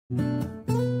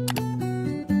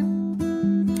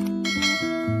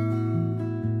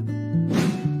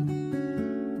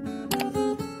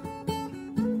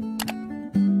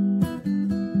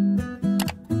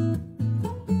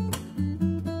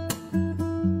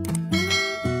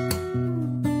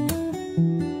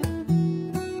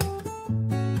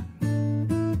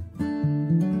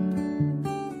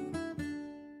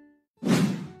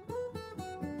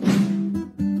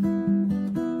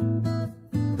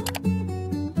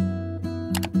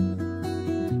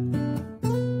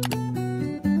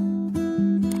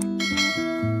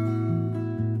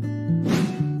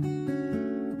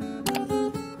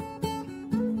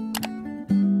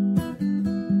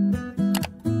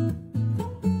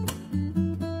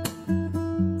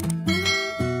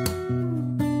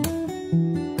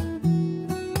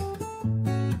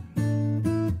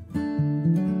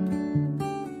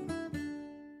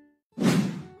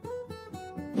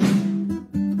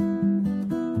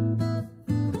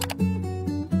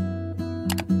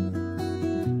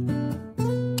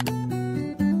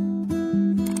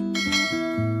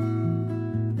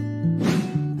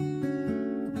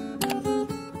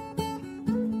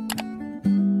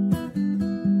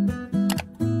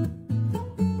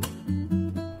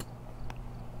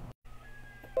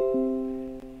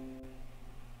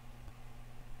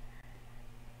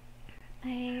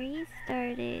I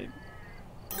restarted.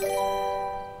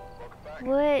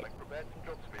 What?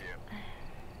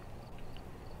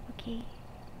 Okay.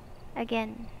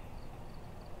 Again.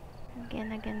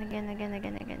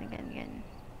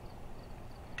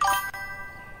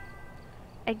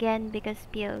 Again because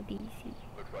PLDC.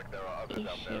 Looks like there are others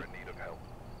out there in need of help.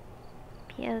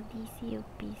 PLDC, you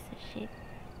piece of shit.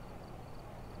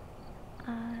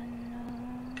 No.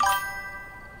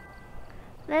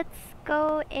 Let's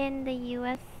go in the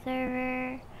US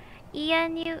server.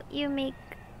 Ian, you make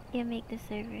the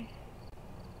server.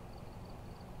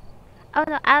 Oh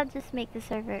no, I'll just make the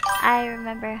server. I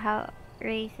remember how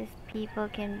racist people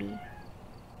can be.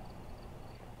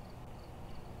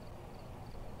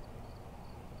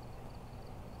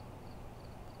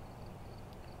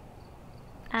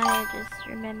 I just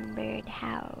remembered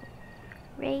how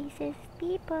racist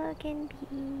people can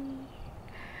be.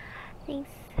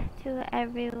 Thanks to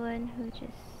everyone who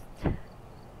just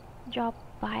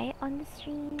dropped by on the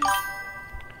stream.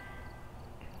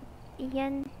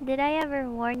 Ian, did I ever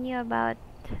warn you about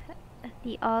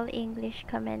the all English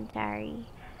commentary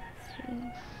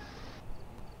stream?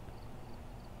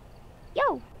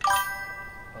 Yo!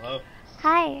 Hello?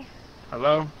 Hi!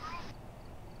 Hello?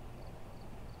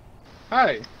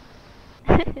 Hi!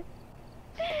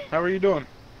 How are you doing?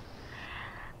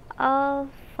 All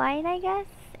fine, I guess,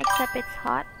 except it's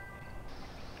hot.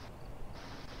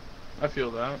 I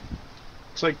feel that.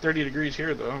 It's like 30 degrees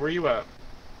here though. Where you at?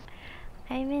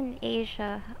 I'm in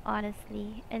Asia,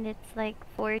 honestly, and it's like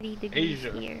 40 degrees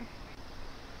Asia. here.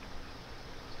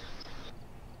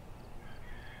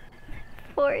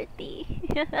 40.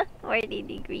 40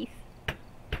 degrees.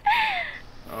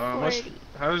 40.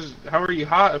 How are you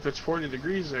hot if it's 40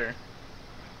 degrees there?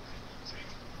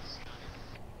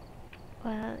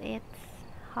 Well, it's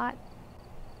hot.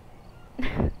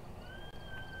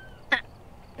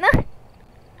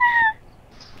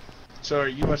 So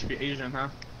you must be Asian, huh?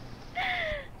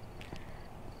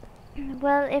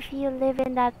 Well, if you live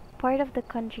in that part of the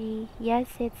country, yes,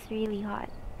 it's really hot.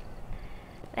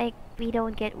 Like, we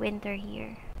don't get winter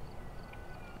here.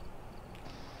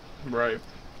 Right.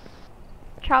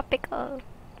 Tropical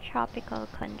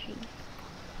country.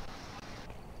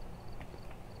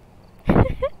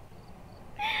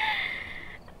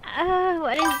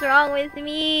 What is wrong with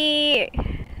me?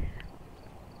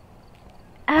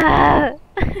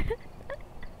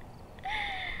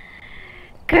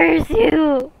 Curse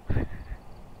you!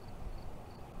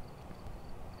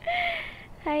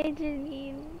 Hi,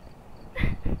 Janine.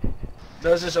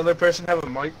 Does this other person have a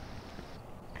mic?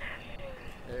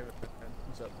 Hey,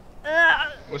 what's up?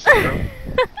 What's up, bro?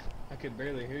 I could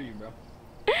barely hear you, bro.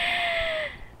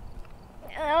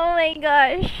 Oh my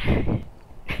gosh.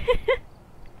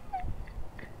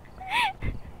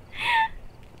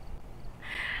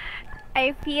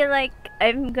 I feel like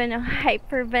I'm gonna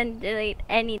hyperventilate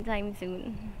anytime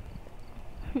soon.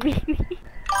 Really?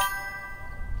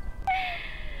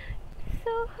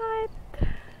 So hot.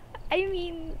 I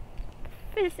mean,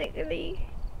 physically.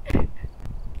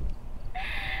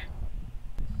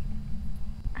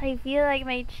 I feel like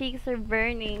my cheeks are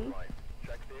burning.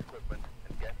 Check the equipment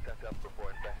and get set up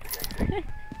before investigating.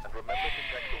 And remember to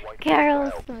check the white Carol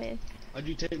house. Smith. Why'd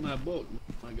you take my boat,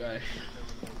 my guy?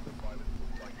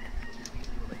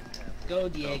 Go,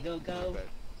 Diego, go.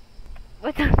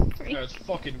 What the freak? Let's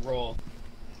fucking roll.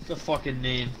 The fucking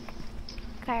name.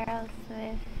 Carol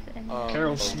Swift. And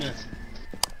Carol Smith.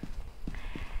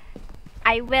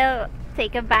 I will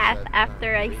take a bath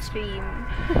after I stream.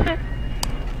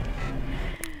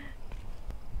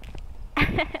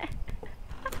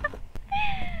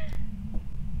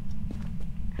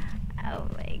 Oh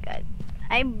my god.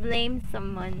 I blame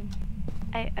someone.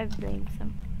 I blame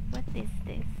some. What is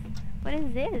this? What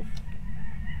is this?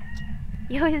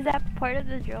 Yo, is that part of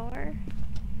the drawer?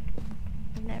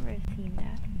 I've never seen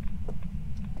that.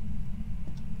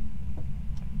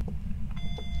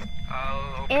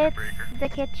 I'll open It's the breaker. the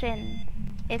kitchen.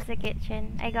 It's the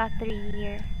kitchen. I got 3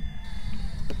 here.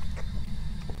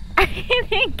 I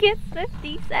think it's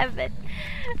 57.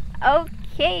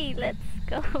 Okay, let's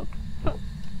go.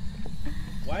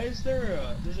 Why is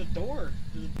there there's a door?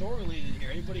 There's a door leading in here.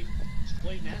 Anybody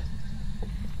explain that?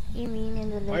 You mean in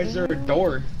the living Why is there a room?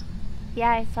 door?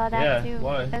 Yeah, I saw that Yeah, too.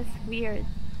 why? That's weird.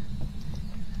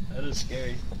 That is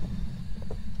scary.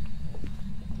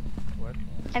 What?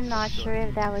 I'm not sure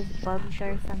if that was bugs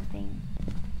or something.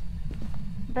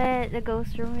 But the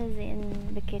ghost room is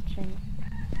in the kitchen.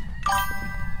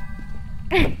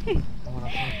 I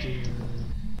wanna talk to you.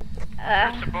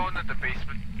 There's a bone in the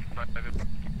basement.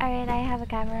 Alright, I have a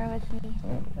camera with me.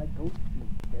 That ghost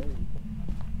is scary.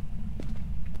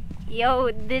 Yo,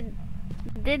 did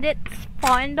it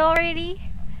spawn already?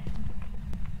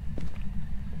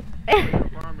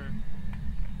 Come on, man.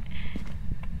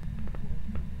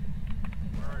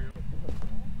 Where are you?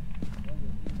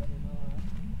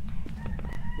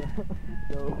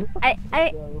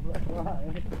 I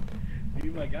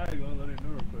You my guy, you wanna let it know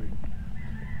real quick.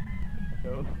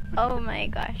 oh my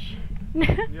gosh.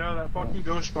 Yeah, that fucking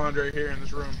ghost spawned right here in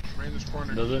this room, right in this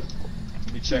corner. Does it?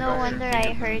 Let me check No out wonder here.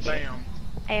 I heard it. Bam.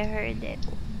 I heard it.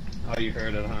 Oh, you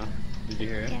heard it, huh? Did you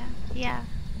hear it? Yeah, yeah.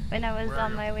 When I was Where are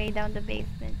on you? my way down the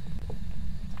basement.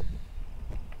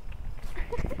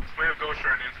 We have ghosts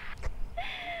running.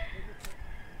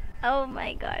 Oh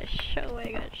my gosh. Oh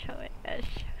my gosh. Oh my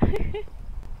gosh.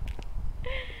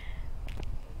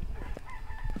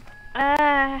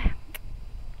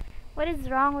 What is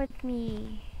wrong with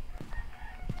me?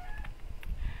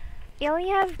 We only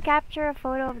have capture a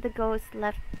photo of the ghost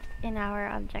left in our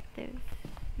objectives.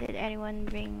 Did anyone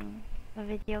bring a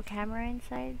video camera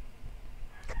inside?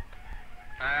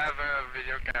 I have a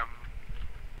video cam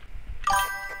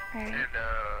Alright. and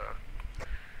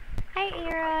Hi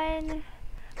Aaron!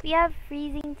 We have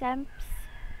freezing temps,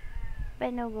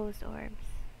 but no ghost orbs.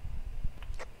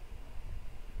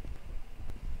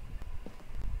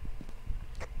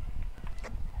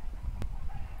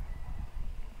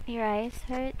 Your eyes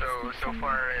hurt? so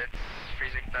far it's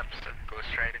freezing temps and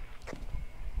ghost riding.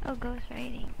 Oh, ghost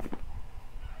writing.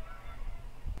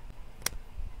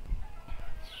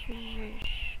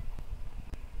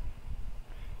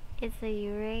 It's a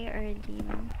Yurei or a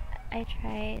demon. I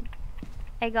tried.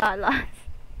 I got lost.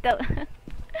 Dope.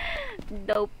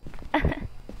 Dope.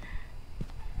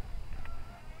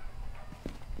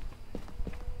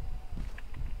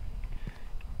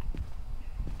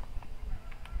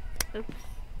 Oops.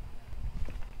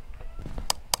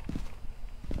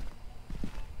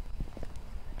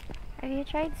 Have you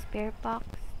tried Spirit Box?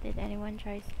 Did anyone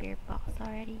try Spirit Box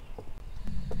already?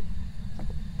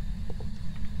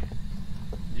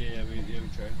 Yeah, we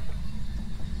tried.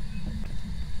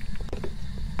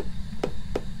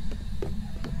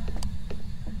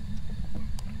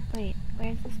 Wait,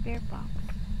 where's the Spirit Box?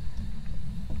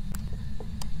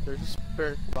 There's a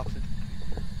spirit box in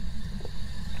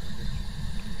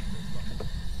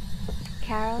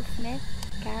Carol Smith?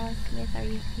 Carol Smith, are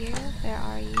you here? Where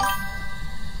are you?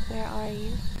 Where are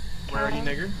you? Where are you, Carol?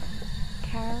 nigger?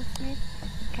 Carol Smith?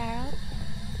 Carol?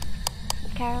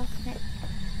 Carol Smith?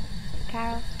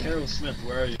 Carol Smith? Carol Smith,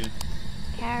 where are you?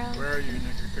 Carol? Where are you,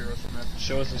 nigger, Carol Smith?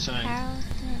 Show us a sign. Carol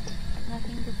Smith.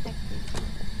 Nothing detected.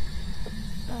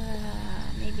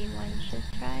 Maybe one should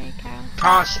try Carol Smith.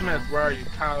 Kyle Smith, where are you?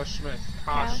 Kyle Smith.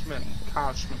 Kyle Kyle Smith. Smith.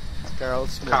 Kyle Smith. Carol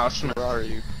Smith. Kyle Smith. Where are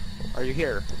you? Are you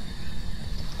here?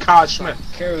 Kyle Smith.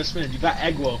 Carol Smith, you got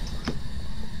Egwo.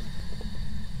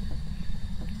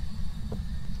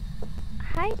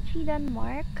 Hi, Cheeton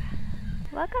Mark.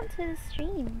 Welcome to the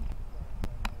stream.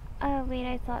 Oh, wait,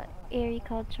 I thought Ari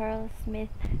called Charles Smith.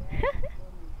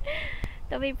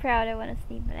 Don't be proud, I want to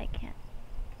sleep, but I can't.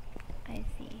 I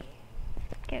see.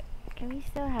 Can we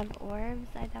still have orbs?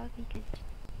 I thought we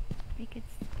could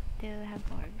still have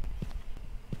orbs.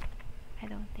 I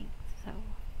don't think so.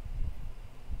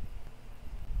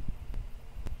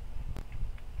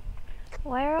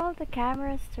 Why are all the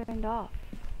cameras turned off?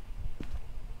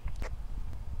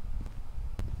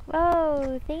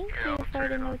 Whoa, thank you for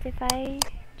the notify,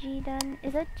 Jidan.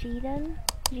 Is it Jidan?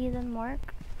 Jidan Mark?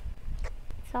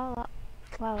 It's all up.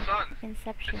 Wow. It's on.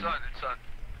 Inception. It's on. It's on.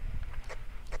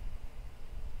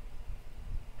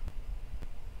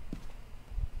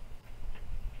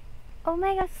 Oh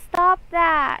my god, stop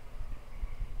that!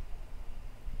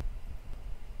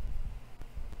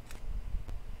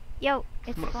 Yo,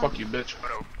 it's I'm gonna fun. fuck you, bitch.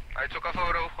 Photo. I took a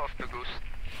photo of the ghost,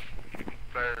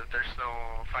 but there's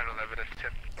no final evidence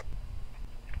yet.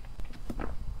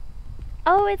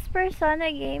 Oh, it's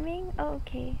Persona Gaming? Oh,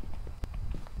 okay.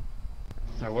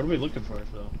 Alright, what are we looking for,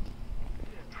 though?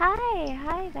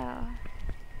 Hi though.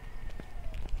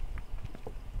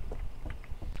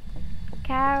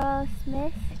 Carol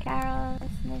Smith.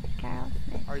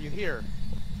 Are you here?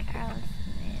 Carol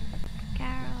Smith.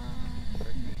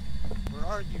 Where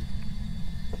are you?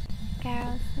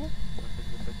 Carol Smith.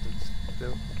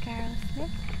 Still. Carol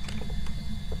Smith.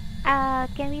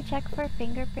 Can we check for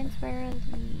fingerprints? Where is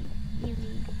the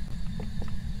Yui?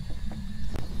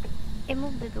 It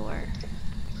moved the door.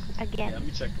 Yeah, Again. let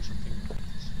me check for some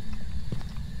fingerprints.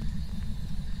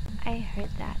 I heard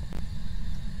that.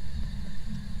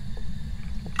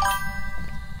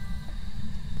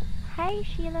 Hi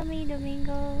Sheila May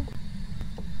Domingo.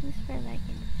 Thanks for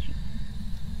liking the stream.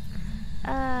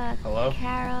 Hello?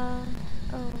 Carol.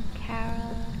 Oh,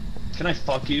 Carol. Can I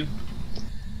fuck you?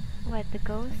 What, the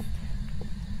ghost?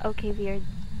 Okay, weird.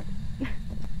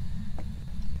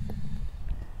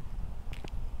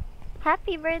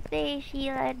 Happy birthday,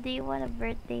 Sheila. Do you want a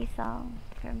birthday song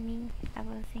from me? I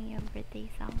will sing you a birthday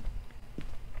song.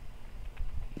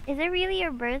 Is it really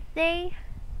your birthday?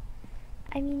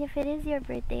 I mean, if it is your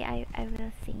birthday, I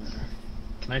will sing this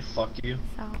Can I fuck you?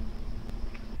 song.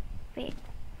 Wait,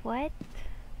 what?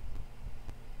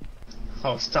 I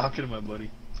was talking to my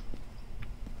buddy.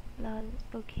 Lol,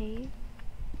 okay.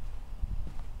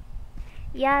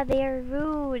 Yeah, they're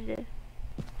rude.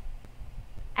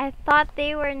 I thought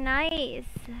they were nice.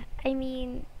 I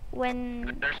mean,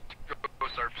 when There's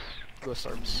ghost orbs. Ghost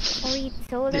orbs. we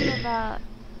told them about...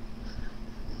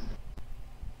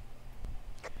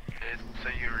 It's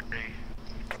a Yuri.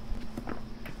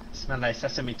 Smell like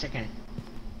sesame chicken.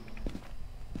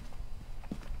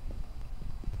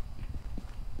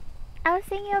 I'll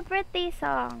sing you a birthday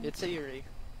song. It's a Yuri.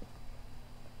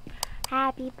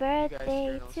 Happy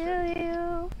birthday turn on to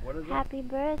you. What is it? Happy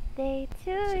birthday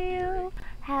to It's a you. Yuri.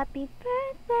 Happy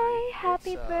birthday,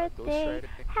 happy It's, Ghost birthday, Rider.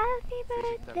 happy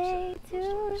Fishing birthday times, to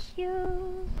Ghost Orbs.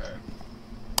 you.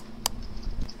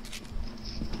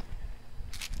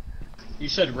 You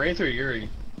said Wraith or Yuri?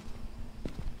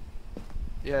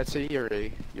 Yeah, it's a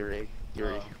Yuri. Yuri.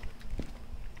 Oh.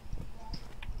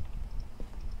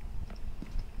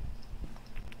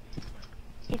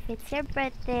 If it's your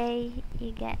birthday,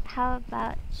 you get. How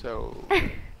about? So,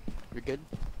 we good?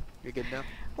 We good now?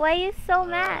 Why are you so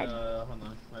mad? Hold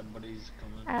on. My buddy's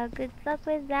coming. Good luck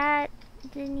with that,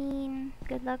 Janine.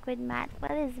 Good luck with math.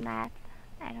 What is math?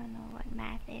 I don't know what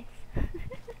math is.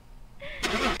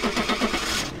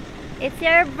 It's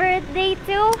your birthday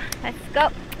too. Let's go.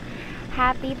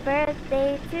 Happy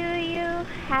birthday to you.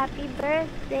 Happy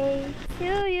birthday to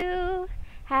you.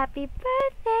 Happy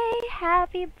birthday.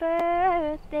 Happy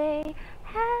birthday.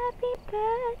 Happy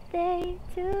birthday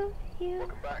to you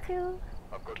Welcome back. too.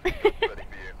 I've got some ghosts ready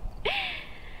for you.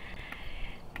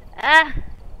 Ah,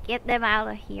 get them out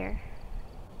of here.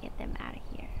 Get them out of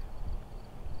here.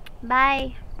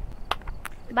 Bye.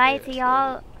 Bye Okay, to let's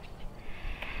y'all.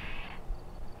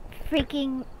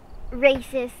 Freaking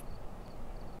racist.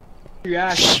 Your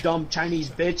ass, you dumb Chinese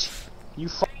bitch. You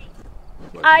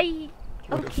What the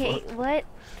Okay, fuck? what?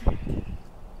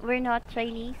 We're not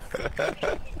Chinese.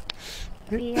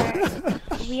 we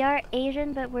are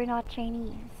Asian, but we're not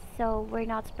Chinese. So we're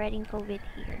not spreading COVID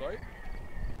here. Hello?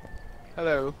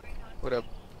 Hello. What up?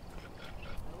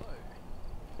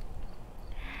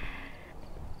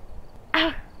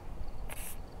 Ah,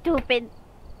 stupid.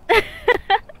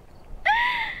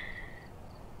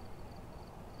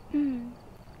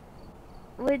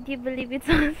 Would you believe it's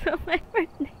also my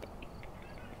birthday?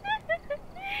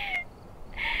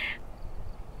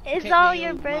 It's all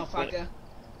your birthday.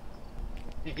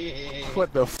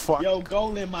 What the fuck? Yo,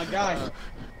 Golem, my guy.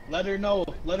 Let her know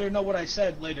what I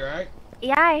said later, alright?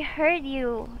 Yeah, I heard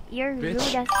you. You're Bitch. rude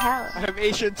as hell. I'm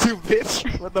Asian too,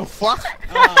 bitch. What the fuck?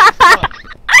 Ah, fuck.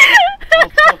 I'll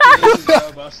fucking Asian,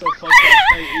 bro, but I'll still fuck that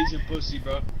tight Asian pussy,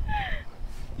 bro.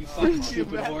 You fucking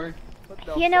stupid man. whore. What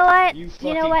the You know what? You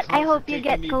You know fucking what? I cunt hope for you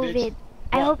taking get me, COVID. bitch.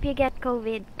 I What? hope you get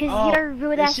COVID. Cause Oh, you're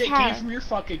rude this as shit hell. came from your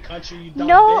fucking country, you dumb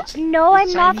No, bitch. no,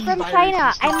 It's I'm not Chinese from virus, China. you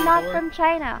I'm stupid not whore. from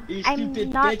China. You I'm stupid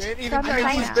not bitch. Ain't even from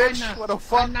Chinese, China. bitch. What the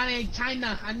fuck? I'm not in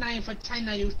China. I'm not in for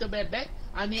China, you stupid bitch.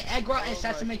 I mean, egg roll and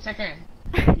sesame chicken.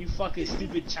 You fucking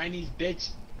stupid Chinese bitch.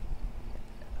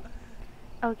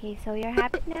 Okay, so you're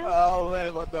happy now? Oh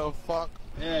man, what the fuck?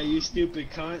 Yeah, you stupid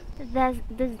cunt.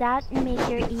 Does that make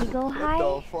your ego What the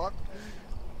high? fuck?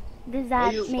 Does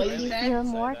that what make you you said? feel Say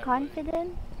more that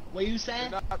confident? What you You're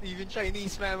saying? not even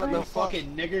Chinese, man. What You the fuck?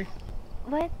 fucking nigger.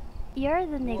 What? You're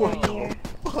the nigger here.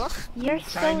 Fuck. You're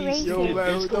so Chinese Yo, stupid racist.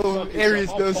 man, bitch. Go no, fuck Aries,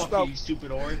 yourself. don't I'll fuck stop. you, you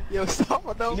stupid whore. Yo, stop.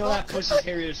 What the You know fuck? that pussy's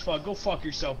hairy as fuck. Go fuck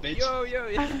yourself, bitch. Yo,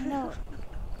 No,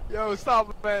 yo,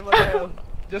 stop, man. What the hell?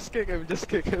 Just kick him. Just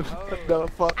kick him. What the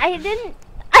fuck? I didn't.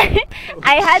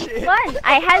 I had shit. fun.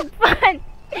 I had fun.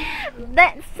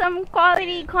 That's some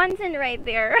quality content right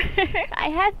there. I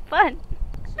had fun.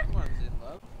 Someone's in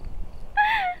love.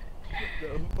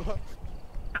 What the fuck?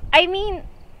 I mean,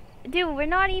 dude, we're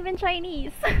not even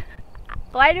Chinese.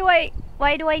 Why do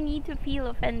I need to feel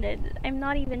offended? I'm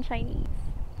not even Chinese.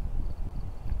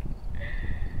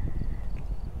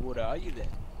 What are you then?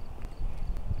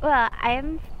 Well,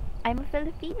 I'm a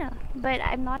Filipina, but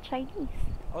I'm not Chinese.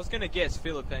 I was gonna guess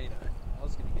Filipino. I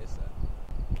was gonna guess that.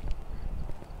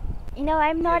 You know,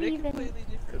 I'm not they're even. completely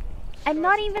different. I'm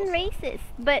not even racist.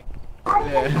 But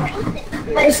Yeah.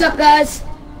 What's up, guys?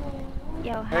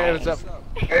 yo, hi. Hey, what's up?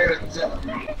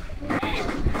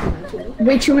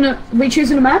 We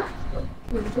choosing a map?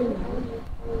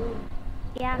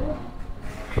 Yeah.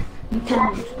 You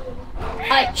can.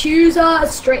 Alright, choose a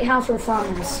straight house or a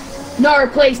farmhouse. No,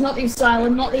 please, not the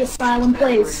asylum. Not the asylum,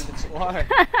 please. Why?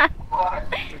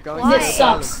 We're going Why? to This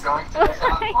sucks.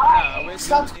 No, we're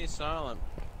Sucks. doing the asylum.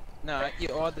 No, you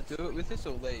either do it with us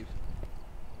or leave.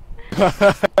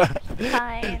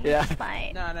 Fine. Yeah.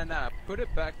 Fine. No. Put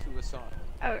it back to asylum.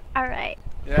 All right.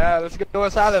 Yeah, let's go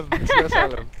asylum. Let's go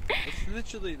asylum. It's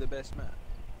literally the best map.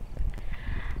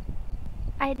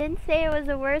 I didn't say it was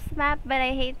the worst map, but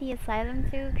I hate the asylum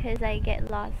too, because I get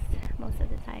lost most of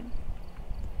the time.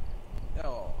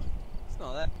 Oh, it's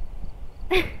not that.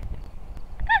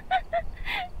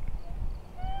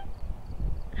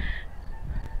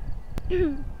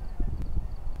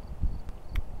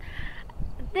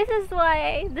 This is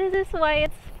why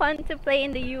it's fun to play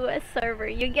in the US server.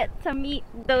 You get to meet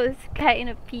those kind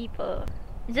of people.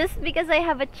 Just because I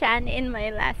have a Chan in my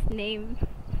last name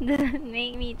doesn't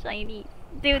make me Chinese.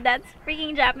 Dude, that's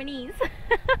freaking Japanese.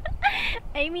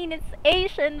 I mean, it's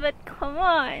Asian, but come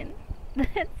on.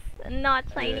 That's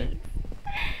not Chinese.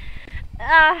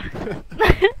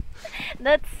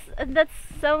 That's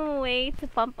some way to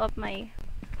pump up my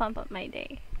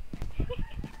day.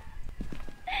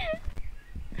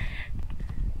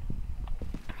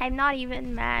 I'm not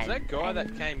even mad. Was that guy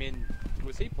that came in,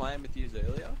 was he playing with you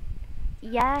earlier?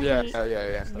 Yeah,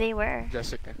 Yeah. they were.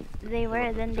 Jessica. They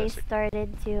were. Then they Jessica.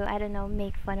 started to, I don't know,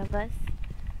 make fun of us.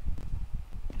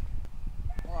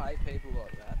 I hate people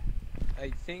like that.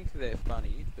 They think they're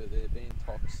funny, but they're being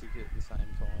toxic at the same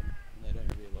time, and they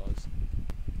don't realise.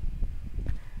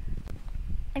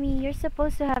 I mean, you're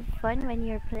supposed to have fun when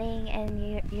you're playing,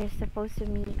 and you're supposed to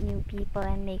meet new people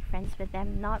and make friends with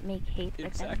them, not make hate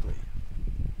with them. Exactly.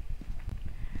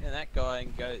 And that guy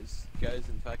goes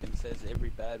and fucking says every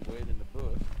bad word in the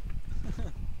book.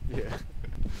 Yeah.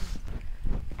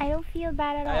 I don't feel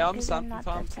bad at all. Hey, I'm 'cause I'm not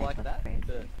sometimes type like of that, person.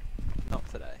 but not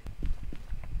today.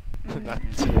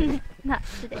 Not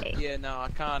today. Yeah, no, I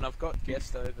can't. I've got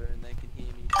guests over and they can hear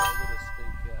me, so I've got to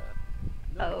speak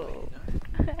normally,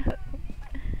 you know?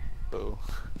 Oh.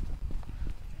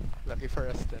 Lucky for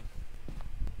us then.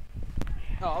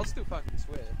 Oh, I'll still fucking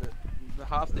swear, but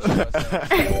half the shit I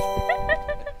say.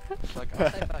 Like, I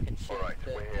say fucking shit, Alright,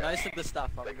 but we're here. most of the stuff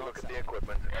I'm Take a not look at the saying.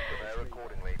 equipment and prepare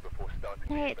accordingly before starting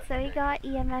the Alright, so we got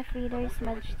EMF readers,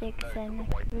 smudge sticks, and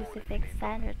crucifix,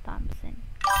 Sandra Thompson.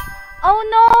 Oh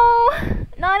no!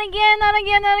 Not again, not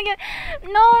again, not again!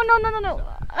 No!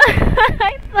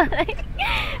 I thought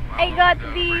I got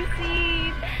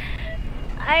DC'd.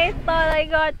 I thought I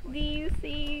got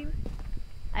DC'd.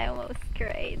 I almost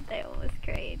cried.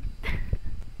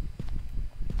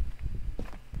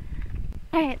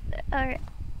 Alright.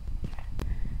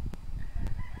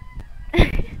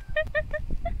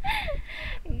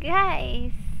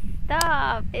 Guys,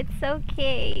 stop. It's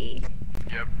okay.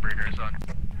 Yep, breaker's on.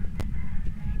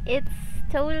 It's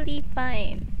totally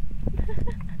fine.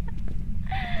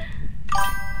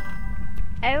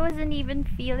 I wasn't even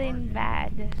feeling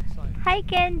bad. Hi,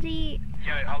 Kenji.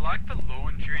 Yeah, I like the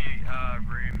laundry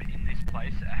room in this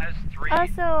place. It has 3.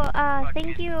 Also,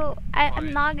 thank you.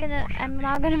 I'm not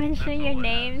gonna mention your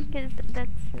name because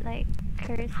that's like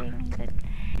cursing. But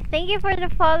thank you for the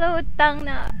follow,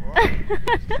 Tangna.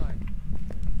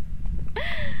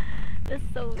 That's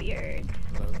so weird.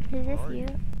 Is this you?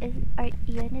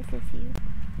 Ian, is this you?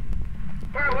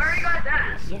 Bro, where are you guys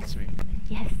at? Yes, it's me.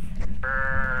 Yes.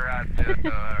 We're at the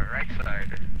right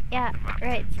side. Yeah,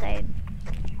 right side.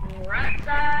 Right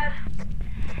side.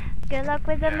 Good luck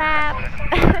with the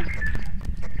map.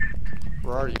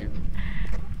 Where are you?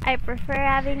 I prefer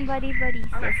having buddy-buddy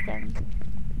system.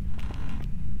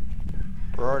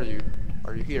 Where are you?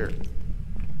 Are you here?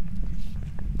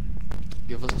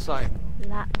 Give us a sign.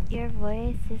 Your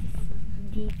voice is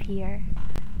deep here.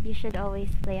 You should always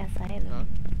play Asylum. Huh?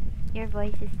 Your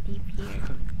voice is deep here.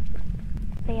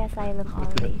 Play Asylum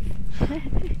always.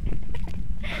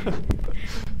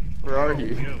 Where are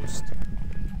you?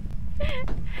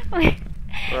 Wait.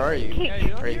 Where are you? Okay. Hey,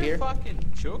 you're Right here? fucking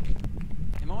chook.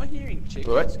 Am I hearing chickens?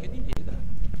 What? Can you hear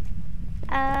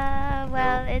that?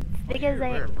 Well, No. it's because I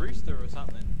I. hear a rooster or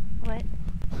something. What?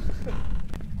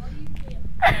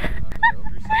 I don't know.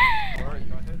 Sorry,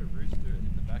 I heard a rooster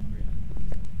in the background.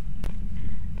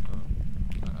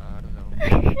 I don't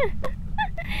know.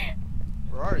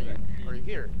 Where are you? Are you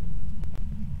here?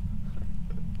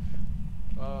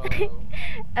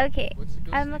 Okay, What's the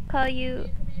ghost I'm gonna call you.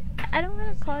 I don't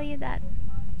want to call you that.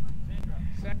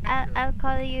 I'll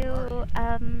call you.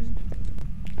 I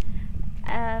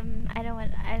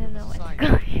don't know what to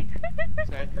call you.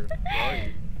 Sandra, where are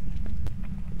you?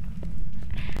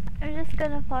 I'm just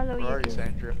gonna follow Where are you, you.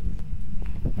 Sandra?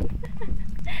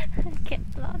 Get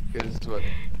lost. Cause what?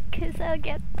 Cause I'll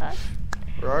get lost.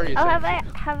 Where are you, Oh, Sandra?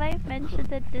 have I mentioned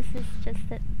that this is just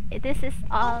this is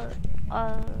all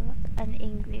an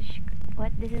English.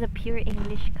 What? This is a pure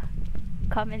English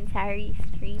commentary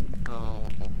stream. Oh.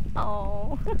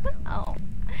 Oh. Oh.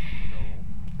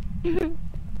 No.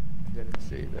 Didn't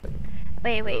say that.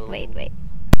 Wait.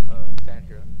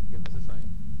 Sandra, give us a sign.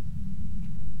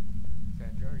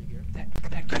 Sandra, are you here?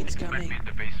 That kid's Might coming. be in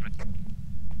the basement.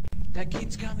 That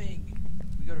kid's coming.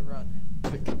 We gotta run.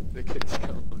 The kid's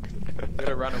coming. We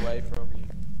gotta run away from you.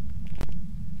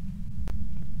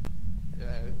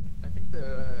 Yeah, I think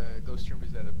the ghost room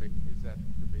is at the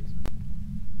basement.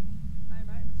 Hey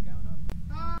mate, what's going on?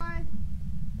 Hi.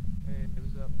 Hey,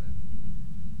 what's up, man?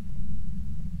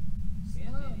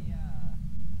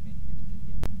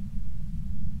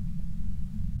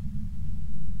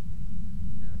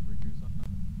 Yeah, Bridger's on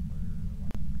or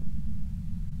what?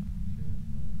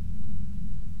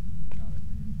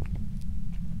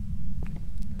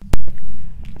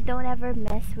 Don't ever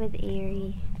mess with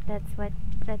Aerie. That's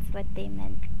what they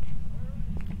meant.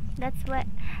 That's what,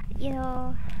 you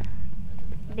know,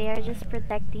 they are just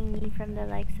protecting me from the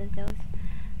likes of those.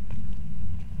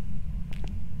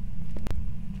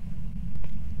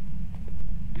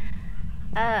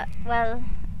 Well,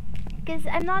 because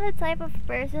I'm not the type of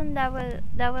person that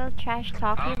will trash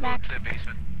talk I'll you go back. to the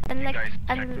basement. And like, You guys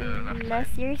check the left unless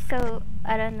side. you're so,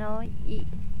 I don't know,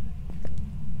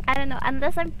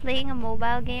 unless I'm playing a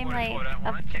mobile game What, like what, I a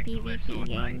wanna check the left PvP side,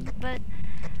 game, mate. but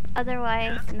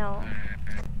otherwise, no.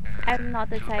 I'm not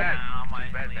the Too type. bad.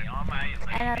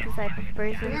 I'm not the type of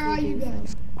person Where are to you do so.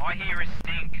 guys? I hear a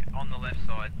stink on the left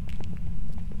side.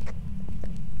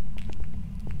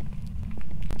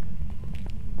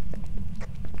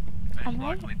 Most Am I-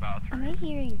 likely bathroom. Am I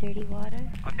hearing dirty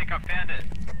water? I think I found it.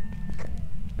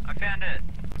 I found it.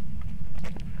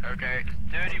 Okay,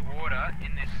 there's dirty water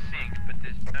in this sink, but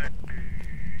there's no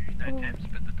Oh. temps,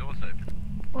 but the door's open.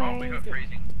 Where oh, we is got it?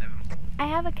 freezing. Never mind. I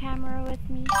have a camera with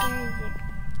me. Where is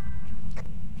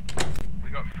it? We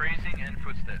got freezing and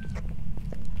footsteps.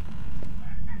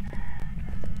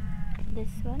 This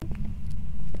one?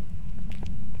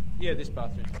 Yeah, this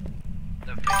bathroom.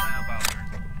 The female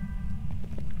bathroom.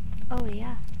 Oh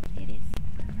yeah, it is.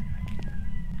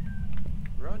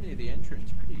 Right near the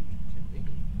entrance, pretty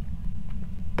convenient.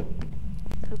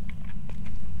 Oop.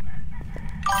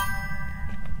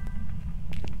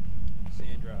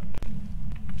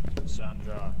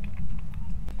 Sandra.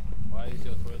 Why is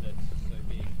your toilet so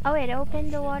big? Oh, it opened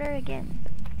the shit. water again.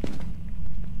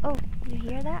 Oh, you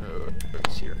hear that?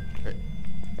 It's here. Hey.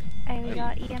 I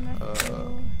got EMF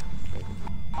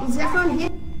 2. Is everyone here?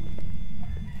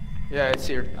 Yeah, it's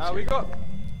here. It's here.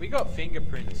 We got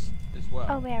fingerprints as well.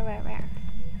 Oh, where?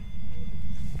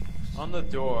 On the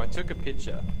door. I took a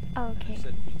picture. Oh, And okay. it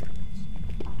said fingerprints.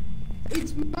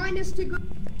 It's -2.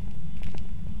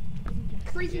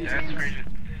 Freezing Yeah, it's temps.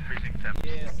 freezing temps.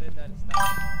 Yeah, I said that it's not.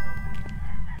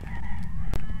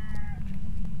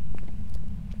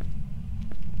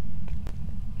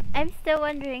 I'm still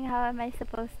wondering how am I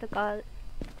supposed to call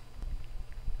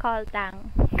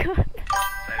Tang.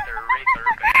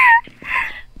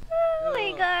 Oh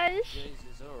my gosh.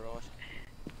 Jesus, alright.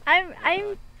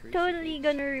 I'm totally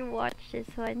gonna rewatch this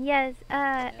one. Yes,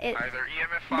 Either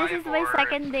EMF 5 this is my or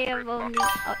second day of Spirit only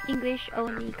Box. English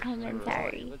only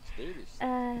commentary. Let's do this.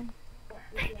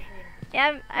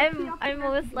 Yeah, I'm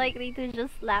most likely to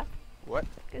just laugh What?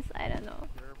 because I don't know.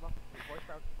 Your voice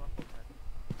sounds muffled, man.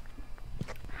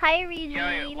 Hi, Regine.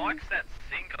 Yeah, it likes that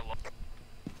sync a lot.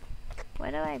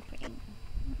 What do I bring?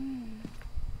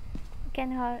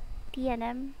 Can have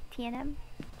TNM.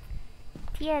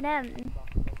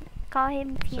 Call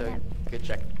him So, TNM. good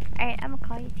check. Alright, I'm gonna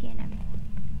call you TNM.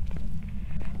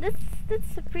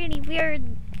 That's a pretty weird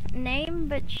name,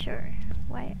 but sure.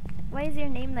 Why is your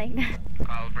name like that?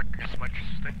 I'll bring as much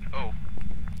stick. Oh.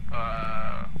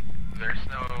 There's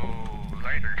no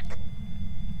lighters.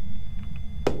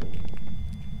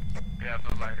 We have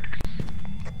no lighters.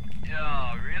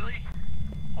 Oh, really?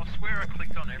 I swear I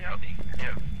clicked on everything.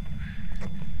 Yep.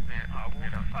 Man,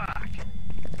 what the fuck?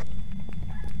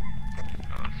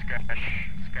 Oh,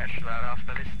 scratch that off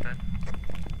the list then.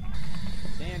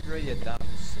 Sandra, you dumb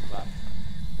slut.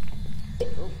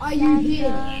 Are you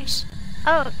here?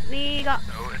 Oh, we got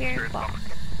No, it's here. Spirit Box.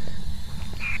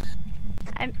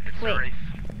 I'm It's wait. a race.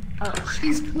 Oh,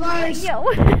 She's close. yo.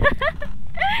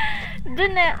 Do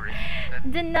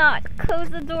not close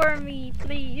the door on me,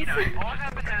 please. You know, I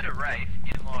haven't had a race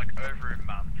in like over a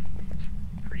month. It's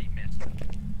pretty messed up.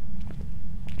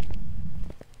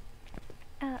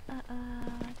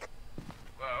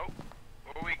 Well,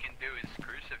 all we can do is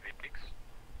crucifix.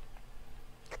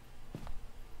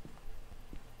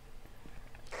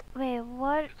 Wait,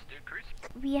 what? Let's do crucifix.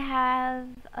 We have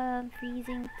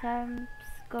freezing temps,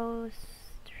 ghost.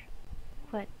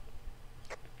 What?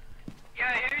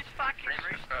 Yeah, who's fucking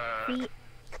Free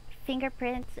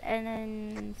fingerprints and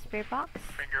then spirit box.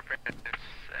 fingerprints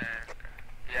and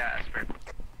yeah, spirit.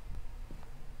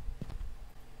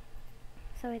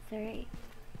 So it's alright.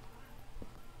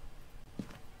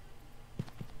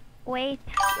 Wait,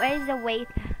 where's the wait?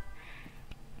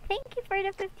 Thank you for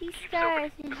the 50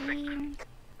 stars, Eugene.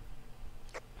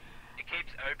 It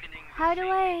keeps opening. How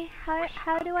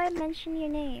do I mention your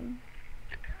name?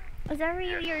 Was that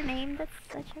really your name? That's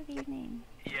such a weird name.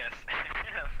 Yes.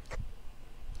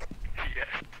 Yes.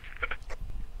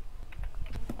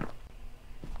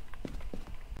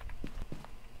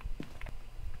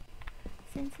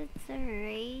 Since it's a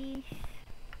race.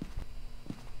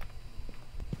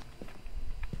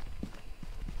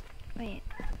 Wait.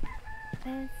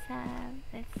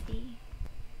 Let's see.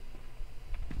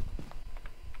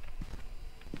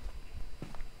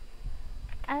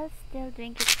 I'll still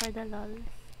drink it for the lulz.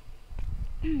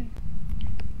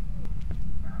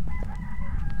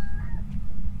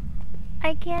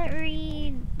 I can't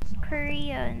read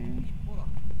Korean.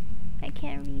 I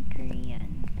can't read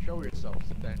Korean. Show yourself,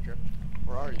 Sandra.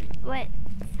 Where are you? What?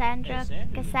 Sandra?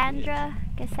 Hey, Sandra,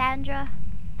 Cassandra?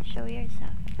 Show yourself.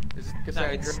 Is it No,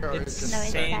 Cassandra or it's is it No,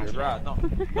 it's Sandra,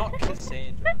 not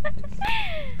Cassandra.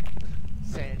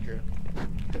 It's Sandra?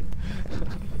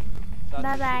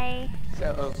 Bye bye.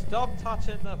 So, Stop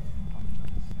touching the.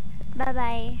 Bye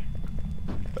bye.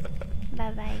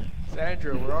 Bye bye.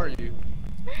 Sandra, where are you?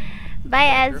 Bye,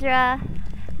 Sandra? Ezra.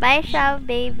 Bye, Shaw Here,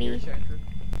 baby.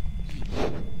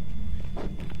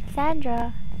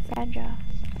 Sandra.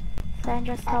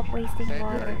 Sandra, stop wasting Sandra,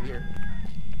 water. I'm here.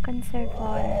 Conserve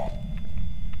water.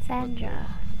 Sandra.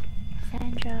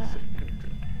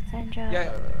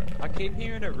 Yeah, I keep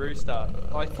hearing a rooster.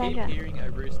 I keep Sandra. hearing a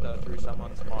rooster through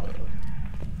someone's mic.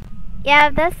 Yeah,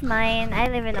 that's mine. I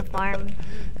live in a farm.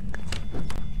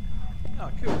 Oh,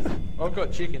 cool. I've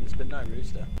got chickens, but no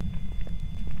rooster.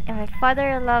 And my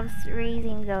father loves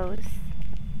raising those.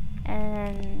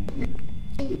 And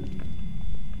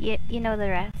you know the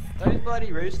rest. Those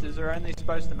bloody roosters are only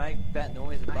supposed to make that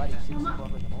noise at bloody 6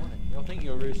 o'clock in the morning. You'll think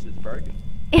your rooster's broken.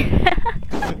 They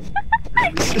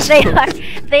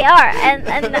are, and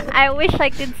I wish I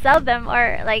could sell them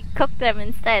or like cook them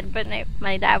instead, but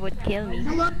my dad would kill me.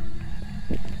 Hello?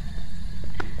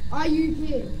 Are you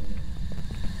here?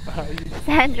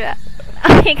 Sandra,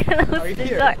 I Are close you the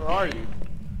here? door. Where are you?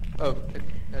 Oh,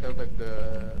 I don't have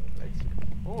the lights.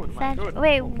 Oh, my Sandra, God.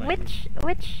 wait, Oh, my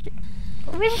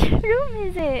which room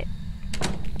is it?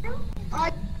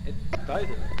 I It's both of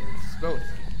them. It's both.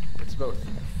 It's both.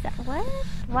 What?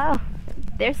 Wow,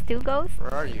 there's two ghosts.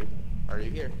 Where are you? Are you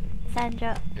here?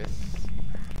 Sandra, Yes.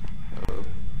 Oh.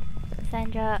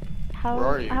 Sandra, Where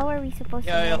are you? how are we supposed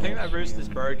to Yeah, I know? think that rooster's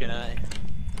broken, eh?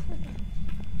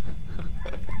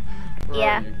 Where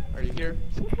Yeah. are you? Are you here?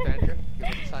 Sandra, give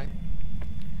us a sign.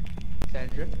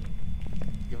 Sandra,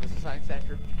 give us a sign,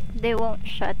 Sandra. They won't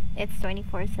shut. It's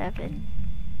 24/7.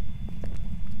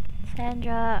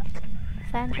 Sandra,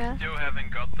 We still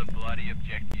haven't got the bloody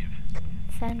objective.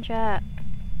 Sandra.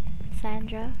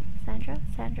 Sandra. Sandra.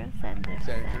 Sandra. Sandra.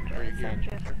 Sandra, are you here?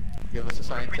 Sandra. Give us a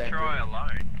sign, We try Sandra.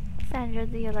 alone. Sandra,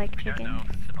 do you like We don't know chicken?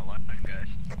 if it's an alone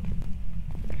ghost.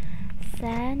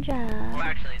 Sandra. Well,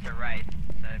 actually, it's a raid, so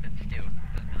but still,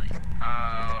 doesn't really.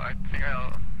 I think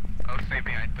I'll stay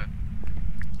behind then.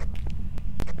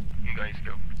 You guys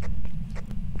go.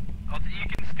 Also, you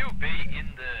can still be in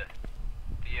the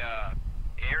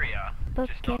area, Book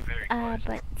just not gift, very close.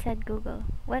 but said Google.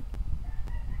 What?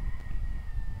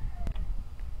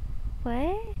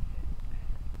 What?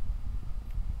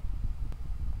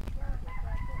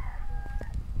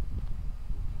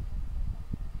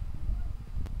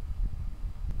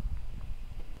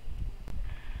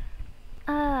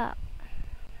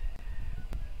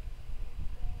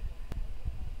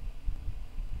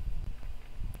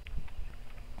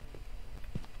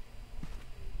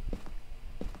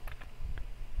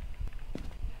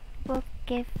 Book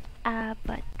gift,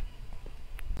 but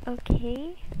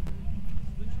okay.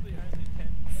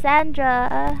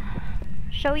 Sandra,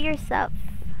 show yourself.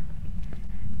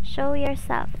 Show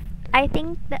yourself. I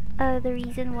think the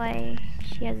reason why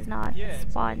she has not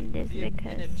spawned is An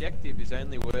because objective is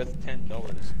only worth $10.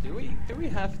 Do we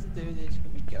have to do this?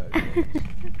 Can we go?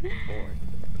 Boring.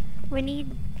 we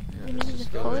need Yeah, the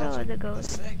just go. photo of the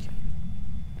ghost.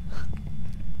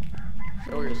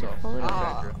 Show yourself. Photo.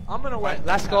 Sandra. I'm gonna wait.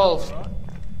 Last call.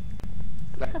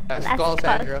 Last Last call, call.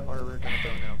 Sandra, or we're gonna go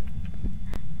now.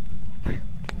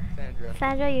 Sandra.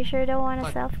 Sandra, you sure don't want a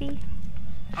Fine. selfie?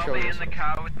 I'll Show be in yourself. the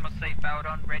car with my seatbelt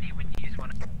on, ready when you use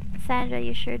one. Sandra,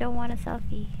 you sure don't want a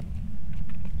selfie?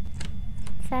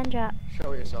 Sandra,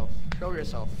 Show yourself. Show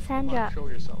yourself. Come Sandra. on, show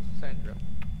yourself, Sandra.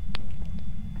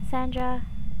 Sandra,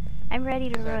 I'm ready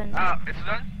to run. It's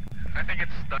done? I think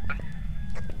it's done.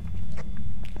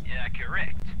 Yeah,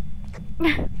 correct.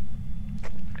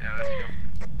 Yeah, let's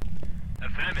go.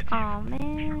 Affirmative. Aw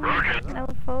man, Roger. no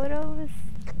photos.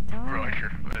 Darn. Roger.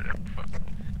 Whatever.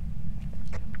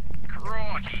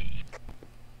 Crikey.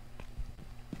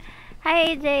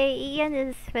 Hi AJ, Ian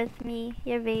is with me.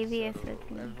 Your baby is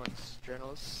with me. Everyone's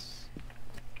journalists.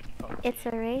 It's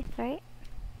a wraith, right?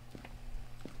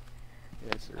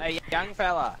 Yes, sir. Hey, young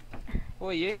fella. Who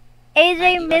are you?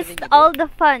 AJ you missed got all the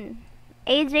fun.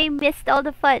 AJ missed all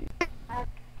the fun.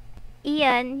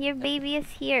 Ian, your baby is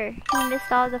here. He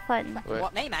missed all the fun.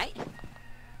 What, me, mate?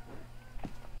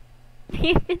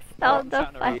 He missed all the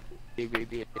trying to fun. read. Have you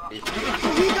guys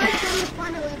done the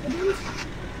final evidence?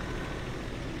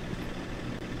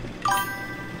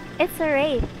 It's a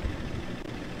wraith.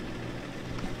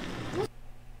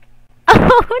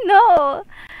 Oh no!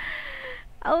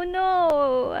 Oh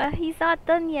no! He's not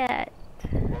done yet.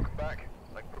 Welcome back.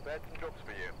 I've prepared some jobs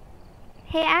for you.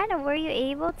 Hey Anna, were you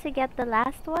able to get the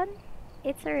last one?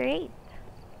 It's a wraith.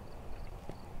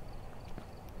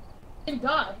 Thank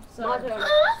God. So.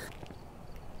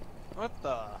 What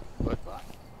the? What?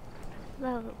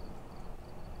 Well,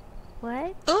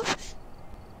 what?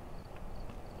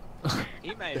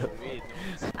 He made a weird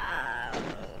noise.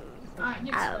 Alright,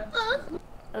 you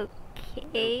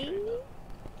Okay.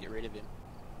 Get rid of him.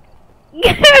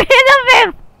 Get rid of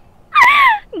him!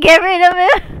 Get rid of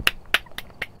him!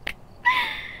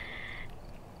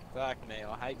 Fuck me,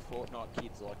 I hate Fortnite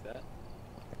kids like that.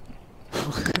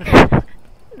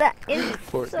 That is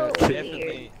Fortnite. so weird.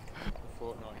 Definitely a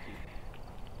Fortnite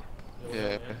kid.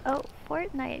 Yeah. Oh,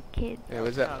 Fortnite kid. Yeah,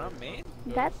 what's No, that? not me.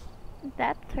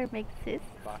 That term exists.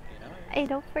 Fuck, you know. Hey,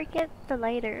 don't forget the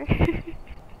lighter.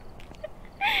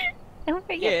 Don't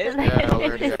forget Yeah, the it's- lighter. Yeah, I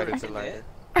already added the lighter.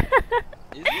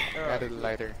 Is it? Added the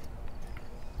lighter.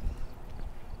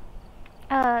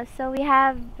 So we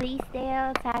have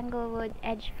Bleasdale, Tanglewood,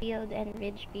 Edgefield, and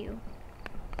Ridgeview.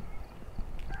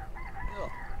 Oh,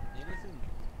 anything?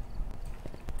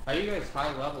 Are you guys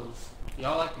high levels?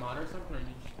 Y'all like mod or something, or you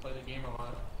just play the game a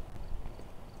lot?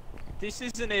 This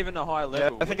isn't even a high Yeah,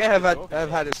 level. I think What I have are you had talking I've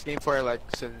had about? this game for like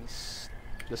since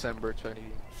December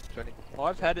 2020.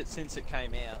 I've had it since it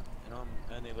came out, and I'm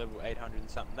only level 800 and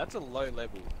something. That's a low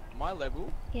level. My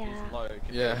level Yeah. is low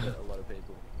compared Yeah. to a lot of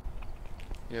people.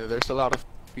 Yeah, there's a lot of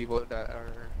people that are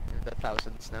in the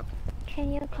thousands now.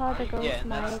 Can you call the ghost Yeah,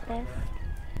 my that's- test?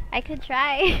 I could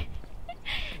try.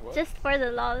 What? Just for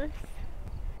the lols.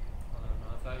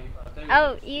 I thought you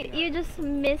Oh, were you just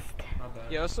missed My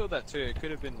bad. Yeah, I saw that too. It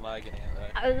could have been lagging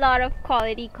out though. a lot of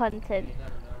quality content, You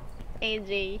never know.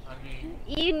 AJ. I mean,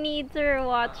 You need to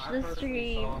rewatch I the personally saw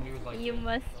stream. him, he was like You this,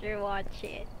 must so- rewatch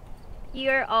it.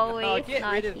 You're Oh, always get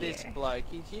not rid of here. this bloke.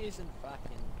 He's using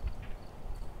fucking.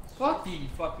 fuck you, you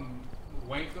fucking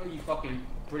wanker, you fucking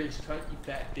British cunt, you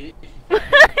fat bitch.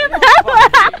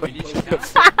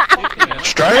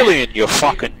 Australian, you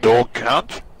fucking dog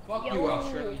cunt. Fuck Yo, you,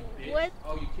 Australian bitch. what?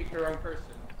 Oh, you kicked the wrong person.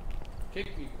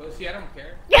 Kick me, pussy. I don't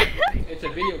care. It's a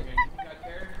video game. You not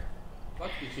care?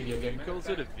 Fuck this video game. He calls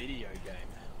it a video game.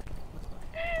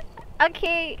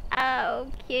 Okay,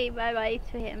 okay, bye bye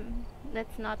to him.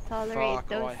 Let's not tolerate Fuck,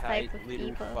 those I type hate of little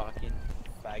people. fucking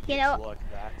faggots You know,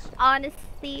 like that.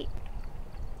 honestly,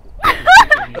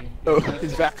 Oh,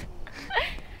 he's back.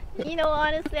 you know,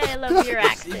 honestly, I love your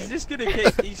accent. He's just gonna keep doing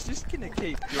it. He's just gonna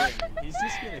keep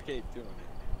doing it.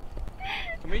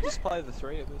 Can we just play the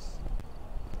three of us?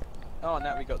 Oh,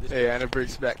 now we got this. Hey, Anna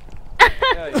Briggs back.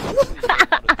 Yeah, you're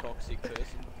not a toxic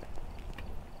person.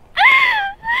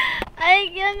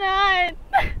 I cannot.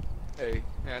 Hey,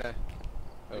 Anna.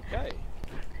 Okay.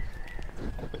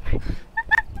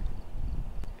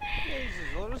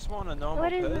 Jesus, I just want a normal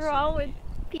What is person wrong in with here.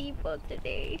 people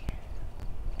today?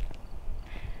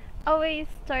 Always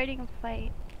starting a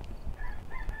fight.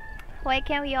 Why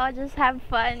can't we all just have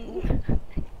fun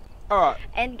Alright,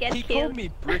 and get he killed? called me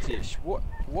British. What?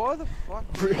 Why the fuck?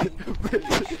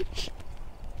 British.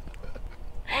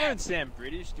 I don't sound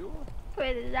British, do I?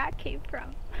 Where did that came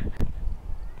from?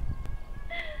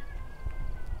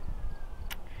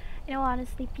 You know,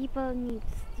 honestly, people need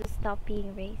to stop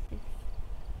being racist.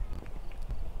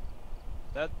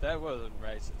 That wasn't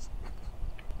racist.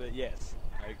 But yes,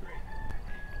 I agree.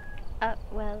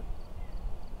 Well,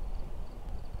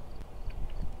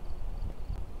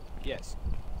 Yes.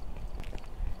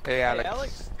 Hey, Alex. Hey,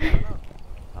 Alex. I don't know.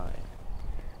 Hi.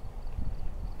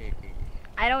 Hey.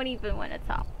 I don't even want to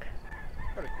talk.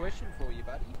 Got a question for you,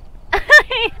 buddy.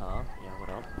 Huh? Yeah, what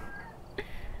up?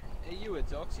 Are you a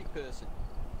toxic person?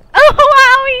 Oh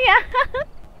wow, yeah.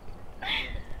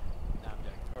 No, I'm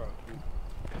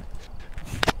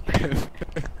joking. Alright.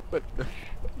 What the?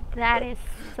 That is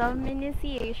some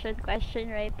initiation question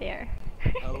right there.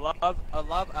 I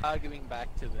love arguing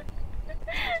back to them.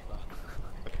 It's fun.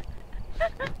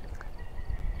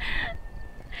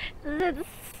 That's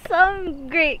some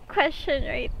great question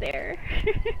right there.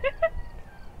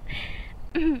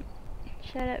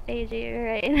 Shut up, AJ. You're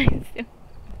right next to me.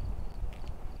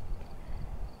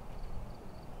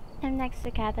 I'm next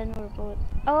to Kat and we're both.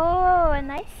 Oh, a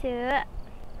nice suit.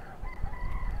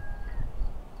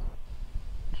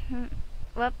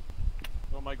 Whoop.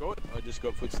 Oh my god, I just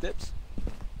got footsteps.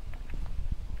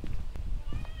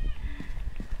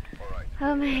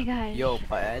 Oh my gosh. Yo,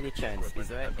 by any chance, is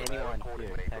there anyone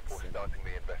here in Texas?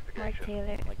 Mark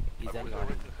Taylor. Like, is anyone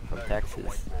from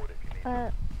Texas? Nah.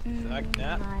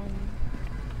 None.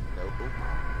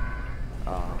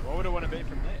 What would I want to be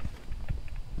from there?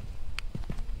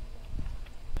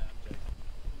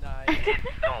 No, I'm joking. Nice.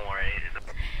 Don't worry.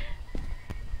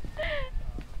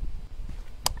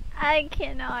 I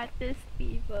cannot these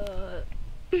people.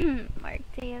 Mark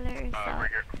Taylor, Salt.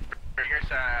 Here's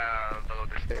below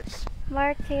the stairs.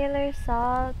 Mark Taylor,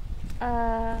 Salt.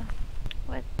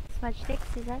 What? Smudge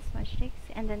sticks? Is that smudge sticks?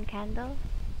 And then candle.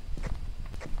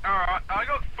 Alright, I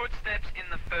got footsteps in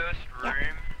the first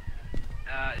room.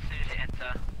 As soon as you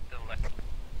enter the left.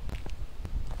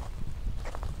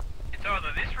 It's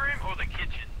either this room or the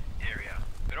kitchen area.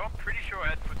 But I'm pretty sure I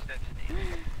had footsteps in here.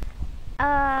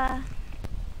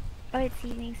 Oh, it's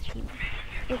evening stream.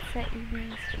 It's an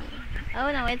evening stream. Oh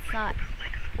no, it's not.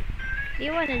 Do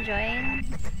you want to join?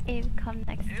 If come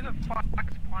next. Who the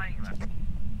fuck's playing that?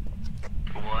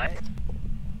 What?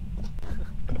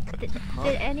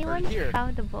 Did anyone here.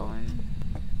 found the bone?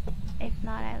 If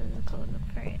not, I'll go look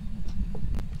for it.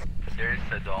 There's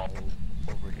the doll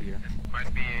Over here.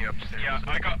 Might be upstairs. Yeah,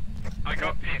 I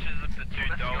got pictures of the two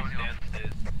dolls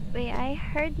downstairs. Wait, I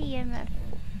heard the EMF.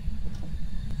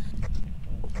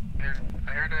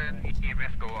 I heard an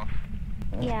EMF go off.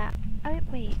 Yeah. Oh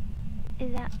wait,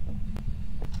 is that?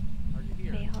 Are you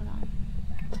here? Wait, hold on.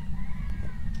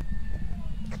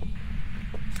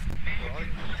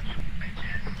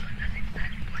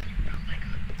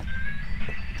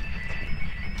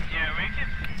 Yeah, we can.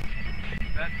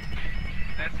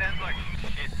 That sounds like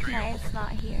shit. 3 No, it's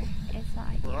not here. It's not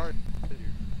Where here. are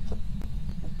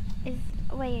you? Is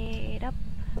wait up.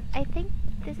 I think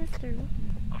this is the room.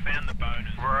 I found the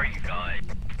bonus. Where are you guys?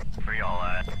 Where y'all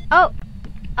at? Oh,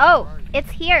 oh,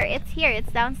 it's here. It's here.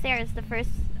 It's downstairs. The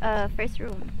first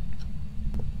room.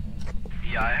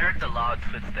 Yeah, I heard the loud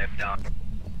footstep down.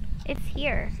 It's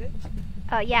here.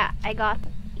 Oh yeah, I got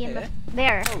EMF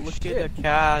there. Oh, look at the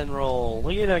candle.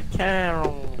 Look at the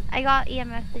candle. I got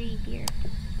EMF 3 here.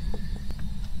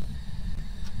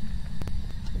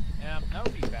 I'll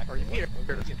be back. Are you here?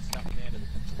 We're gonna get stuck down to the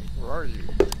Where are you?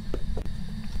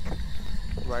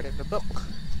 Right in the book.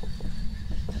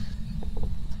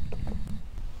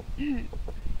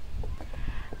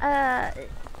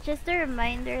 Just a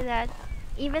reminder that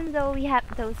even though we have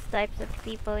those types of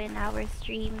people in our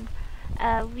stream,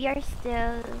 we are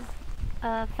still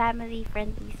a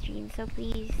family-friendly stream. So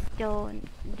please don't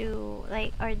do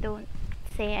or don't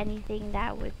say anything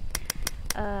that would,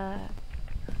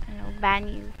 ban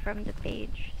you from the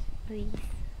page, please.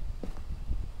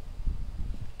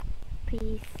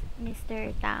 Please,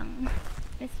 Mr. Tang,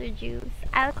 Mr. Juice.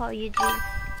 I'll call you Juice.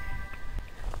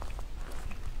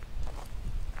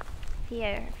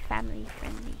 Here,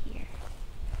 family-friendly here.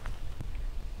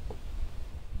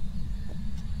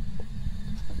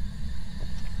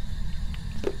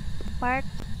 Mark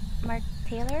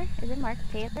Taylor? Is it Mark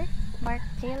Taylor? Mark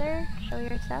Taylor, show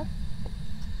yourself.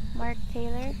 Mark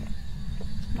Taylor.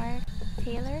 Mark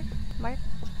Taylor. Mark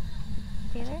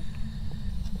Taylor.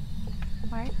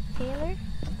 Mark Taylor.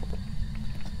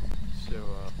 So,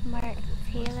 Mark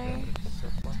Taylor. so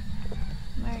far?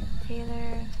 Mark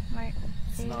Taylor. Mark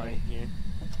It's not Taylor. in here.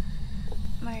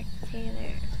 Mark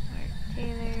Taylor. Mark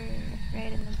Taylor.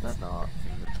 Right in the book. It's not.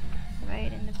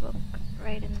 Right in the book.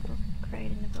 Right in the book.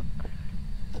 Right in the book.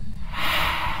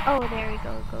 Oh, there we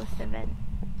go. Ghost event.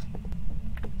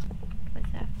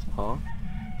 What's that? Huh?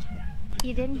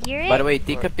 You didn't hear it? By the way,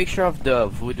 take a picture of the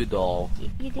voodoo doll You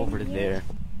didn't over hear there. it?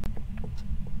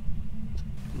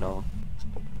 No.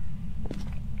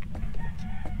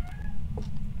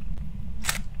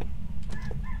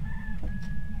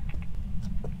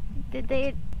 Did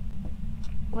they...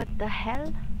 What the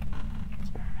hell?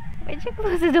 Why'd you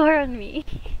close the door on me?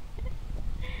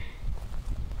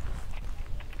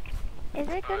 Is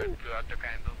it gonna... Blew out the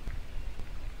candle.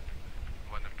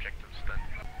 One objective's done.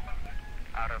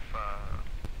 Out of,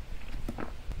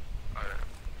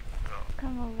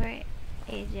 Come over,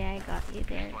 AJ, I got you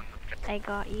there. one objective. I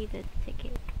got you the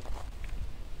ticket.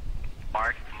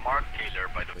 Mark Taylor,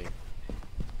 by the way.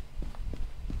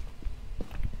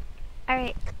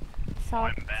 Alright.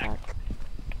 Salt, I'm back. salt.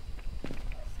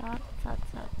 Salt, salt,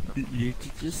 salt. Did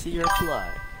you see your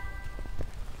reply?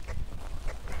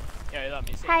 Yeah, let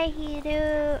me see. Hi,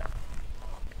 Hiru!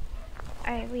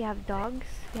 Alright, we have dogs.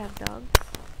 We have dogs.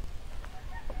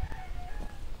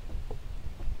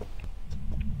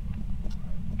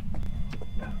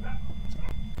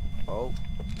 Oh.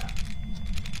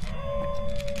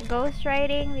 Ghost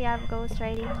riding. We have ghost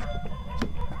riding.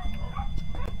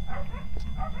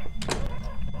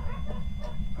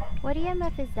 What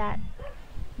EMF is that?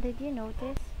 Did you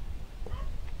notice?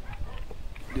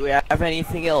 Do we have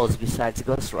anything else besides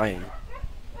ghost riding?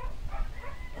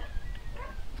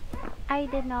 I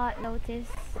did not notice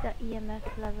the EMF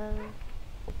level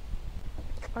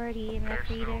or the EMF There's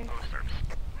no reader. ghost orbs.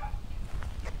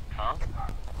 Huh?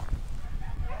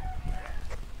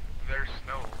 There's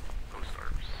no ghost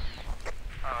orbs.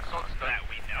 Salt's done. That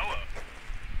we know of.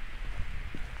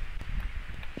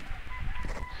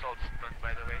 Salt's done,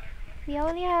 by the way.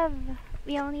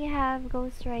 We only have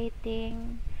ghost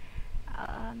writing.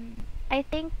 I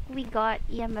think we got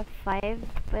EMF 5,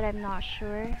 but I'm not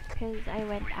sure because I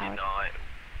went out.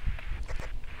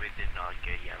 We did not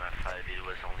get EMF 5. It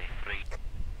was only 3.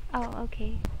 Oh,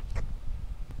 okay.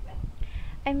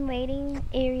 I'm waiting.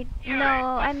 Yeah, No,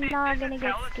 I'm there's not a gonna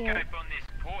get scared. telescope on this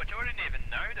porch. I didn't even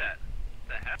know that.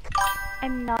 The heck?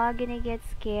 I'm not gonna get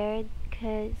scared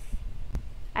because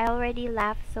I already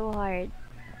laughed so hard,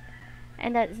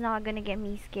 and that's not gonna get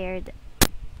me scared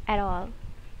at all.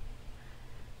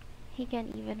 He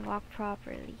can't even walk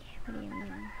properly. What do you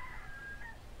mean?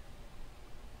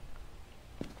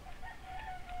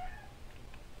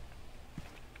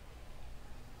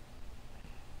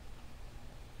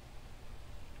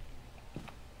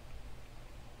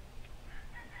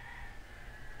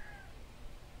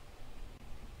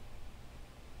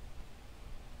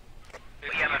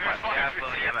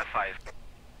 EMF 5.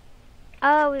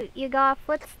 Oh, you got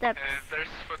footsteps. There's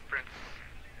footprints.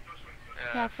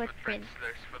 Yeah, footprints.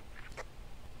 There's footprints.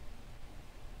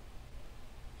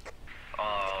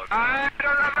 Oh, I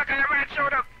don't have a camera. It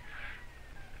showed up.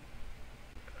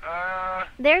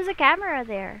 There's a camera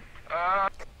there.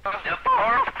 The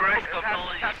power of Christ.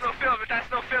 That's no film.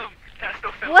 That's no film. That's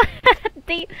no film. What?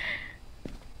 They...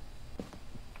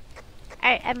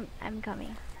 Alright, I'm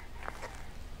coming.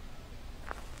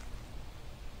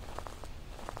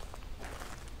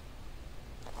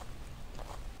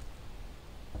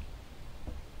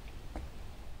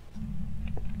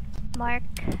 Mark.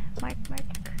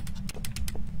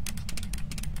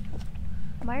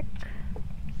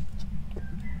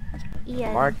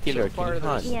 Ian. Mark Taylor, So far, can you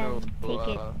hunt? there's Ian, no, take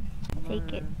it.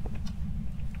 Take it.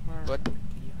 What?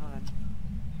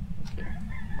 Okay.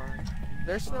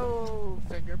 There's no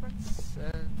fingerprints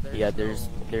and there's Yeah, no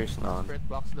there's none. print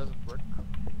box doesn't work.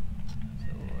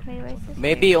 So Wait, where's this?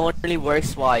 Maybe it only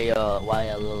works while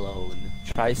alone.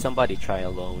 Try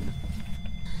alone.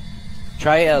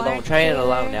 Try it alone. Mark Try it Taylor,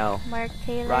 alone now. Mark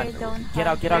Taylor, Run. don't Get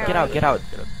out. hunt Get out. Get out. girls.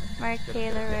 Get out. Mark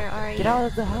Taylor, where are you? Get out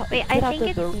of the house. Wait, Get I out think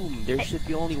of the it's- room. There should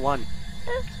be only one.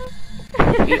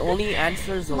 Mark It only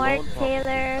answers alone.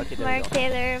 Taylor, Okay, there Mark you go.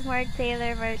 Taylor, Mark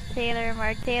Taylor, Mark Taylor,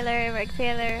 Mark Taylor, Mark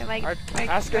Taylor, Mark.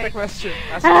 Ask it a Mark. question.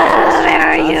 Ask Ah, it a question. where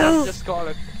are Ask- you? Just call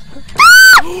it.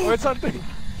 Oh, it's hunting.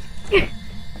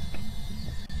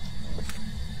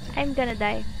 I'm gonna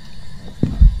die.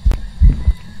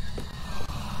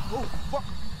 Oh, fuck.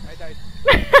 I died.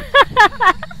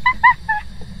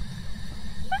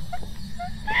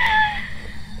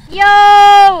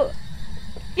 Yo!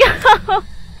 Yo!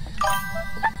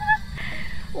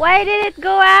 Why did it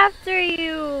go after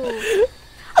you?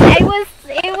 It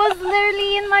was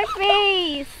literally in my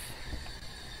face.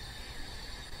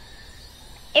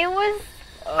 It was.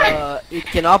 It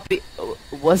cannot be.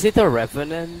 Was it a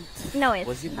revenant? No,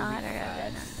 Was it's it not a moving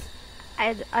revenant.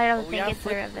 fast? I don't We think have it's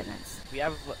a revenant. We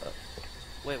have.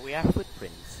 Wait, we have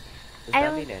footprints. Does I that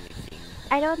don't- mean anything?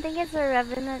 I don't think it's a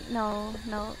revenant. No.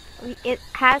 It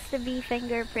has to be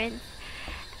fingerprints.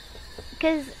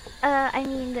 Because, I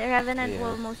mean, the revenant Yeah.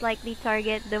 will most likely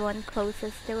target the one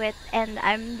closest to it, and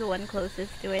I'm the one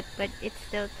closest to it, but it's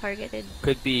still targeted.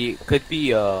 Could be.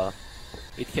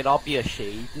 It cannot be a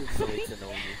shade, so it's an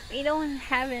only. We don't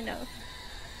have enough.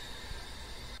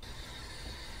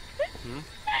 Hmm?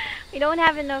 We don't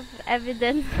have enough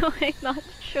evidence, so I'm not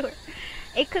sure.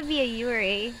 It could be a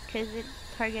URA, because it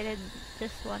targeted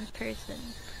just one person.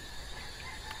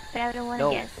 But I don't want to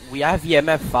No, guess. we have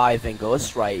EMF 5 and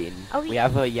Ghost Writing. Oh, we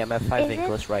have a EMF 5 Is and it?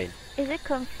 Ghost Writing. Is it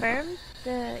confirmed,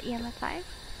 the EMF 5?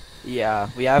 Yeah,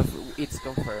 we have. It's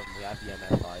confirmed. We have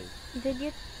EMF 5.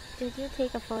 Did you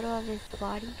take a photo of his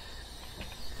body?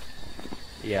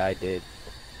 Yeah, I did.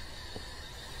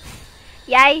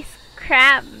 Yeah, I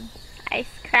scram.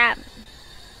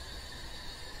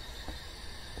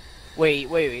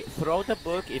 Wait. Throw the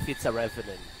book if it's a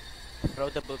revenant. Throw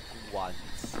the book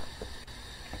once.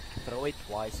 Throw it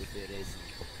twice if it isn't.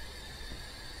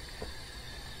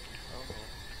 Oh.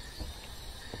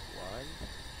 One.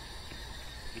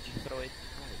 Did you throw it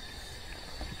twice?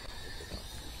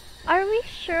 Are we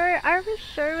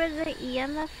sure with the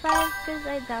EMF 5? Because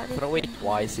I doubt it. Throw it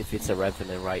twice if it's a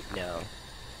revenant right now.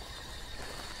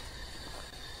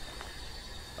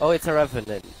 Oh, it's a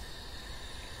revenant.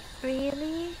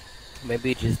 Really?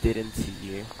 Maybe it just didn't see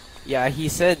you. Yeah, he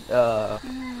said,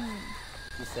 Hmm.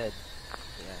 he said,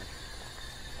 yeah.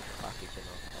 Fuck, you can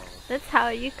also. That's how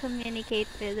you communicate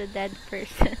with a dead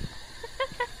person.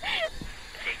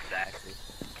 Exactly.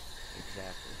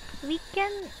 We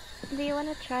can. Do you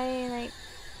wanna try like?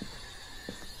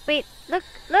 Wait, look!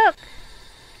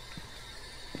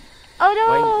 Oh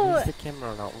Why is no! the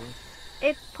camera not working?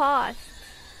 It paused.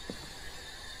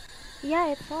 Yeah,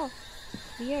 it's off.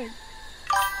 Weird.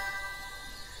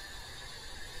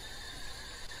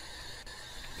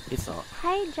 It's not.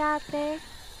 Hi, Japper.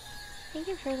 Thank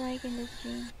you for liking the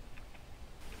stream.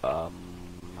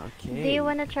 Okay. Do you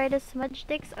wanna try the smudge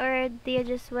sticks or do you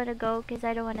just wanna go? Cause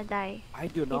I don't wanna die. I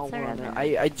do not It's a wanna. revenant.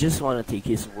 I just wanna take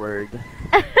his word.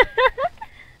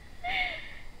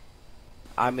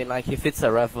 I mean, like, if it's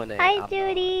a revenant. Hi, I'm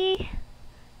Judy.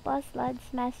 Boss Lads,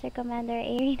 Master Commander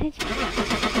Arena.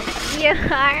 You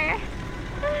are.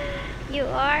 You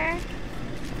are.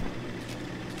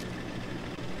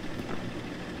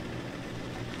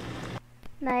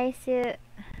 Nice.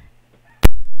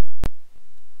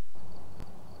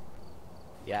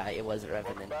 Yeah, it was a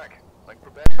revenant. Back. Like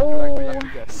prepared. Oh,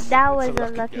 guess. that It's was a a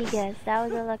lucky lucky guess. guess. That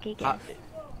was a lucky guess.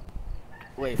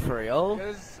 Wait, for real?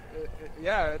 Because,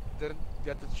 yeah, it didn't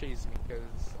get to chase me because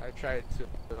I tried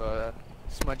to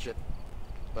smudge it,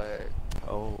 but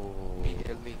Oh,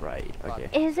 immediately right. got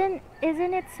Okay.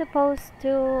 Isn't it supposed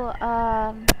to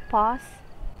pause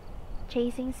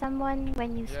chasing someone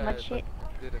when you yeah, smudge but it?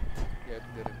 didn't. Yeah, it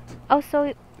didn't. Oh, so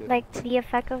Didn't. like the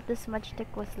effect of the smudge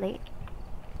stick was late.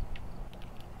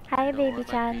 Hi, No, baby or might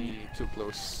Chan. be too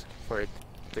close for it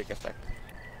to take effect.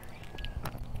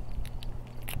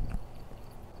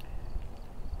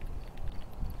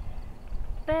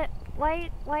 But why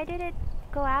did it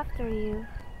go after you?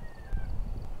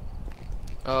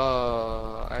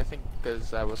 I think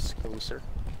because I was closer.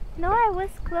 No, I was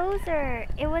closer.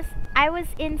 I was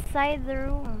inside the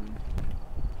room.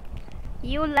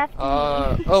 You left me.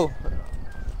 Oh.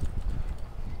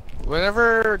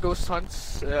 Whenever Ghost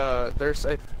hunts, there's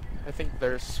I think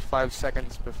there's 5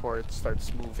 seconds before it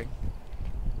starts moving.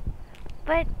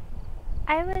 But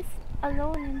I was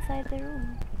alone inside the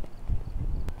room.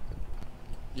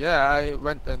 Yeah, I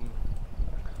went and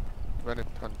when it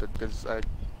hunted because I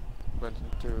went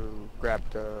to grab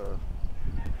the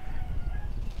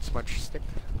smudge stick.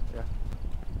 Yeah.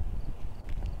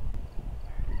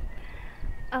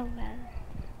 Oh well.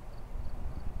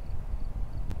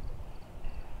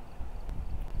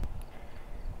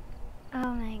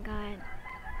 Oh my god.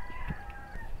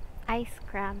 I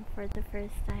scram for the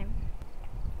first time.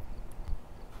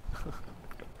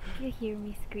 You hear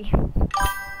me scream.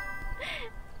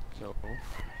 No.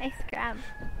 I scram.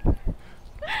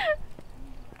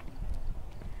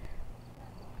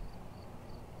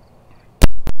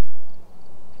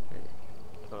 Okay.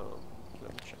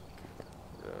 Let me check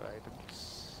the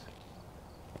items.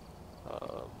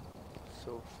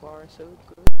 So far so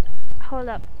good. Hold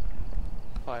up.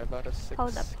 5 out of 6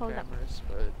 Hold up. cameras,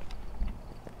 but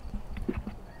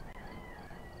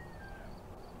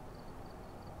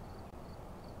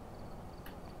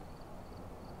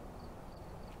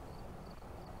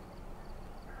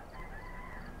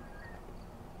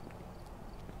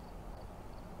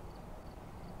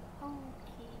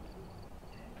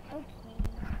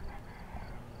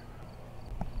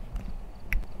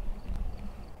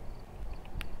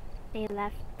They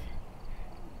left.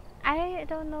 I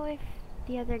don't know if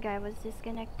the other guy was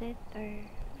disconnected or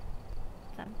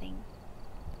something.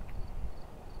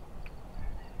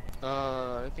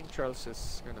 I think Charles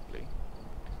is gonna play.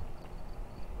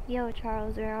 Yo,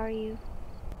 Charles, where are you?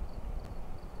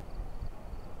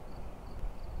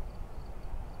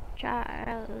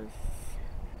 Charles.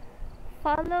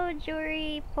 Follow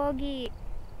Jury, Pogi,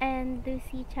 and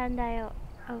Lucy Chandayo.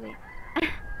 Oh wait.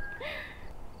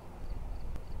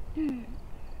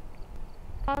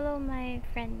 Follow my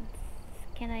friends.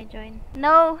 Can I join?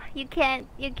 No, you can't.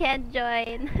 You can't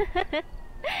join.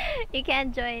 You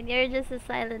can't join. You're just a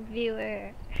silent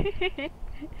viewer.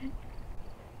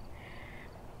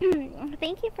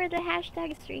 Thank you for the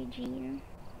hashtag, Streegene.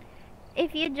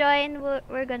 If you join,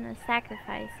 we're gonna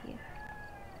sacrifice you.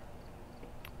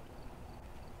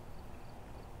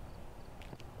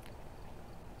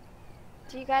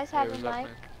 Do you guys have a mic?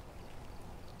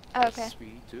 Oh, okay. Yes,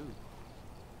 we do.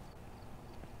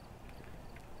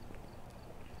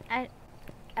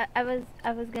 I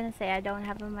was gonna say I don't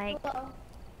have a mic.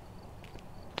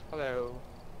 Hello.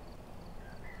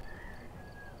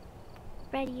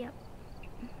 Ready up.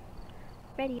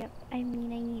 Ready up. I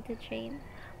mean, I need to train.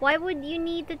 Why would you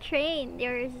need to train?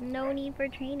 There is no need for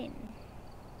training.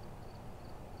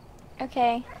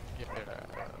 Okay. Yeah.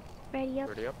 Ready up.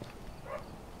 Ready up.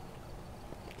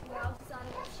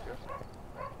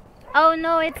 Oh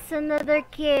no, it's another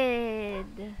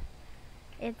kid.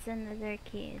 It's another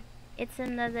kid. It's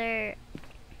another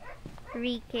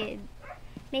re-kid.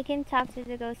 Make him talk to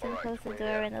the ghost and close the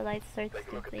door when the light starts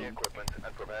to blink.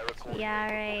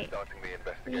 Yeah, right.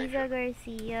 Lisa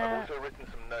Garcia. I've also written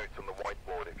some notes on the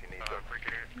whiteboard if you need them.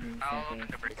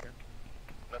 Lisa Garcia.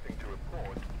 Nothing to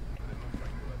report.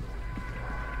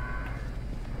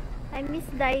 I miss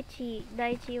Daichi.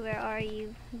 Daichi, where are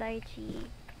you? Daichi.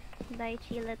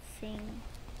 Daichi, let's sing.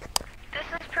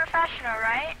 This is professional,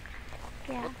 right?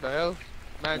 Yeah. What the hell?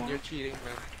 Man, Yeah. you're cheating,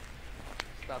 man.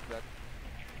 Stop that.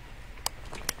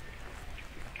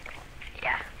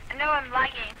 Yeah. I know I'm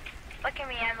lagging. Look at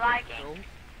me, I'm lagging. No.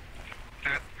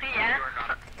 Yeah. You are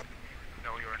not.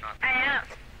 No, you are not. I am.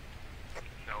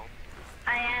 No.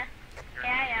 I am.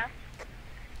 Yeah, I am.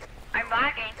 I'm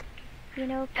lagging. You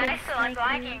know, And I kids still like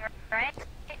like you, lagging, right?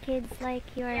 kids like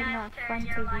you are Yeah, not sure, fun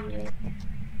you're to be lagging. with.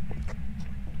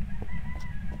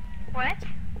 What?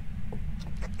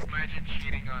 Imagine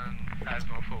cheating on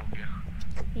Phasmophobia.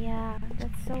 Yeah,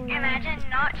 that's so lame. Imagine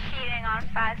not cheating on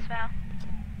Phasmo.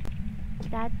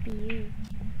 That'd be you.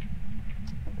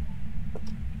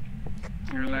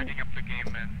 I You're mean, lagging up the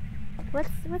game, man. what's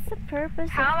the purpose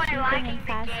How of am I cheating lagging in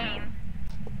the Phasmo? game?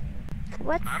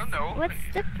 I don't know. What's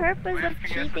the purpose What of if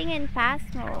you guys- cheating in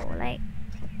Phasmo? Like,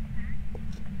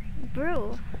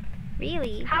 bro,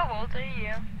 really? How old are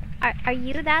you? Are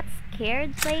you that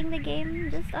scared playing the game?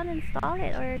 Just uninstall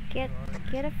it or get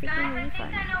a freaking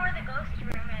refund. know where the ghost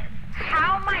room is.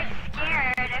 How am I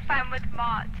scared if I'm with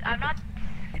mods? I'm not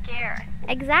scared.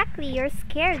 Exactly, you're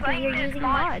scared because Playing you're with using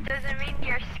mods mods. doesn't mean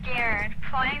you're scared.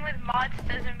 Playing with mods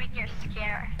doesn't mean you're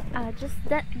scared.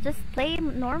 Just play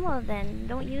normal then.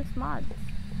 Don't use mods.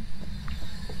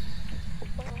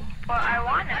 Well, I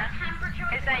wanna.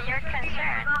 Is that your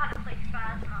concern?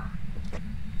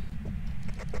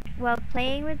 Well,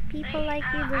 playing with people like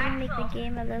you doesn't make the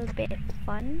game a little bit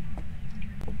fun.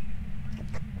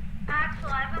 Axel,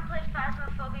 I haven't played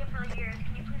Phasmophobia for years.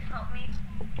 Can you please help me?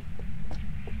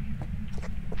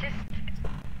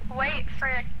 Just wait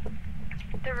for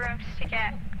the rooms to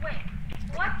get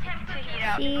What temperature? To heat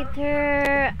up.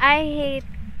 Cheater. I hate.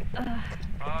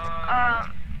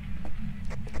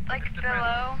 Like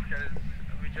below.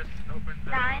 We just opened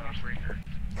the 9. breaker.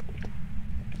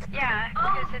 Yeah,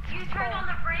 because it's you turned on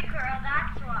the breaker,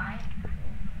 that's why.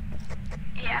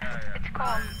 Yeah, it's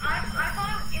cold. I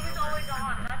thought it was always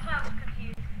on, that's why I was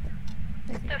confused.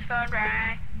 The phone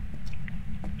rang.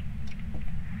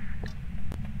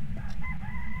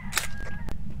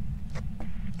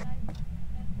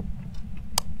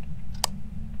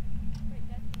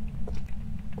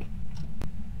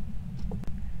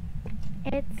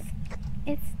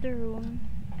 It's the room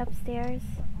upstairs,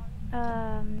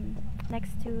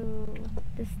 next to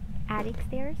this attic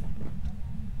stairs.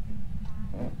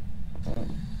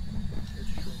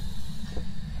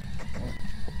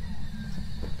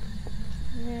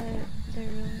 The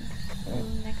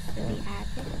room next to the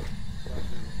attic.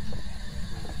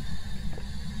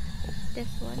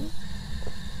 This one.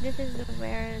 This is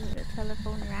where the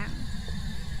telephone rang.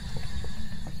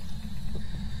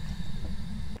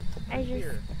 I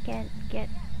just can't get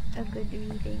a good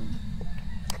reading.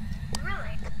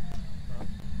 Really?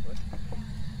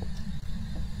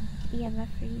 EMF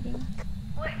reading.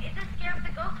 Wait, is it scared of the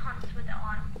ghost hunts with it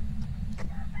on?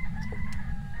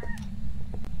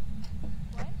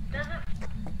 What? Does it?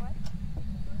 What?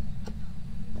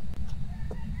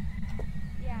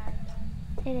 Yeah, it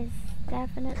does. It is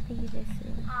definitely this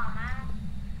room. Aw,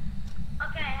 man.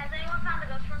 Okay, has anyone found the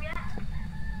ghost room yet?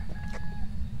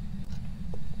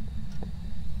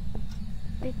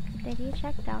 Did you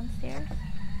check downstairs?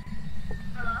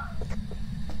 Hello?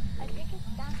 I think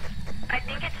it's downstairs. I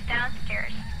think it's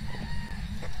downstairs.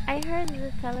 I heard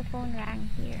the telephone rang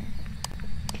here.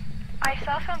 I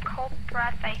saw some cold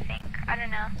breath, I think. I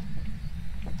don't know.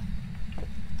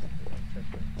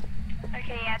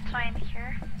 Okay, yeah, that's why I'm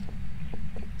here.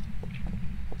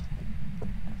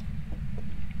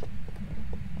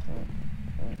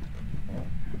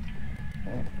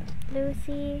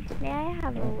 Lucy, may I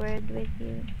have a word with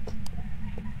you?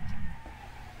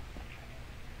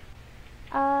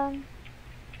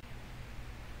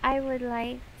 I would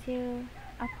like to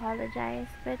apologize,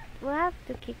 but we'll have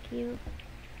to kick you,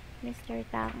 Mr.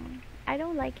 Tang. I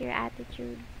don't like your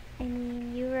attitude. I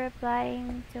mean, you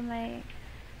replying to my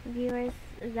viewers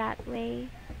that way.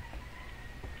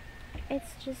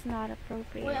 It's just not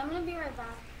appropriate. Wait, I'm gonna be right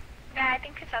back. Yeah, I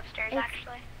think it's upstairs,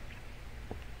 actually.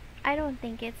 I don't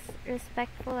think it's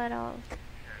respectful at all.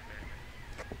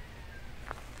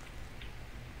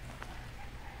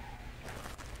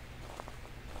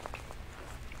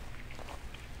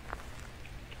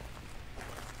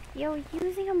 Yo,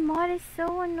 using a mod is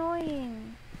so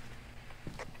annoying.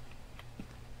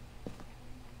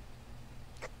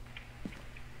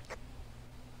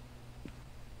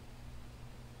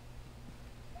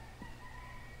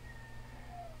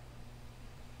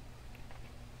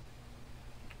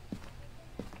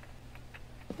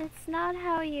 It's not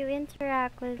how you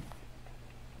interact with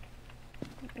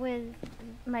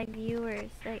my viewers.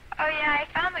 Like, oh yeah, I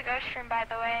found the ghost room, by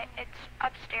the way. It's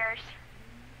upstairs.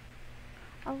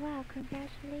 oh wow,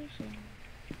 congratulations.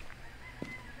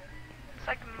 It's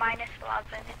like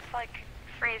 -11. It's like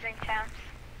freezing temps.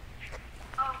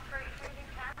 Oh, freezing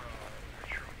temps?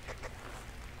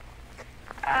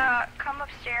 Come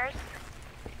upstairs.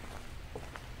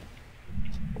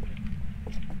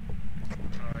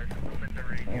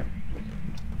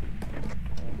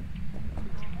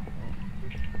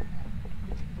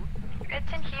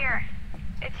 It's in here.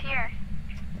 It's here.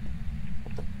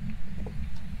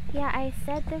 Yeah, I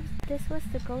said this was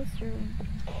the ghost room.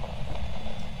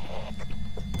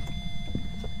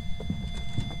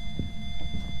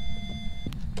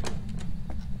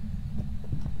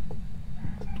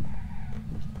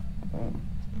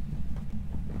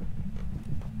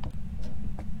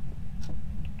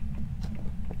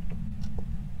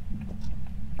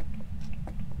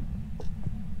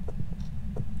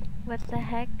 What the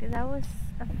heck? That was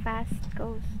a fast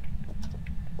ghost.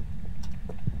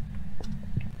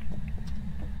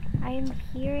 I am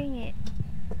hearing it.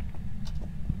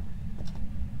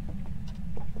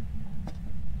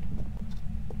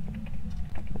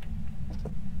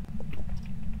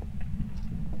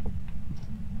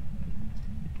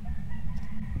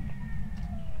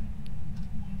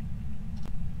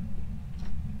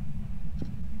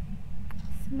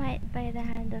 Smite by the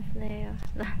hand of Leo.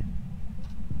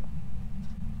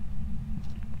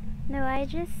 No, I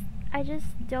just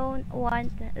don't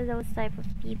want those type of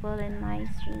people in my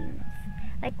streams.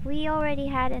 Like, we already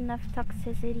had enough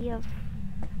toxicity of,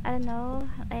 I don't know,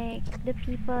 like the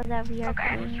people that we are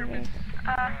playing with.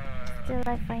 Still,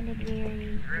 I find it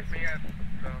very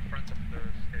disrespectful. the front of the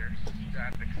stairs, the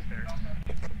attic stairs.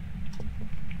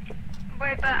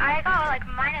 Wait, but I got like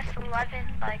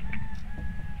 -11, like,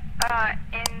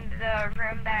 in the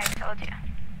room that I told you.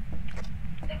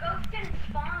 The ghost didn't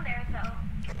spawn there, though.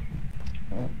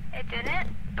 It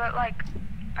didn't? But, like,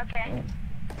 okay.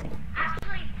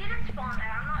 Actually, it didn't spawn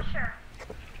there, I'm not sure.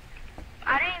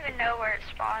 I didn't even know where it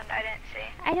spawned, I didn't see.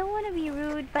 I don't want to be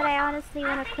rude, but I honestly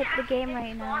want to quit the game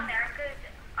right now. There, 'cause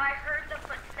I heard the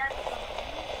footsteps.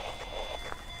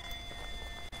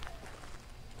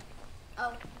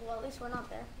 Oh, well, at least we're not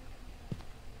there.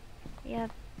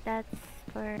 Yep, that's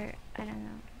for, I don't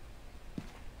know.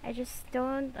 I just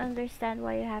don't understand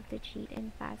why you have to cheat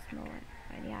in Phasmo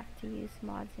when you have to use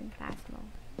mods in Phasmo.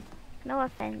 No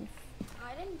offense.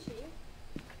 I didn't cheat.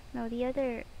 No, the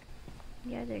other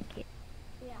kid.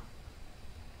 Yeah.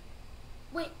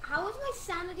 Wait, how was my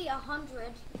sanity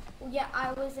 100? Well, yeah,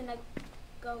 I was in a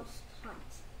ghost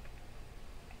hunt.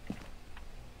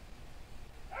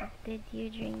 Did you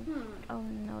drink? Oh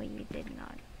no, you did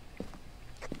not.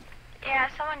 Yeah,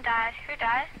 someone died. Who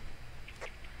died?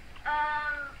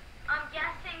 I'm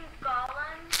guessing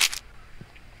Gollum.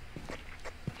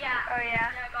 Yeah. Oh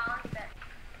yeah. Yeah, Gollum's dead.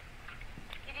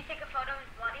 Did you take a photo of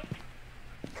his body?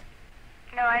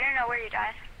 No, I don't know where you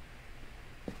died.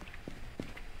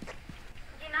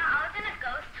 You know, I was in a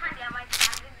ghost hunt. Yeah, my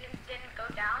sanity didn't go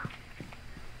down.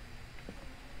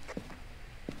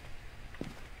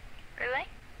 Really?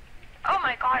 Oh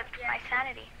my god, my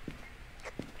sanity.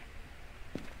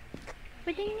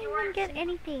 We didn't even get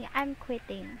anything. I'm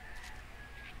quitting.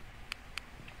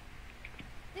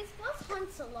 This ghost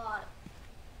hunts a lot.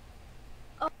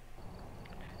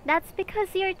 That's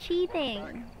because you're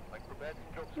cheating.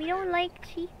 We don't like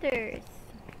cheaters.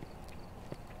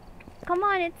 Come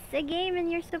on, it's a game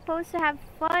and you're supposed to have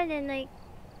fun and like...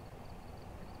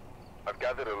 I've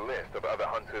gathered a list of other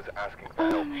hunters asking for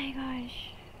Oh help. my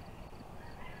gosh.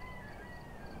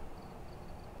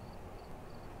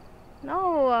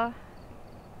 No!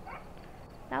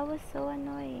 That was so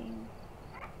annoying.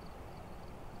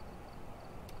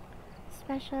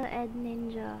 Special Ed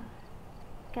Ninja.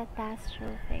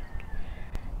 Catastrophic.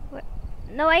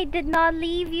 No, I did not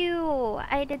leave you!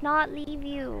 I did not leave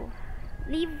you.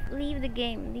 Leave the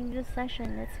game. Leave the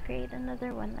session. Let's create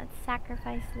another one. Let's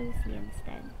sacrifice Lucy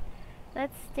instead.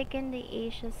 Let's stick in the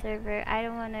Asia server. I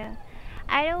don't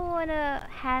wanna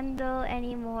handle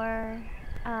any more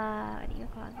what do you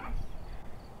call this?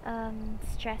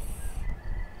 Stress.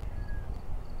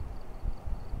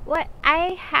 What?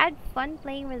 I had fun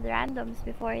playing with randoms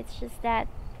before. It's just that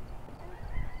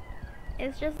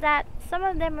some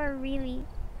of them are really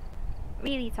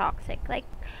toxic. Like,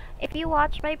 if you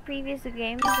watch my previous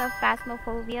games of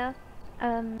Phasmophobia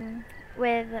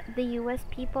with the US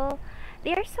people,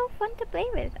 they are so fun to play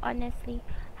with, honestly.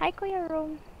 Hi Kuya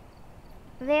Rome.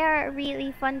 They are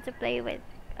really fun to play with.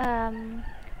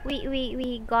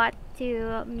 We got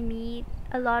to meet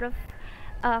a lot of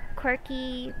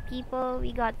quirky people.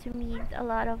 We got to meet a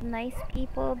lot of nice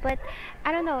people, but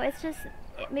I don't know, it's just,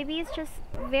 maybe it's just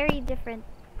very different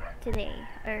today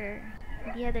or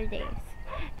the other days.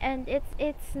 And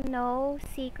it's no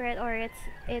secret, or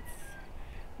it's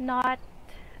not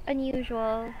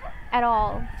unusual at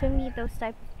all to meet those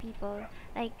type of people.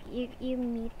 Like, you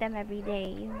meet them every day.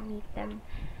 You meet them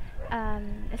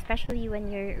especially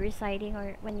when you're residing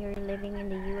or when you're living in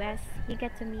the US. You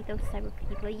get to meet those type of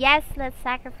people. Yes, let's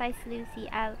sacrifice Lucy.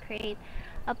 I'll create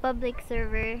a public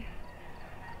server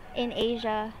in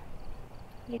Asia.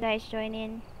 You guys join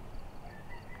in.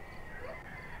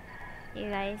 You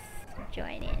guys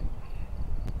join in.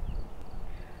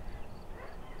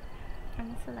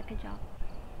 I'm also like a job.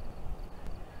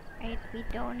 Right, we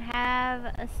don't have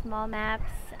a small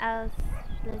maps.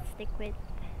 Let's stick with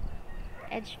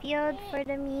Edgefield for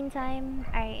the meantime.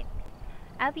 Alright,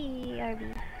 I'll be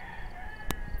RB.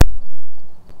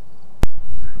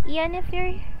 Ian, if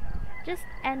you're just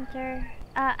enter.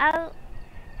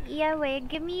 Yeah, wait,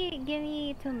 give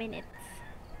me 2 minutes.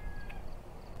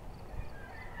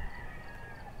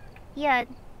 Ian.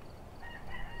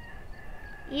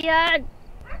 Ian.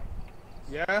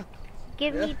 Yeah?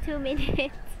 Give me 2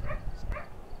 minutes.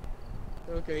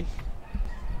 Okay.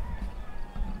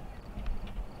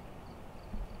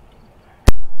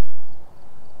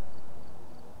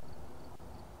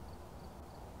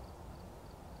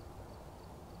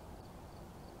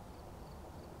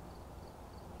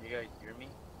 You guys hear me?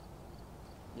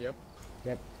 Yep.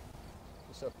 Yep.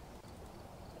 What's up?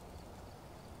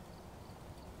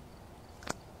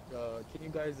 Can you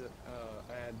guys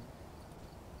add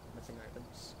missing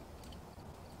items?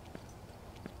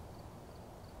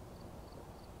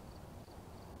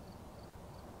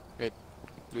 Wait,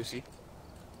 Lucy.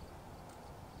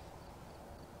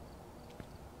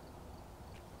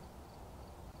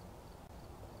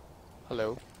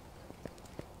 Hello.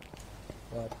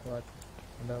 What? Hello?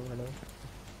 Hello. Hello?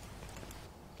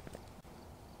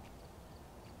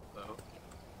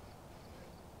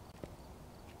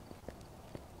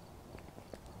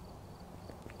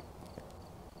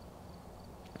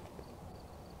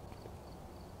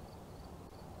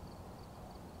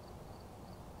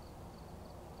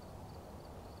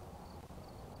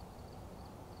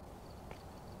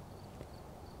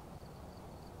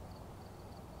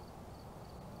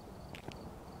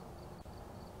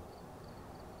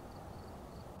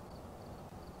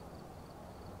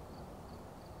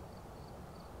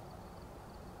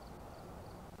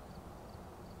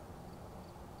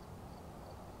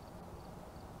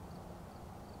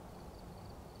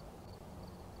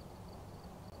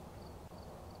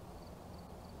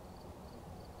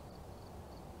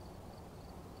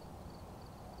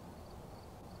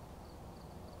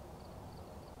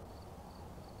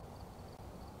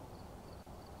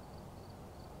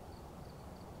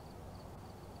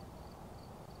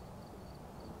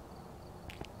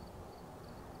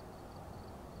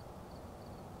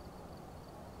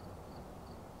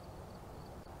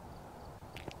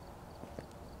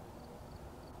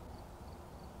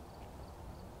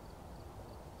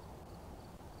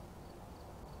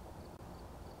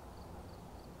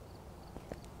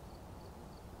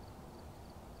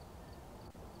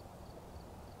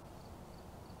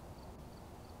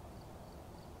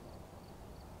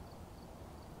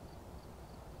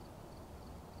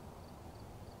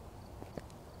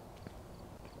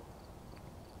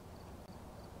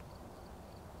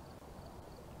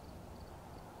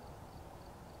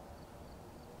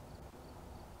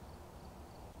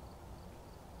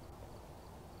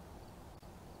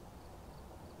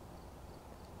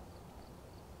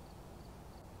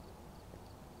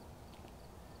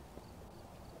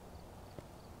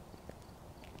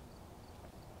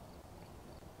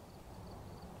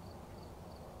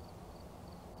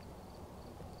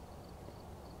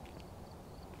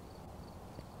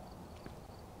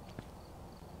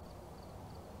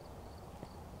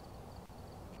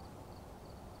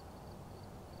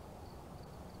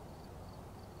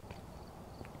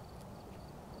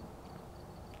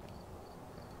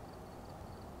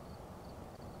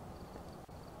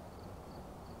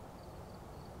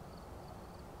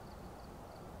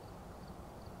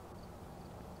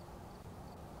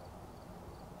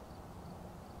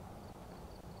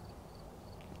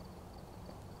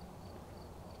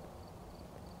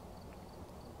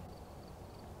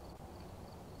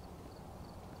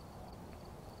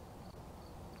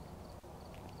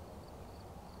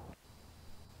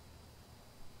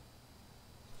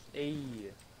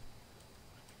 Hey.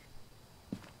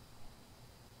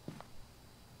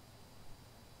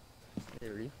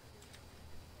 Harry.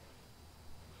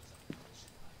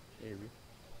 Harry.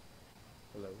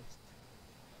 Hello.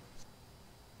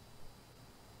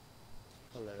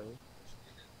 Hello.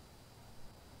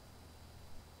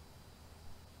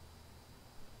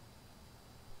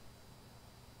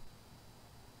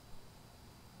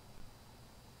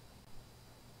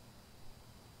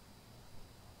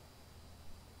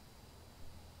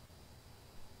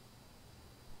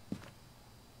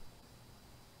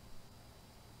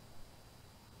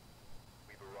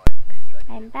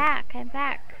 I'm back. I'm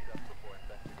back.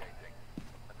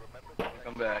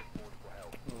 Come back.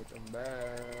 Welcome back.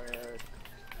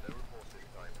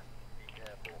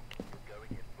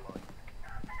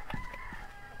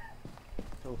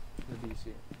 Oh, the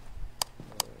DC.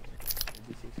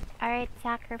 Alright,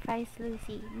 sacrifice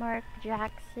Lucy. Mark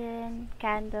Jackson.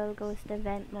 Candle goes to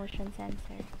vent motion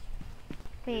sensor.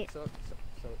 Wait.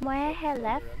 Moehe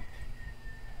left?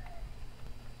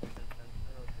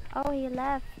 Oh, he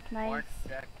left. Nice.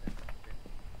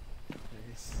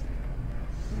 Nice.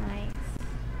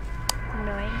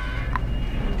 Nice.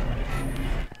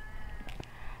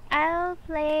 I'll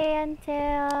play until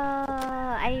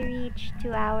I reach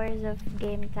 2 hours of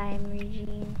game time,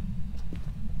 Regine.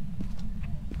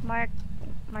 Mark.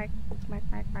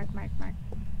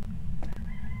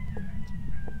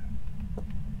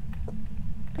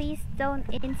 Please don't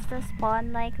insta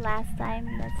spawn like last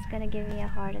time. That's gonna give me a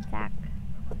heart attack.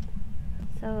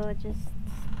 So just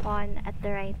spawn at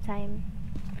the right time,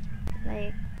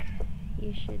 like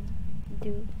you should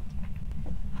do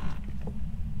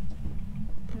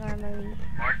normally.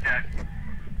 Mark that.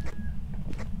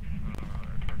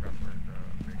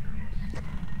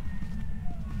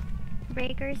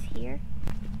 Breaker's here.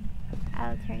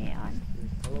 I'll turn it on.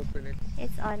 I'll open it.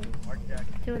 It's on.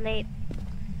 Too late.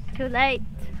 Too late.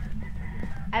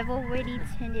 I've already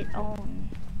turned it on.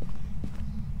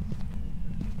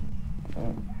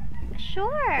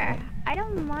 Sure, I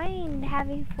don't mind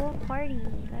having full party.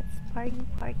 Let's party.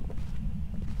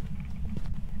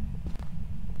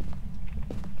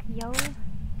 Yo.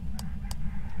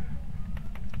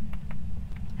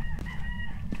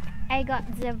 I got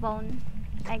Zevon.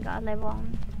 I got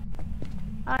Levon.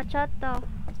 Oh, Chotto.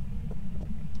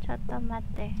 Chotto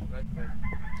mate.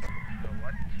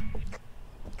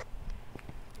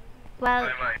 Well,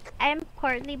 I'm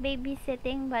currently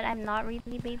babysitting, but I'm not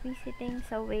really babysitting,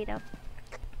 so wait up.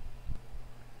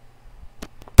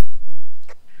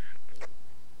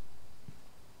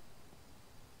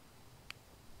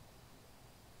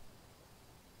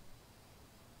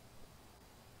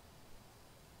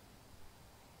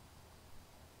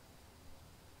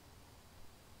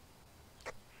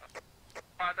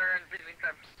 Father and visiting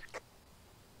temps.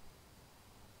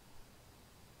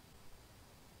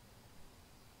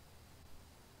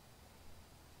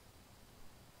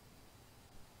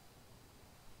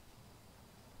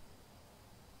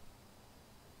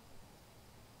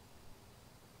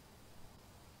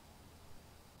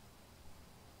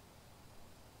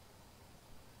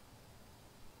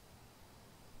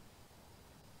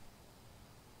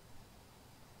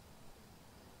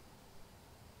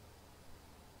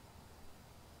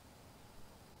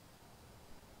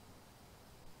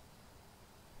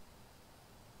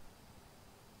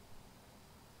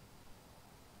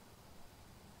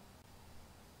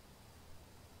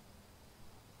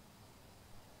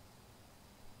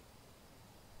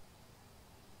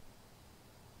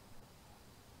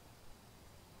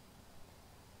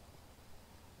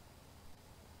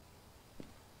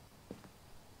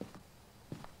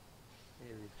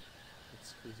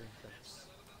 It's freezing temps.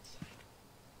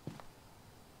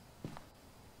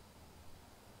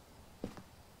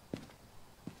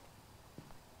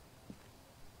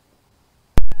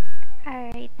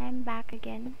 Alright, I'm back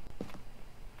again.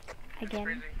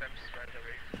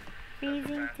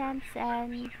 Freezing temps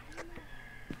and...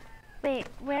 Wait,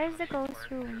 where's the ghost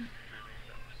room?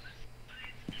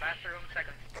 Bathroom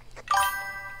second.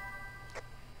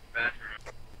 Bathroom.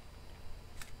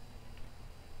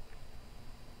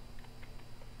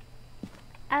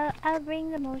 I'll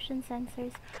bring the motion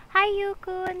sensors. Hi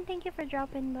Yukun, thank you for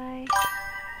dropping by.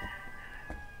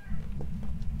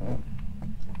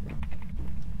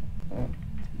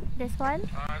 This one?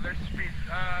 There's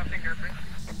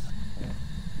fingerprints.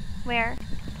 Where?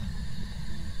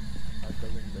 At the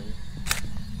window.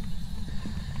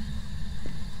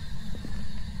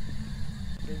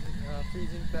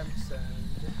 Freezing temps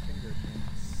and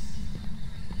fingerprints.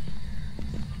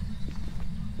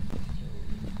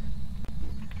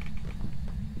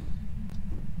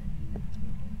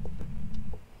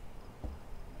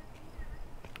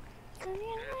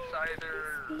 It's either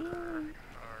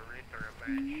Wraith or a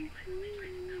Banshee.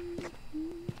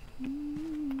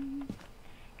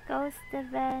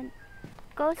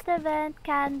 Ghost event,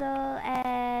 candle,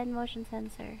 and motion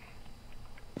sensor.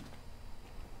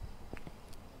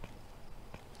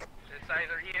 It's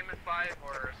either EMF5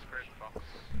 or a Spirit Box.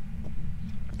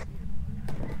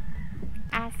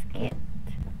 Ask it.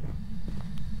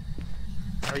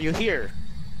 Are you here?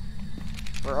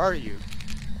 Where are you?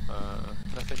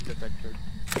 Nothing detected.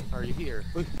 Are you here?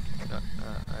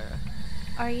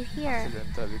 Are you here?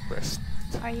 Accidentally pressed.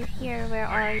 Are you here? Where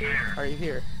are you? Are you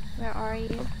here? Where are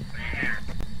you?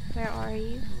 Where are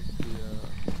you?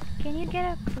 Can you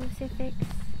get a crucifix?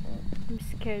 I'm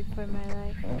scared for my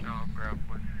life. No, grab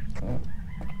one.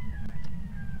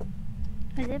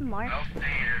 Is it Mark? I'll stay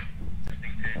here. I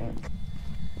think it.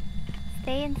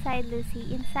 Stay inside,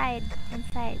 Lucy. Inside.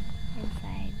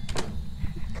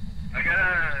 I got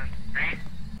a ring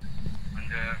on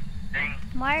the thing.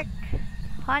 Mark,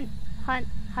 hunt.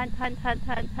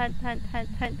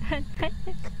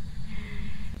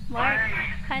 Mark,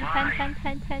 hunt.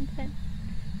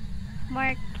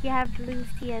 Mark, you have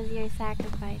Lucy as your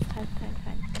sacrifice. Hunt.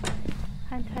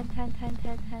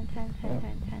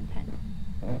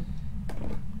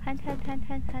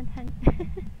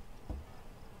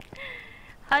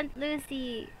 Hunt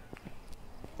Lucy.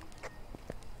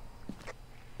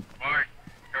 Mark,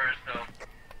 yours though.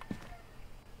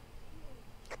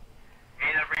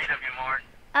 Mark.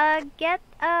 Get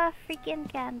a freaking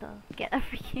candle. Okay.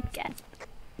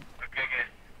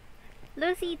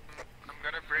 Lucy, I'm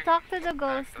gonna bring talk to the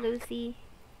ghost, Lucy.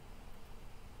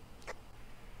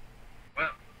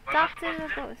 Talk to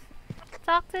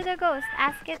the ghost.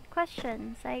 Ask it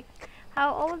questions like,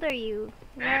 how old are you?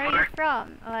 Where are you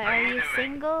from? Or are you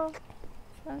single?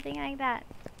 Something like that.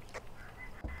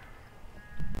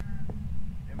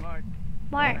 Hey, Mark.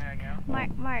 Mark. Wanna hang out? Mark.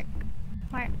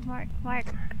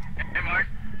 Hey,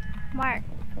 Mark.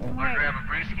 Mark, grab a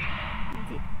brewski.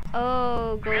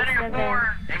 Oh, Ghost Getting a of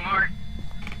four. Hey, Mark.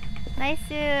 Nice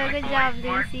too. Good job,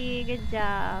 Lucy. Good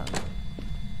job.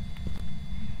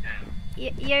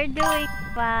 You're doing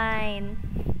fine.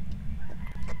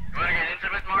 You wanna get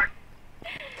intimate, Mark?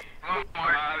 Come on,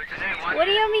 Mark. What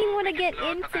do you mean wanna get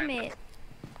intimate?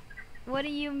 What do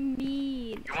you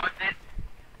mean? You want this?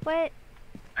 What?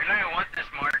 I know you want this,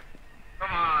 Mark.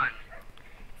 Come on.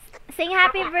 Sing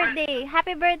happy birthday.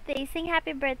 Happy birthday. Sing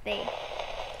happy birthday.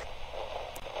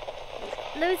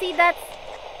 Lucy, that's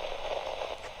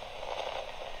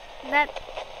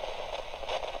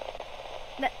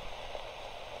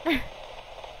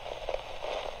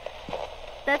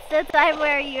that's the time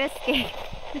where you escape.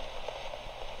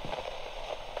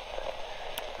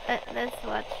 Let's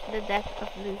watch the death of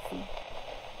Lucy.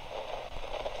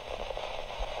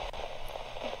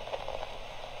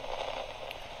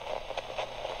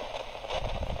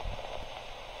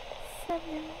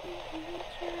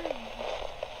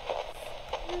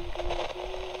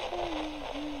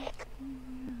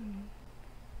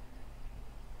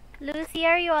 Lucy,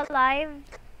 are you alive?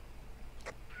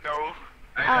 No.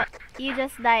 Oh, you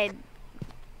just died.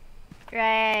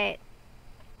 Right.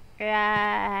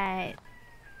 Right.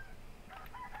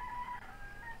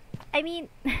 I mean,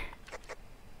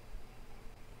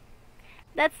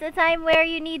 that's the time where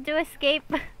you need to escape.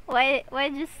 Why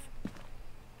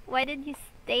did you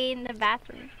stay in the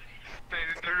bathroom? Stayed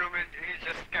in the room and he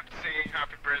just kept singing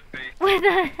happy birthday. What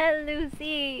the hell,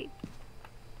 Lucy?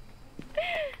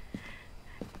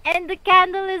 And the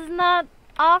candle is not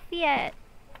off yet.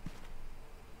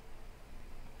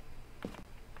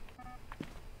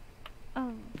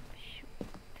 Oh, shoot.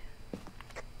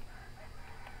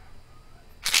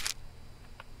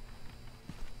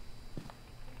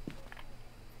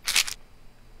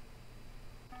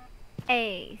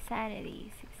 Hey,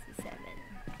 sanity 67.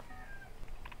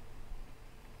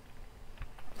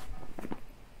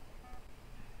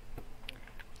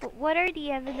 What are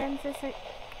the evidences?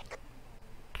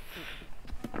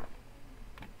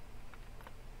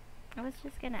 I was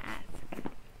just gonna ask.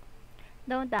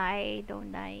 Don't die,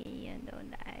 don't die,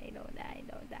 don't die, don't die,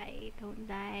 don't die, don't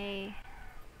die.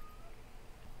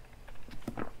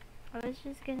 I was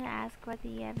just gonna ask what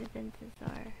the evidences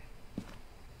are.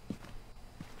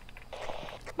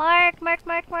 Mark.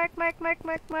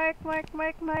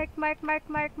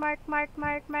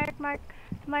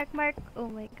 Oh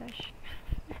my gosh.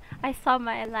 I saw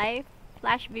my life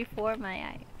flash before my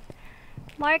eyes.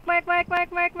 Mark.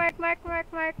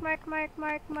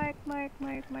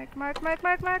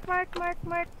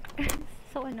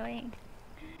 So annoying.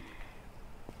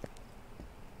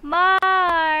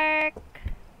 Mark.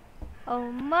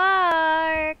 Oh,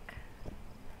 Mark.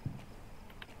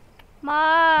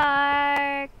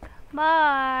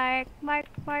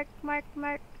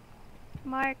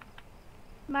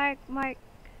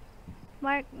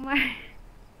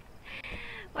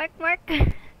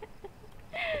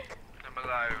 I'm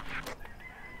alive.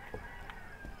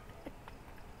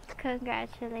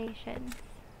 Congratulations.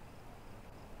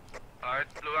 Alright,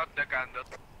 blew out the candle.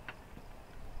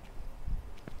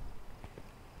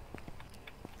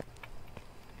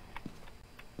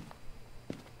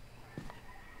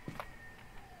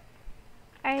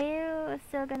 Are you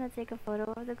still gonna take a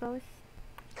photo of the ghost?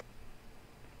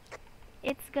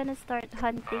 It's gonna start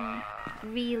hunting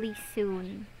really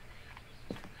soon.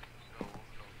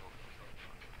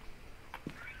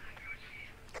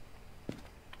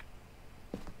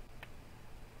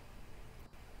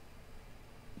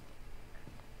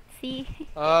 See?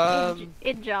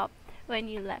 It dropped when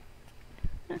you left.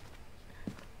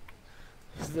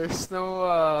 There's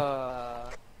no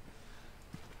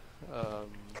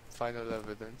final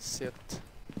evidence yet.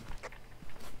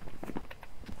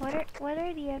 What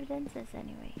are the evidences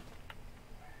anyway?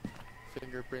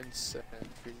 Fingerprints and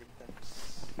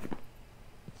fingerprints.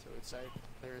 So it's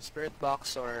either spirit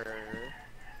box or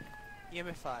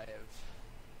EMF5.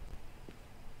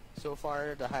 So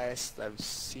far, the highest I've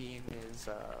seen is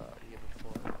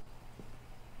EMF4.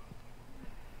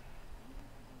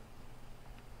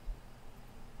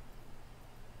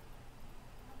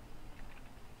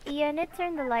 Ian, it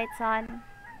turned the lights on.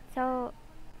 So,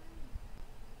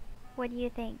 what do you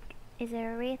think? Is it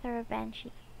a wraith or a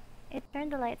banshee? It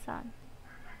turned the lights on.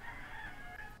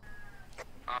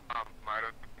 I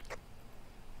don't...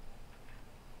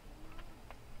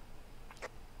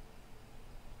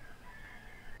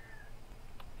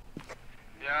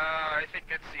 Yeah, I think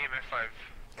it's EMF5.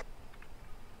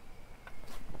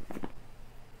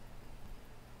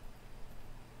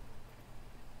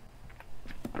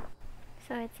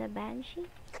 So it's a banshee?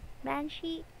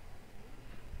 Banshee?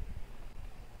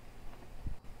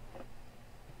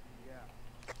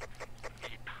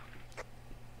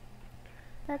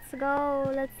 Let's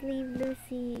go. Let's leave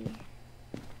Lucy.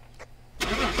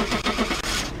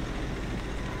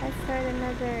 Let's start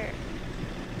another.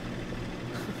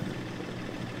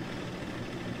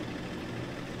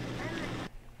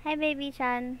 Hi, Baby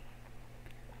Chan.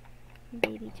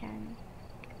 Baby Chan.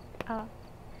 Oh.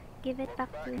 Give it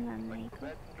back to Nanay ko.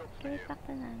 Give it back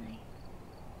to Nanay.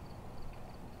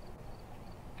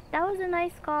 That was a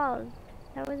nice call.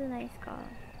 That was a nice call.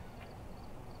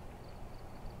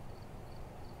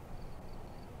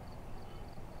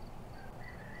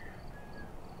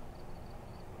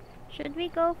 Should we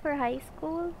go for high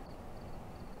school?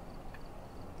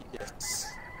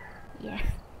 Yes. Yes.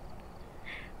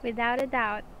 Without a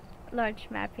doubt, launch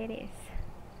map it is.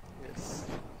 Yes.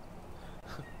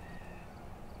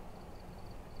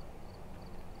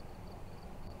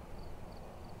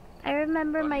 I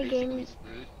remember my game, Basically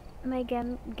screwed. my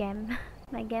game,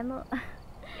 my game,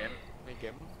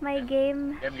 Gem. my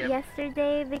game Gem.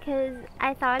 yesterday because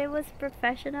I thought it was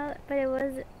professional, but it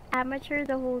was amateur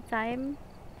the whole time,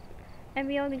 and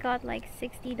we only got like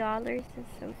 $60. It's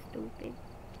so stupid.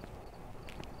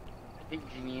 I think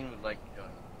Janine would like to join.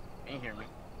 Can you hear me?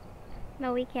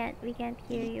 No, we can't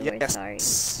hear you. We're Yes. sorry.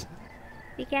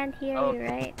 We can't hear Oh. you,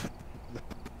 right?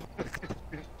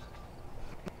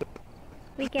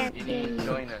 We can't You hear need to you.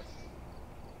 join us.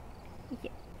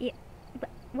 Yeah.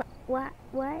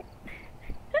 What?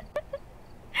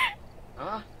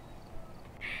 Huh?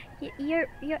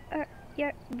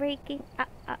 You're breaking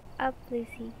up,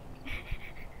 Lucy.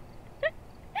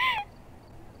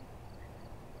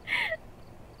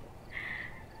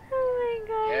 Oh my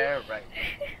god. Yeah, right.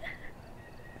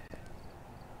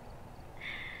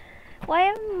 Why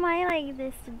am I like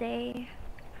this today?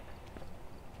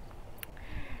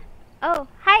 Oh,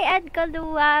 hi Ed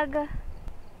Kaluwag.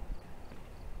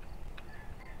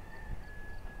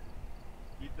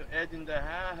 Keep the Ed in the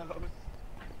house.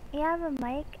 You have a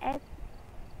mic, Ed?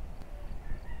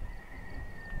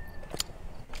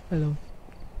 Hello.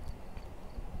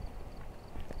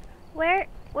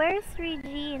 Where's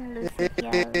 3G in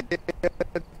Lucifiel?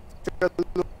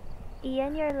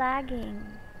 Ian, you're lagging.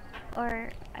 Or,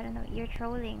 I don't know, you're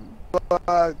trolling.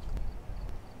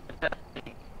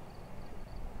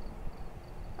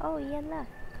 Oh, Ian left.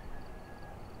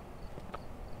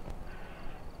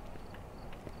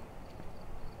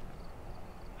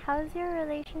 How's your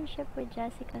relationship with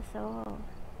Jessica Soho?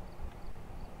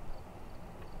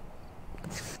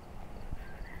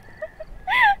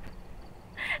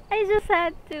 I just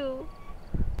had to.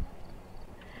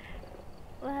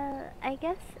 Well, I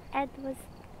guess Ed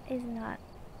is not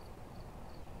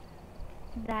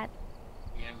that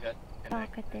Ian got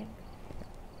connected. talkative.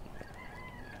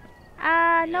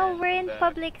 No, we're in back.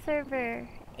 public server.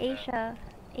 Asia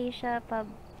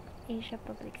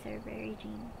public server,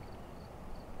 Regine.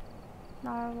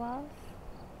 Narwhals.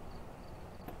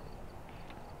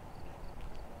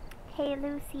 Hey,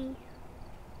 Lucy.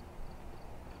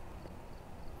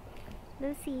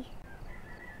 Lucy.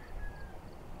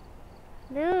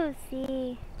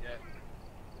 Lucy. Yes.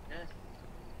 Yes.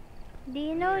 Do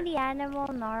you know the animal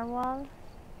narwhal?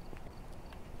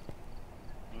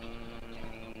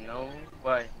 No.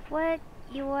 Why? What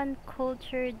you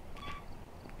uncultured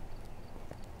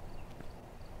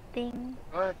thing?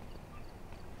 What?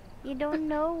 You don't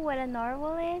know what a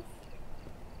narwhal is?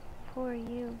 Poor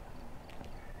you.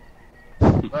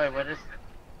 Why? What is it?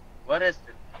 What is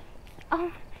it?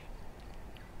 Oh.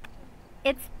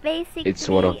 It's basically... It's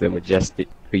one of the majestic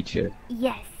creatures.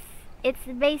 Yes. It's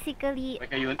basically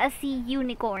Like a a sea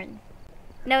unicorn.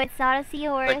 No, it's not a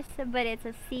seahorse, but it's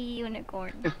a sea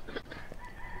unicorn.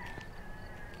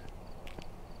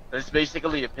 It's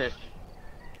basically a fish.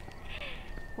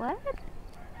 What?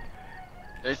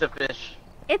 There's a fish.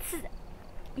 It's...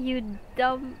 You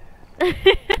dumb...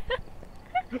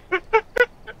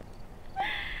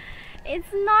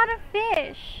 It's not a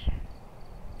fish.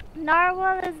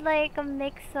 Narwhal is like a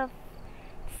mix of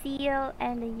seal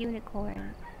and a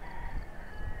unicorn.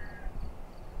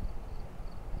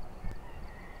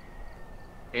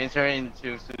 Can turn it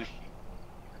into sushi.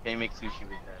 Can you make sushi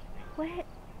with that What?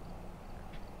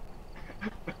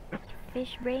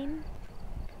 Fish brain?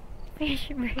 Fish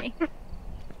brain.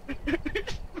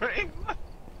 Brain?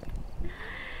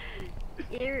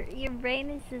 Your brain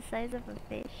is the size of a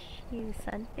fish, you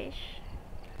sunfish.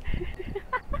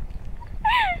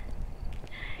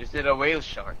 Is it a whale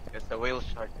shark? Because the whale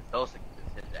shark is also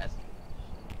considered as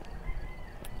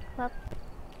Well,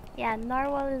 yeah,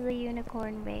 narwhal is a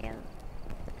unicorn whale.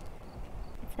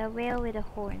 It's a whale with a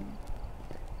horn.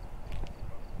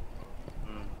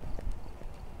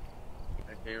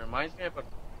 Okay, reminds me of a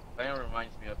kind of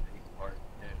reminds me of the part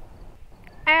too.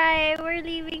 Alright, we're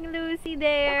leaving Lucy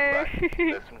there.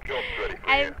 There's some jobs ready for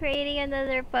I'm you. creating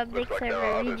another public Looks like there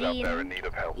are server. others out there in Regine, need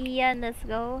of help. Ian, let's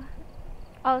go.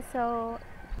 Also,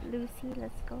 Lucy,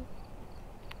 let's go.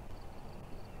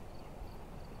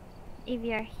 If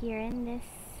you're hearing this,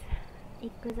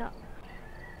 ikuzo.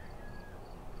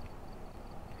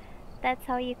 That's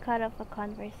how you cut off a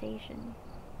conversation.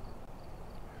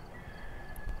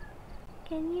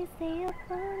 Can you stay up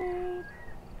all night?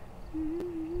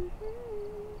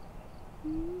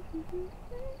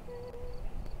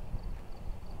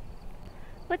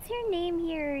 What's your name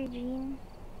here, Regine?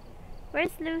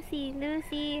 Where's Lucy?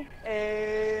 Lucy.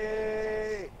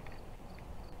 Hey.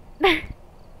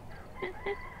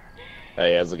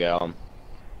 Hey, how's it going?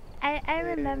 I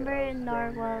remember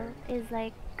Narwhal is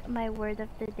like my word of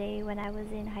the day when I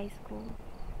was in high school.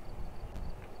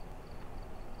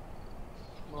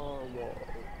 Narwhal.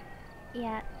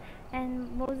 Yeah,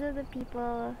 and most of the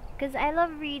people, because I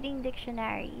love reading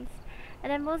dictionaries,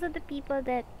 and then most of the people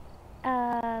that,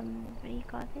 what do you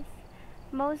call this?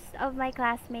 Most of my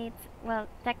classmates, well,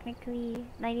 technically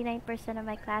 99% of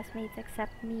my classmates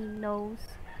except me knows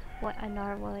what a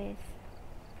narwhal is.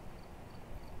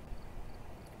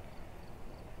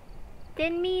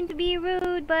 Didn't mean to be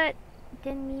rude, but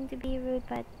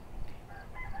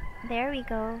there we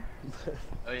go.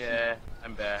 Oh yeah,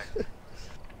 I'm back.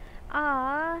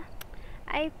 Ah,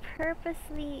 I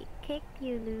purposely kicked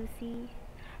you, Lucy.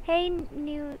 Hey,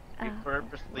 new. You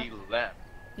purposely left.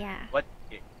 Yeah. What?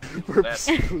 You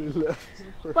Purposely left.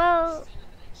 Well,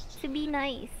 to be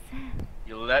nice.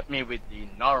 You left me with the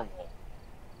narwhal.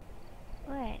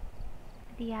 What?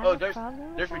 Do you have Oh, a there's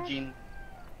problem with that? Regine.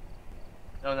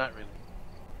 No, not really.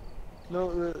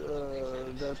 No,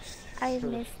 that's... I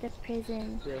missed the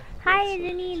prison. Yeah, Hi, that's,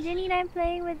 Janine. Janine, I'm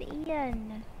playing with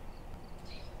Ian.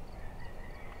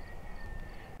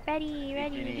 Ready.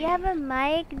 Do you have a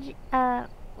mic?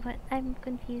 What? I'm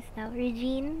confused now.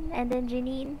 Regine and then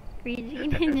Janine.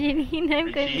 Regine and Janine.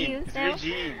 I'm confused It's now.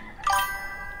 Regine.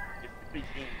 It's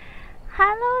Regine.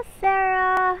 Hello,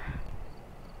 Sarah.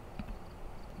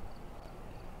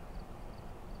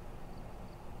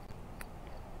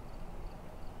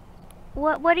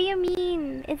 What do you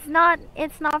mean? It's not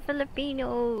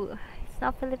Filipino. It's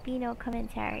not Filipino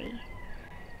commentary.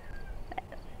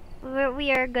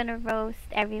 We are gonna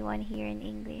roast everyone here in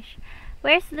English.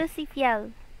 Where's Lucy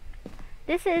Fiel?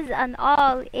 This is an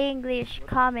all English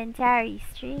commentary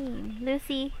stream.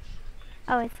 Lucy.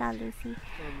 Oh, it's not Lucy.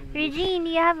 Regine,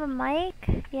 you have a mic?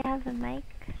 You have a mic?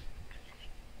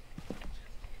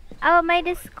 Oh, my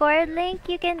Discord link.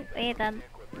 You can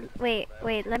wait.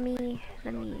 Let me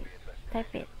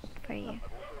type it for you.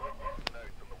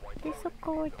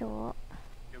 Discord. Can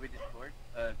we Discord?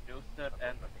 Joseph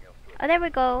and Oh, there we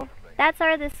go. That's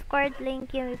our Discord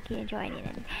link. You can join it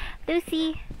in.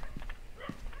 Lucy.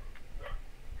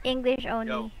 English only.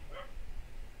 Yo.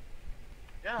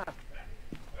 Yeah.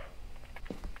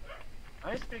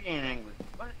 I'm speaking in English.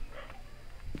 What?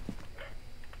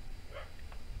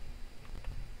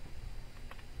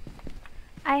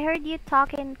 I heard you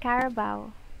talk in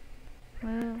Carabao.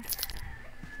 Moo.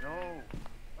 No.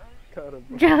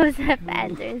 Carabao. Joseph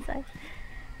Anderson.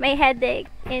 My headache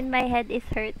in my head is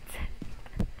hurt.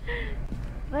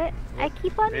 What? I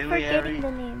keep on Really, forgetting Harry?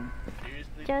 the name.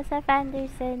 Seriously? Joseph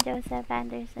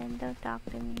Anderson, don't talk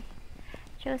to me.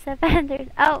 Joseph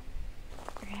Anderson. Oh!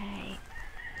 Right.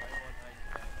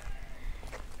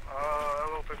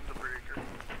 I'll open the breaker.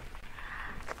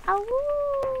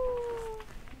 Oh!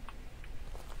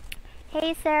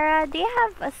 Hey Sarah, do you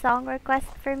have a song request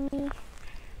for me?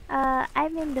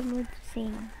 I'm in the mood to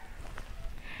sing.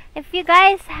 If you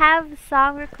guys have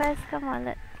song requests, come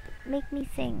on, make me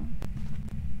sing.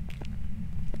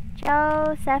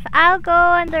 Joseph, I'll go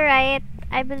on the right.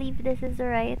 I believe this is the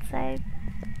right side.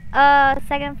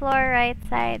 Second floor, right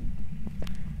side.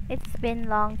 It's been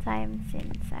long time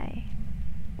since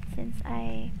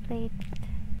I played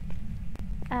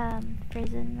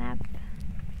prison map.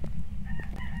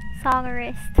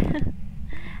 Songerist.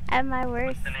 At my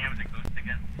worst. What's the name of the ghost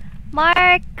again?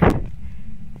 Mark!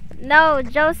 No,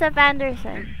 Joseph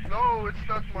Anderson. No, it's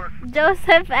not Mark.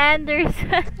 Joseph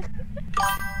Anderson.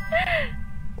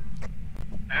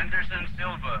 Anderson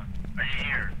Silva, are you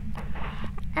here?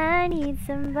 I need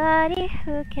somebody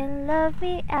who can love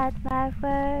me at my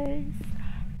worst.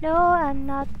 No, I'm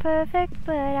not perfect,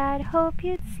 but I'd hope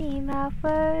you'd see my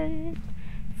worth.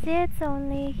 It's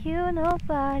only you,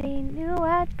 nobody knew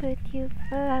I'd put you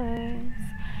first.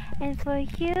 And for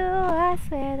you, I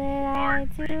swear that I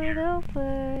do the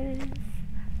worst.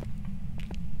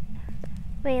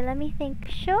 Wait, let me think.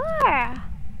 Sure.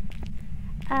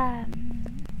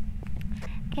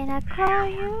 Can I call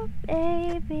you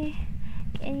baby?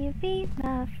 Can you be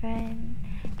my friend?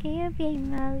 Can you be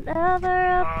my lover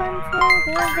up until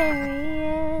the very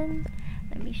end?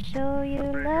 Let me show you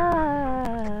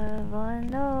love on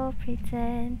no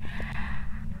pretend.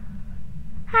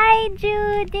 Hi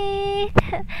Judith!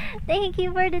 Thank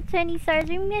you for the 20 stars.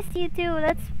 We missed you too.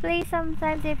 Let's play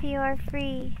sometimes if you are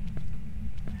free.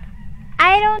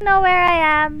 I don't know where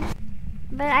I am,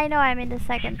 but I know I'm in the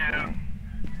second floor.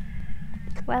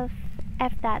 Well,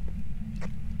 F that.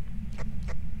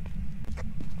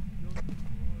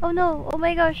 Oh no, oh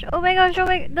my gosh, oh my gosh, oh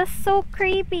my, that's so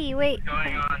creepy. Wait. What's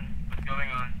going on? What's going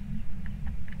on?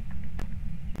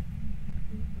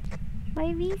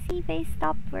 My VC face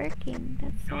stopped working.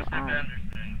 That's so Joseph odd.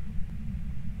 Anderson.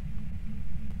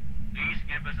 Please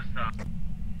give us a stop.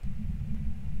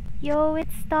 Yo, it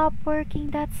stopped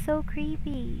working. That's so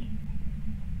creepy.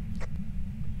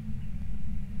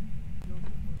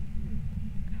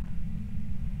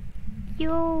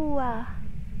 Yo.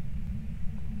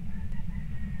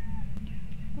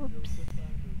 Oops.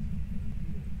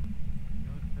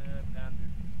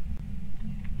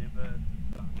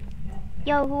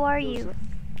 Yo, who are you?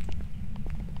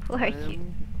 Who are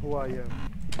you? Who I am.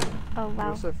 Oh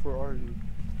wow. Joseph, where are you?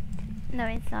 No,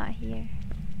 it's not here.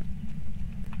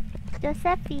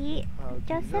 Josephie.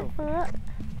 Joseph.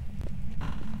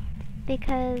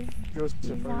 Because Joseph,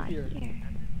 he's are you not here? here.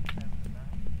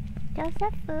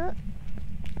 Joseph.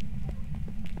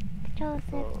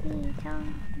 Joseph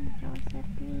Neeson. Joseph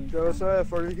Neeson.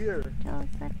 Joseph, are you here?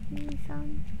 Joseph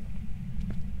Neeson.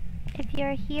 If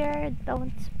you're here,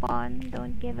 don't spawn.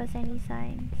 Don't give us any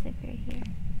signs if you're here.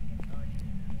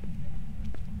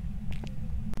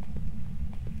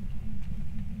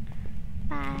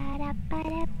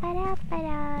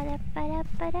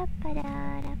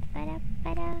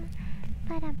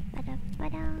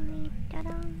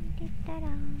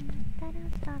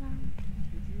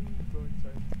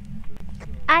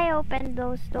 I opened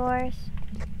those doors.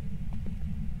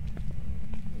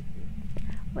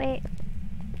 Wait.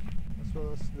 As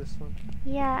well as this one.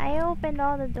 Yeah, I opened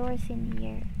all the doors in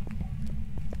here.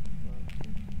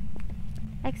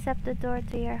 Except the door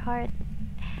to your heart.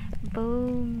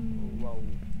 Boom. Wow.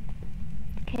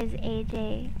 Cause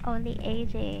AJ, only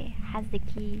AJ has the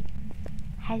key.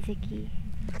 Has a key.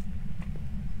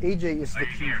 AJ is the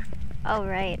key. Oh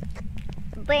right.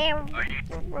 Damn.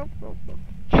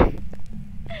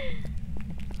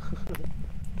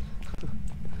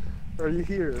 Are you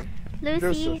here?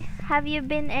 Lucy, Joseph. have you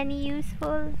been any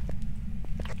useful?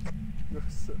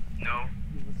 Joseph. No.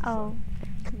 Oh,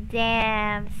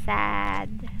 damn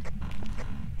sad.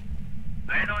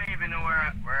 I don't even know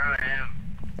where I am.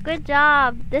 Good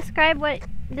job. Describe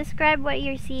what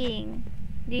you're seeing.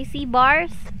 Do you see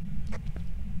bars?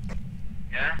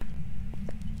 Yeah?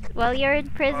 Well, you're in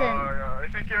prison. Yeah, I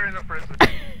think you're in a prison.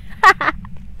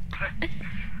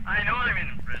 I know I'm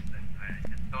in prison. I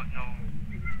just don't know.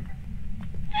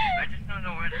 I just don't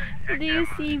know where the heck Do you am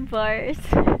I. see bars?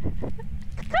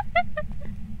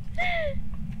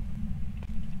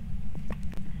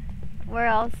 We're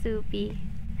all soupy.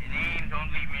 Janine,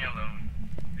 don't leave me alone.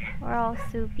 We're all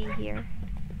soupy here.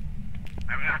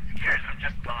 I'm not scared, I'm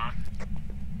just lost.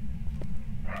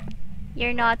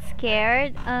 You're not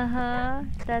scared? Uh-huh.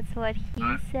 That's what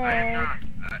he said.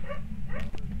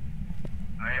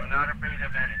 I am not afraid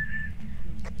of anything.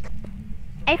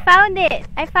 I found it!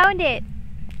 I found it!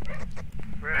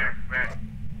 Where?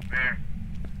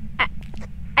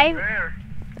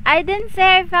 I didn't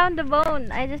say I found the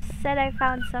bone. I just said I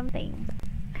found something.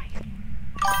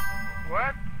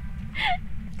 What?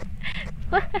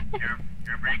 What?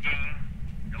 You're breaking.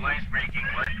 The line's breaking.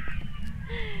 What?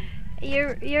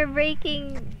 You're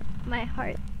breaking my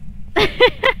heart.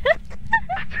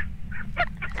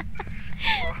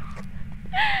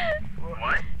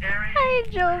 What, Aaron? Hi,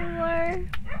 Jomar.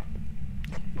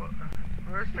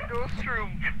 Where's the ghost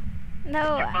room?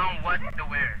 No. You found what to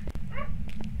where?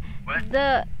 What?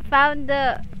 Found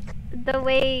the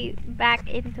way back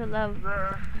into love.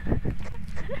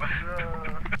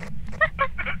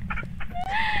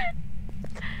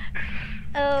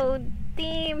 Oh,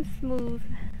 damn smooth.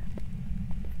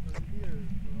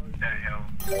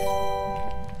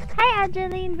 Hi,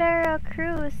 Angeline Vera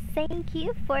Cruz. Thank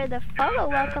you for the follow.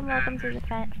 Welcome to the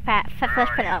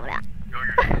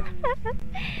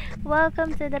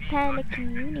welcome to the Panic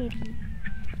community.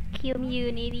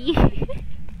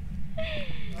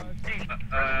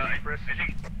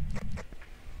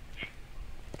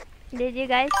 Did you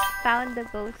guys found the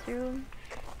ghost room?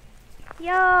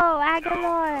 Yo,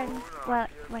 Agalon! Well,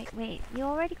 wait. You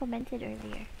already commented earlier.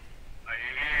 Are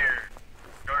you here?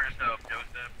 Show yourself,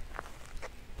 Joseph.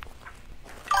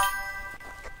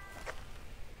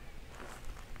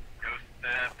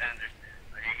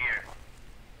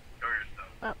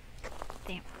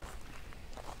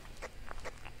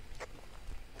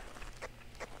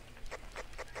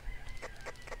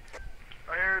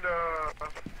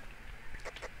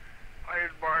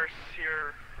 Where's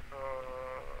your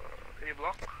A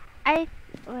block?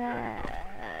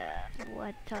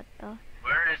 What Toto?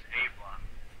 Where is A block?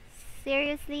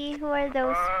 Seriously, who are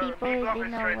those people B who block didn't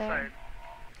is know right where?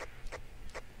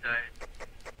 side.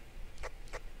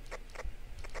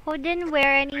 Who didn't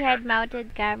wear any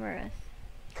head-mounted cameras?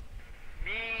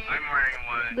 I'm wearing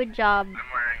one. Good job. I'm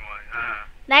wearing one.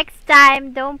 Next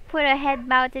time, don't put a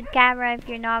head-mounted camera if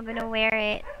you're not gonna wear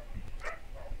it.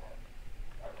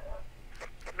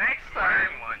 Next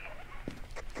time. One.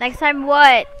 Next time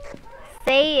what?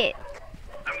 Say it.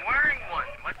 I'm wearing one.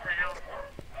 What the hell?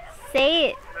 Say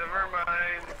it. Never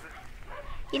mind.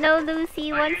 You know,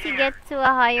 Lucy, once you get to a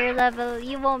higher level,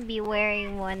 you won't be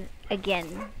wearing one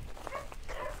again.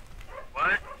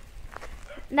 What?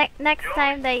 Next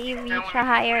time that you reach a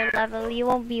higher level, you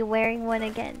won't be wearing one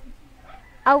again.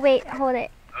 Oh wait, hold it.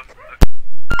 But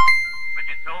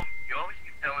you always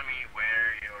keep telling me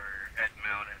where your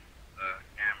head-mounted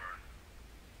camera.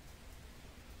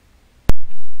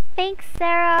 Thanks,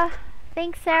 Sarah.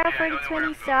 Thanks, Sarah, for the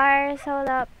 20 stars. Hold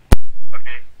up.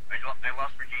 Okay, I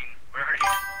lost Regine. Where are you?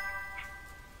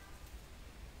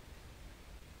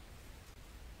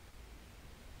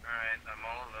 Alright, I'm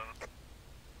all alone.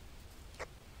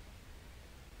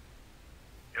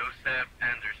 Joseph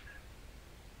Anderson,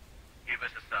 give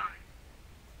us a sign.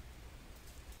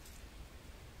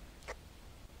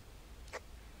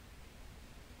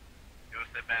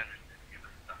 Joseph Anderson, give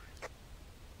us a sign.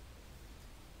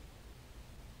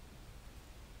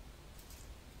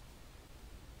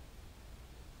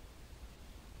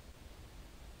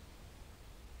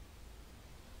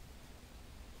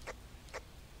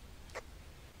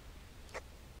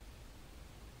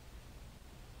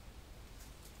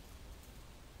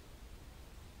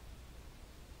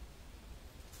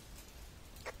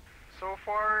 So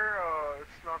far,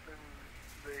 it's not in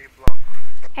the block.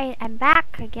 I'm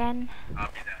back again.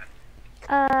 Copy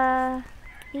that.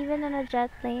 Even on a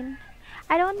jet plane.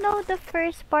 I don't know the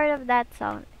first part of that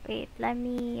song. Wait, let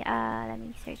me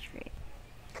search for it.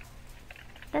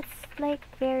 That's like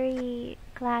very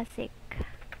classic.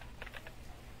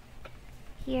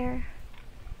 Here.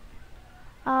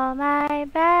 All my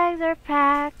bags are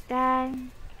packed and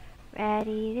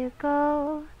ready to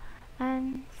go.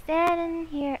 I'm standing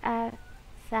here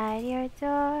outside your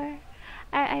door.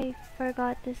 I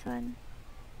forgot this one.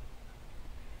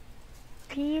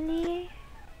 Really?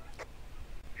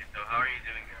 So how are you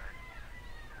doing,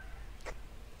 guys?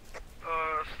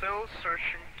 Still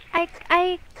searching.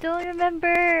 I don't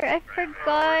remember. I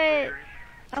forgot.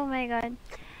 Oh my god.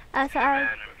 So I'll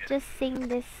just sing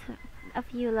this a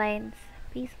few lines.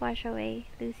 Please wash away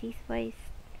Lucy's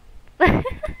voice.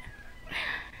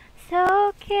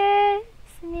 So kiss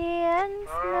me and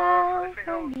smile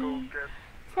for me.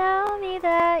 Tell me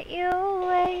that you'll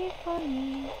wait for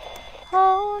me.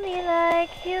 Hold me like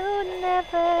you'd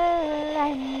never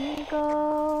let me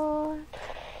go.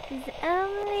 'Cause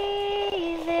I'm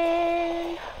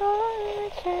leaving on the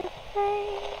jet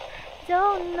plane.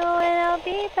 Don't know when I'll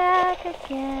be back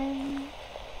again.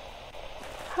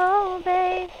 Oh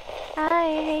babe, I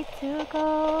hate to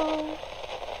go.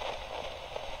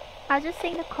 I'll just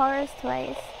sing the chorus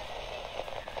twice.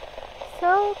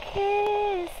 So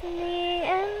kiss me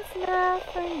and smile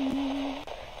for me.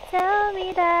 Tell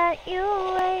me that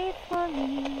you'll wait for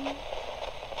me.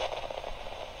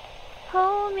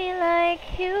 Hold me like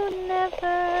you'd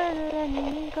never let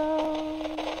me go.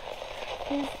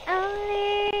 'Cause I'm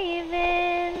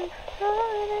leaving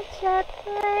on a jet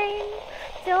plane.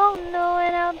 Don't know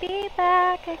when I'll be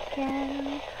back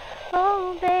again.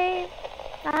 Oh babe,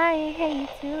 I hate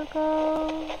to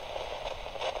go.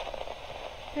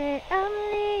 But I'm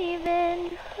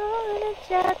leaving on a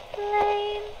jet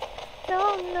plane.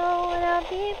 Don't know when I'll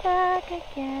be back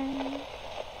again.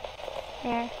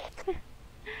 There.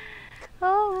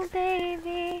 Oh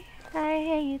baby, I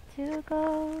hate to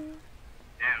go.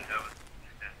 Damn, that was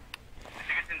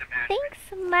Thanks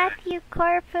Matthew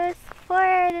Corpus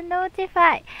for the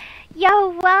notify. Yo,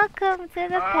 welcome to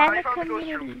the Panda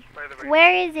community.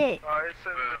 Where is it? It's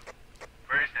in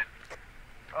where is it?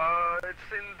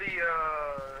 It's in the,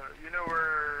 you know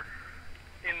where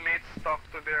inmates talk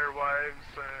to their wives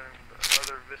and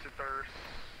other visitors.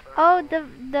 Oh,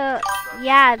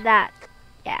 yeah, that.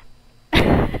 Yeah.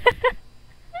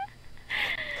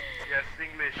 Yes,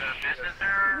 English.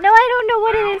 No, I don't know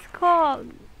what it is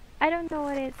called. I don't know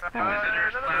what it's called. No,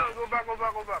 go back.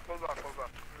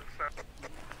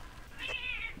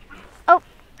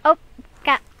 Oh,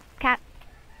 cat.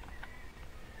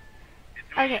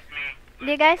 Okay, do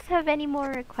you guys have any more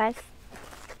requests?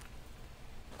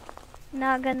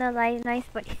 Not gonna lie, nice,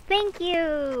 but thank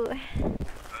you.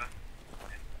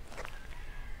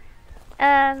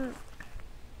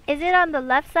 Is it on the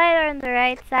left side or on the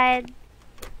right side?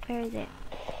 Where is it?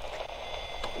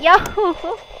 Yo!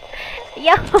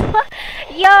 Yo!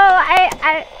 Yo!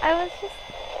 I was just...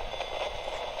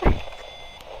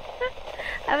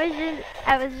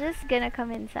 I was just gonna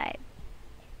come inside.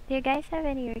 Do you guys have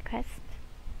any requests?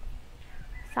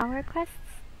 Song requests?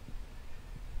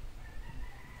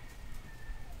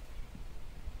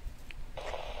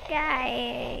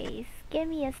 Guys, give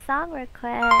me a song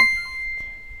request.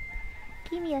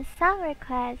 Give me a song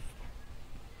request.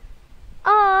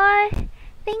 Aw,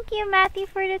 thank you, Matthew,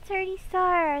 for the 30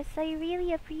 stars. I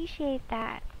really appreciate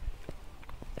that.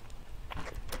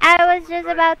 I was just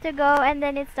about to go and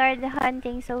then it started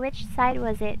hunting, so which side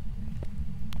was it?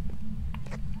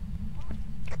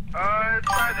 It's by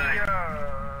the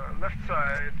left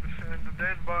side, and the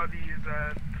dead body is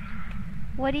at...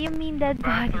 What do you mean dead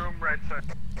body? Bathroom right side.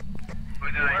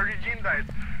 Regine died.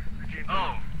 Regine died.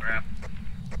 Oh, crap.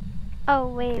 Oh,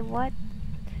 wait, what?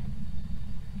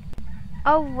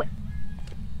 Oh, wait.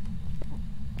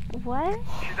 What?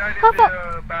 She died in the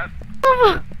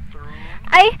bathroom.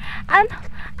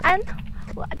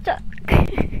 What the?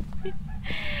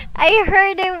 I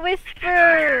heard it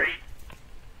whisper.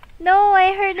 No,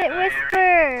 I heard it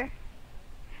whisper.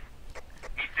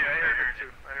 I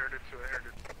heard it too.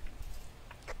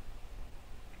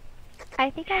 I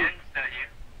think I...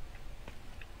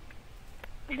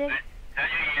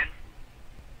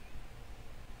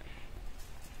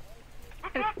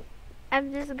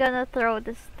 I'm just gonna throw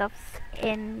the stuffs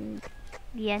in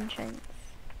the entrance.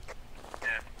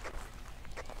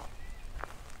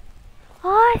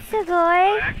 Oh,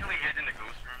 sugoi!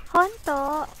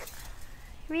 Honto!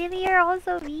 Really, you're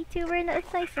also a VTuber? No,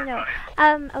 it's nice to know.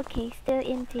 Okay, still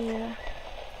into you.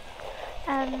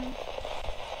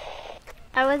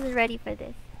 I wasn't ready for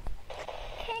this.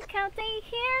 Can't count the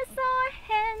years, so I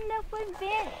end up with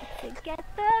been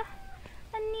together.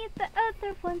 I need the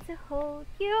other one to hold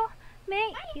you,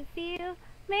 make you feel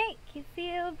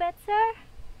better.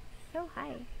 So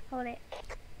high. Hold it.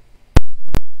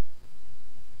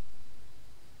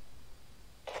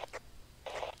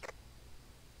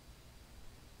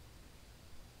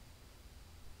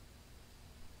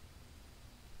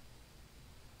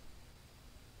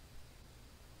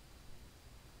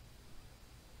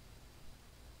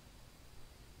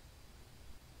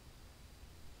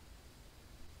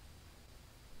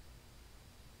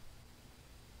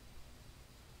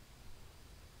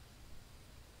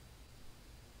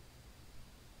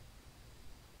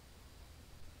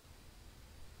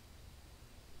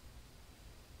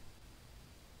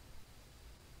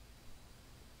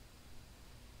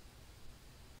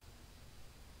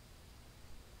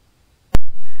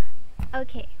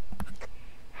 Okay.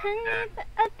 I need the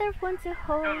other one to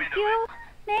hold you,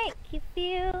 make you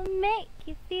feel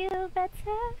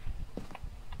better.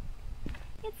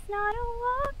 It's not a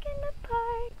walk in the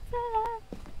park to love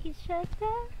each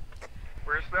other.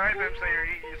 Where's the items that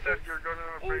you said you're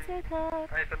gonna bring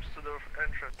items to the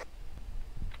entrance?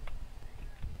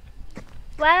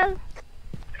 Well,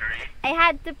 I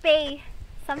had to pay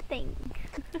something.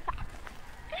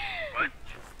 What?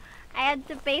 I had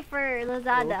to pay for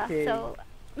Lazada, Okay. so...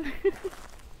 Okay.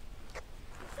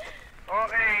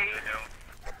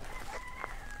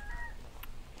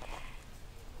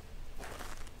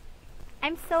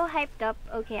 I'm so hyped up.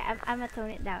 Okay, I'm gonna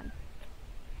tone it down.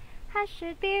 I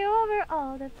should be over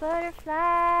all the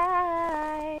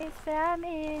butterflies that I'm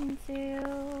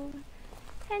into,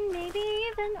 and maybe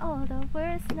even all the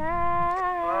worst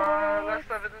nights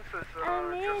Last evidence is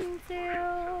I'm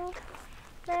into.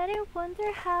 Let it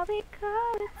wonder how we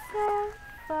got so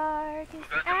far, 'cause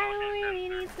I don't really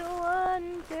need to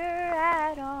wonder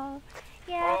at all.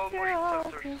 Yeah, after all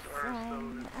this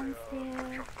time, I'm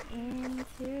still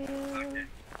into.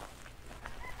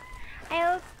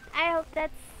 I hope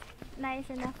that's nice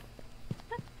enough.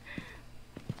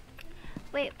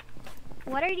 Wait,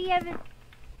 what are the evidence?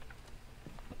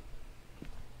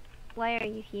 Why are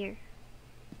you here?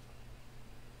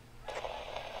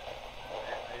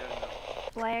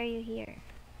 Why are you here?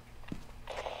 I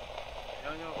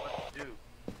don't know what to do.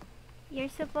 You're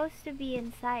supposed to be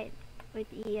inside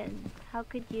with Ian. How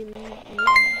could you leave Ian?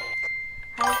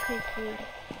 How could you?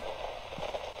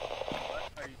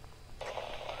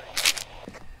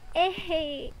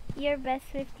 Hey, your best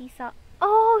Swifty song.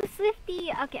 Oh,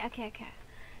 Swifty! Okay.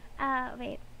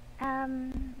 Wait. I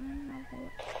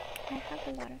have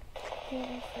a lot of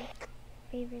Taylor Swift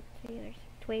favorite Taylor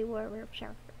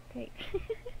Swift. Great.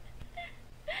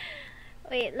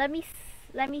 Wait, let me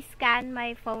scan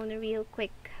my phone real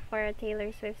quick for a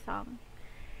Taylor Swift song.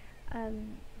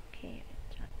 Okay.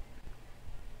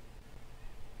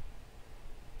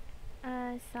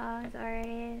 songs,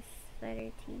 artists,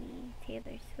 letter T,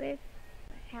 Taylor Swift.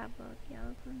 How about the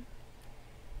album?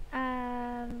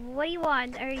 What do you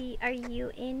want? Are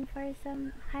you in for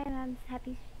some? Hi, I'm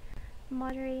happy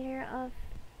moderator of.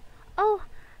 Oh,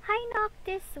 hi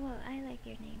Noctis. Well, I like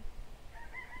your name.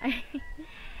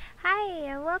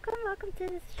 Hi, welcome to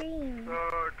the stream.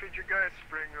 Could you guys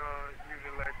bring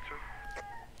UV light too?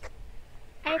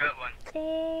 I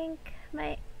think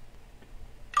my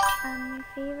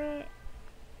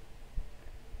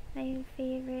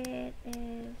favorite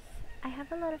is, I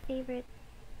have a lot of favorite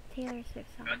Taylor Swift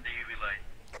songs. Got the UV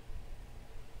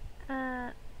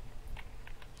light.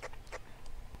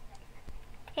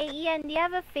 Hey Ian, do you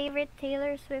have a favorite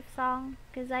Taylor Swift song?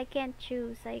 Cause I can't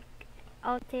choose. Like,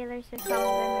 all Taylor Swift songs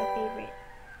are my favorite.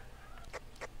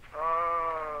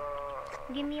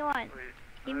 Give me one.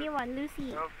 Give me one,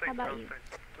 Lucy. How about you?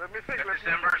 Let me think.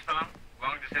 December song.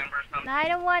 Long December song. No, I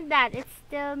don't want that. It's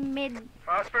still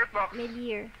Spirit Box.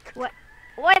 mid-year. What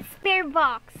Spirit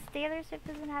Box? Taylor Swift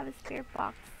doesn't have a Spirit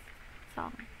Box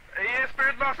song. Yeah,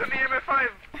 Spirit Box and the MF5.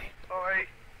 Oh, hey.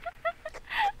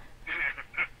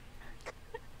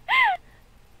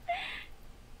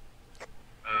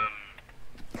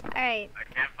 Alright. I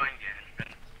can't find the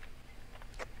instruments.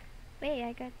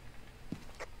 Wait,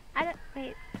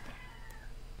 wait.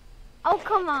 Oh,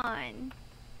 come on.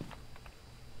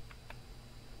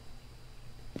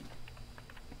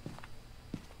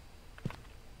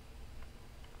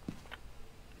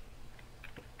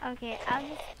 Okay, I'll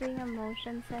just bring a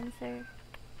motion sensor.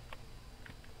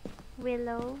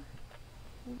 Willow.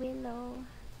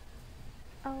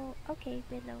 Oh, okay,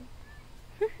 Willow.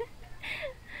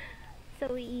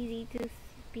 So easy to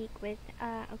speak with.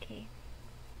 Okay.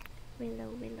 Willow.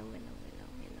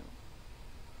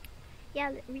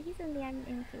 Yeah, recently I'm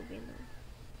into Willow.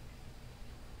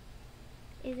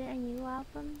 Is it a new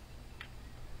album?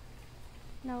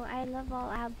 No, I love all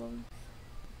albums.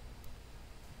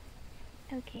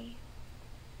 Okay.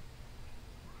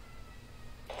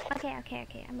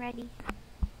 Okay, I'm ready.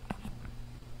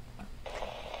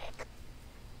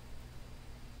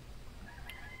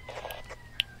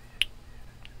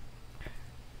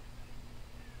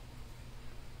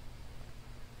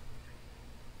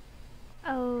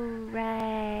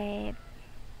 Alright.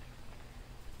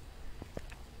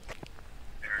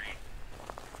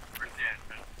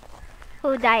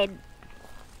 Who died?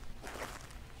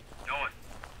 No one.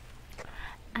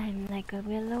 I'm like a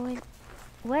willow in...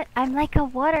 What? I'm like a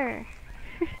water.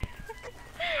 Not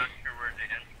sure where the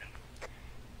instrument.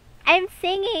 I'm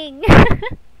singing.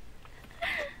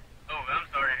 Oh, I'm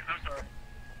sorry.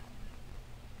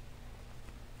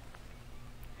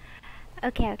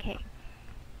 Okay.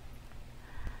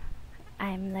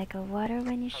 I'm like a water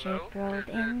when your ship rolled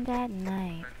in that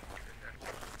night.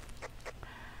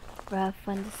 Rough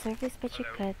on the surface, but you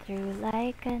cut through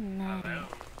like a knife. Are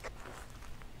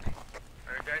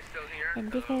you guys still here?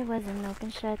 And if it was an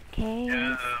open shut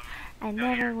case, I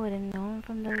never would have known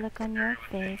from the look on your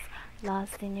face.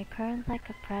 Lost in your current like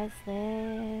a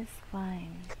priceless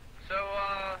wine. So,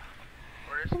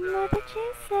 where's the more that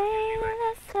you say, the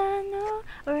less I know.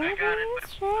 Wherever you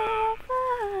stray, I'll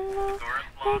follow.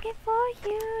 Begging for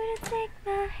you to take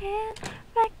my hand,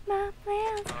 wreck my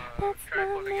plans. That's my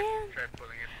man.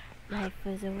 Life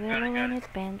was a willow and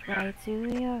it bent right to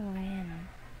your end.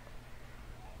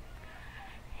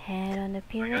 Head on the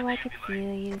pillow, I could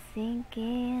feel you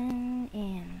sinking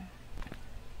in.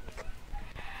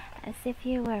 As if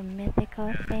you were a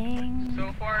mythical thing.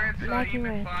 So far it's like you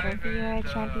were a trophy or a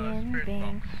champion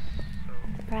ring.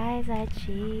 Prize I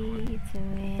cheat to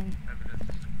win.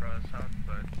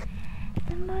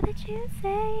 The more that you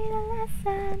say, the less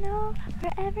I know.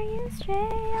 Wherever you stray,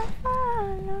 I'll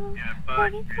follow.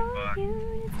 Begging for you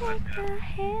to take my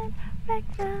hand, wreck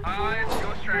my plans.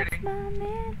 Ghost Riding. My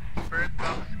man. Spirit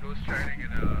Box, Ghost Riding,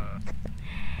 and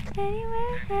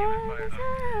anywhere else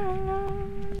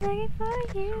alone. Begging for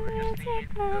you to take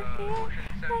my hand,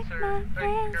 wreck my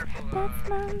plans. That's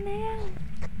my man.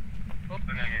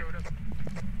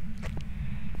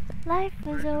 Life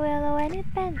was a willow and it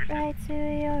bent right to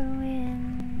your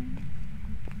wind.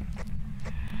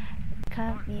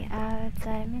 Cut me out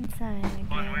time and time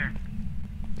again.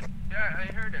 Yeah, I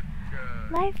heard it.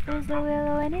 Life was a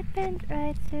willow and it bent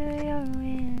right to your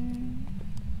wind.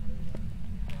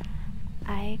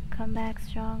 I come back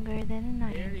stronger than a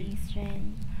 90s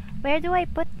strand. Where do I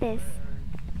put this?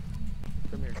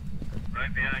 Come here.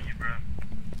 Right behind you, bro.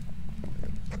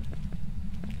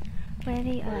 Where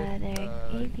the other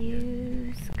gave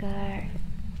you scar.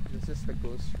 This is the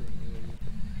ghost room area.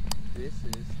 This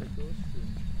is the ghost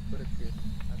room. Put it here.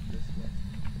 At this one.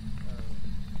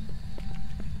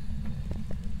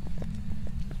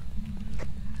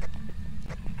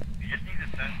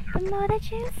 The more that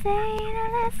you say, the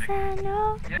less I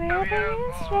know. Wherever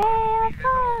you stray, I'll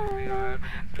follow.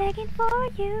 Begging for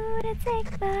you to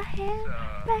take my hand,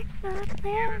 wreck my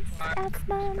plans. That's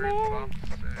my man.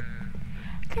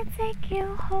 Can take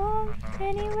you home,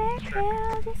 anywhere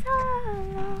else is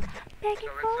hollow. Begging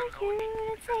for you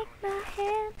to take my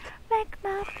hand, wreck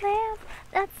my plans.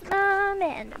 That's my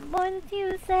man. The more that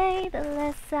you say, the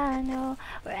less I know.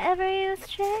 Wherever you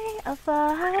stray, I'll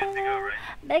follow.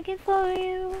 Begging for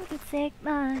you to take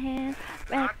my hand,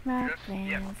 wreck my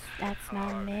plans. That's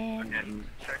my man.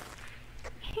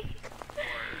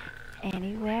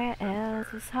 Anywhere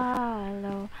else is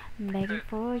hollow. I'm begging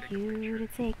for you to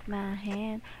take my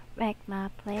hand, wreck my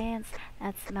plans.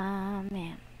 That's my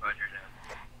man.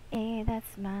 Hey,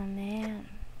 that's my man.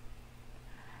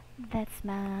 That's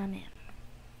my man.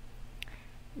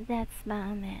 That's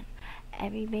my man.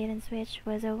 Every bait and switch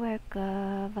was a work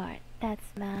of art.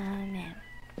 That's my man.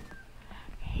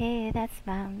 Hey, that's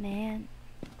my man.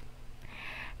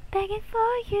 Begging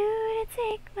for you to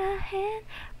take my hand,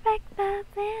 wreck my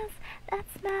plans.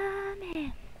 That's my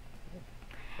man.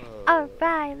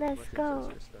 Alright, let's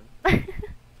go. It's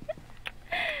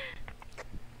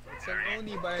an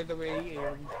Oni, by the way. It's an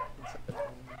Oni,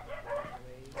 by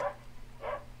the way.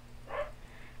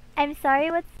 I'm sorry,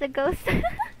 what's the ghost?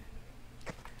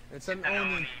 It's an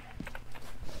Oni.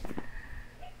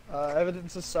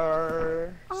 Evidences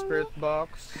are spirit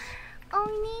box,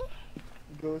 Oni,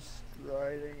 ghost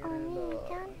riding, and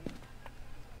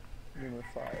Humor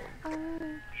 5.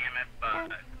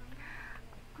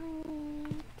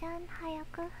 Oni-chan,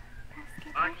 hayaku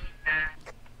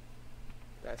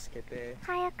Tasukete.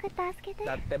 Hayaku tasukete.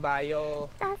 Datte bayo.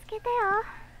 Tasukete yo.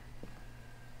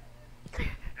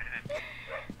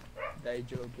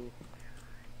 Daijoubu.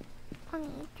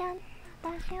 Oni-chan,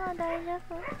 watashi wa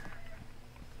daijoubu.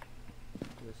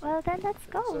 Well then, let's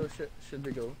go. So should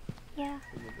we go? Yeah.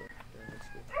 Should we go? Yeah, let's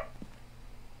go.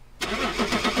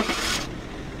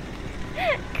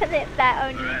 Clip that,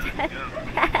 Oni-chan.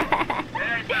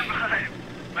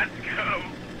 Let's go.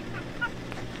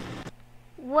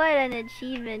 What an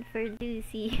achievement for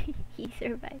Lucy. He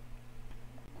survived.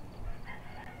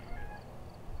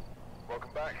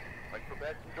 Welcome back. Like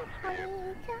prepared some jobs for you.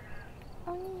 Oni-chan.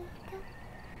 Oni-chan.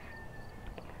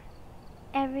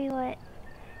 Everyone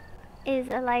is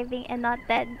alive and not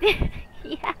dead.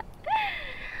 Yeah.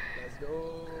 Let's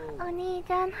go.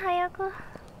 Oni-chan, hayaku.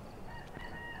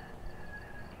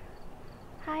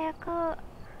 Hayaku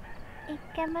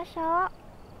ikemashou.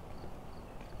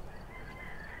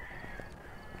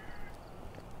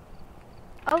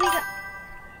 Oh,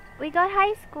 we got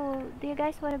high school. Do you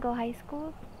guys want to go high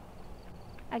school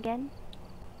again?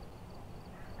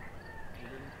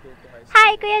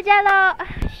 Hi, Kuya Jello!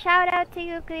 Shout out to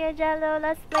you, Kuya Jello.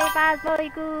 Let's play Fast Boy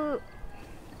Goo.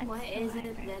 Why is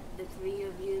it that the three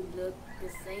of you look the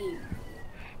same?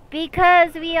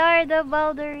 Because we are the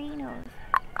Balderinos.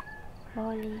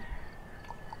 Holy.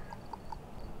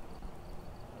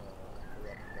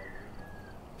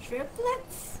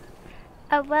 Triplets?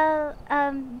 Well,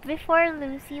 before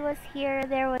Lucy was here,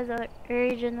 there was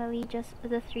originally just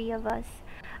the three of us.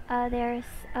 There's,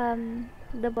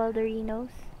 the Balderinos.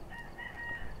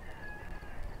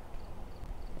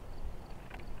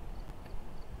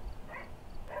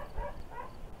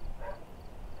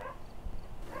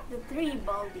 The three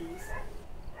Baldies.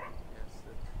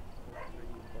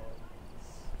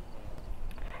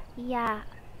 Yeah.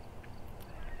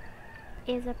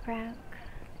 Is a prank.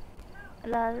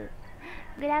 Lol.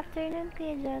 Good afternoon,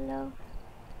 Kuya Jello.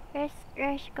 Let's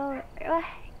go.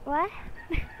 What?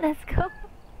 Let's go.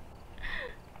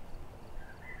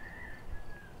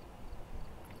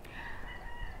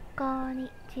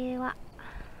 Konnichiwa.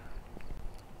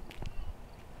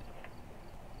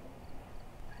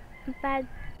 But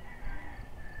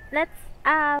let's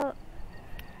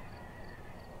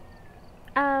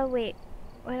wait.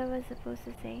 What I was supposed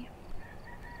to say?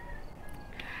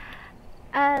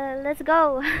 Let's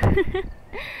go.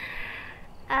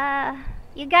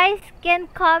 You guys can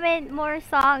comment more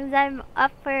songs. I'm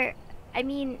up for, I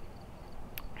mean,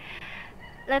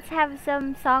 let's have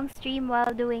some song stream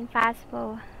while doing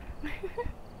Fastpo.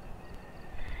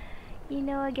 You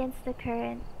know, against the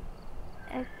current.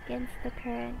 Against the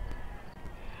current.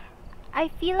 I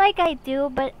feel like I do,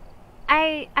 but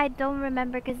I don't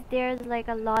remember because there's like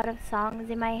a lot of songs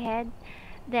in my head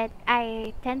that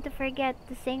I tend to forget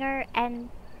the singer and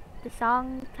the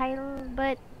song title,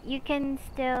 but you can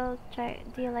still try.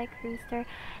 Do you like Rooster?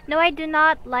 No, I do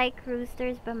not like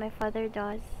Roosters, but my father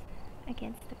does.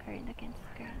 Against the current, against the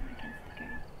current, against the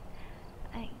current.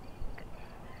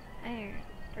 I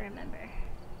remember.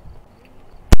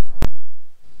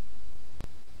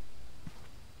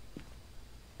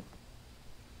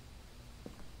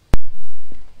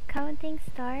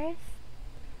 Shooting Stars?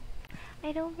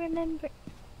 I don't remember.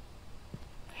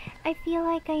 I feel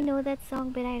like I know that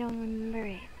song, but I don't remember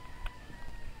it.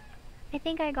 I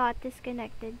think I got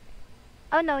disconnected.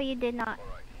 Oh no, you did not.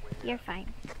 You're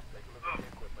fine.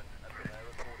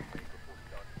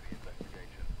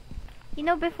 You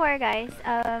know, before, guys,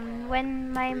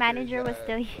 when my manager was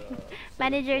still here,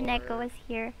 manager Neko was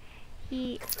here,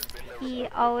 he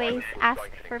always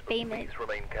asked for payment.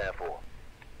 Remain careful.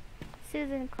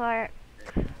 Susan Clark.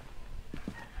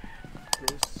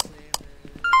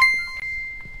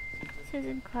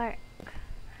 Susan Clark.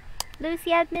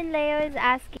 Lucy Admin Leo is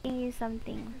asking you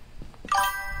something.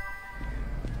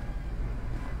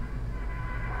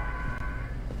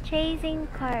 Chasing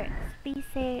cards. Please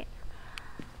say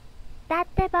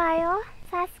Date bayo,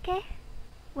 Sasuke?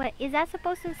 What, is that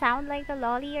supposed to sound like a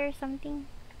lolly or something?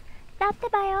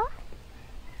 Date bayo?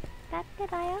 Date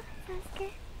bayo,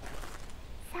 Sasuke?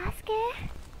 Sasuke?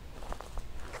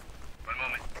 One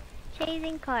moment.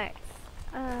 Chasing cards.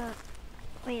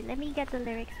 Wait, let me get the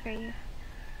lyrics for you.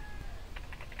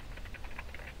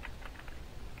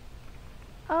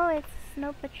 Oh, it's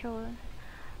Snow Patrol.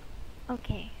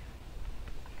 Okay.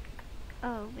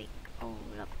 Oh, wait. Oh,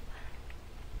 look.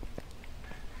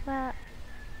 Well,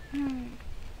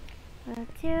 we'll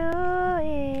do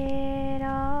it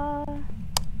all.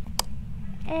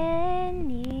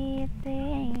 Anything.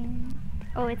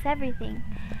 Oh, it's everything.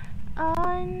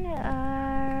 On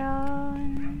our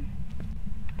own.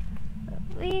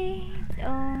 We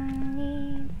don't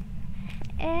need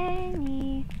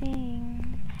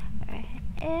anything or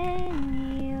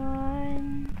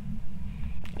anyone.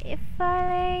 If I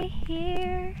lay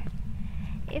here,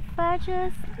 if I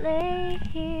just lay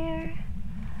here,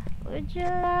 would you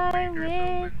lie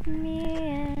with me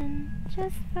and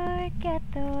just forget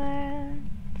the world?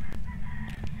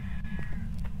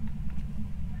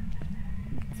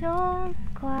 Don't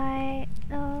quite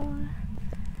know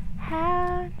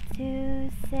how to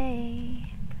say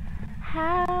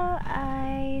how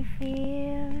I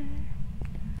feel.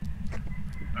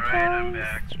 Those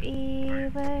 3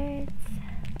 words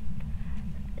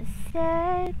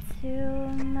said too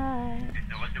much.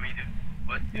 So what do we do?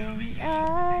 What do we do?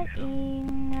 Not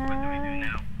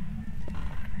enough.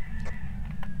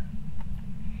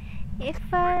 If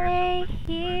I lay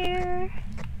here,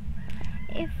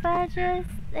 if I just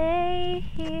lay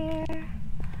here,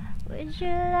 would you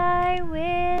lie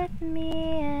with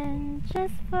me and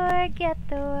just forget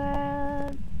the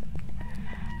world?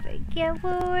 Forget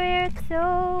what we're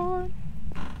told.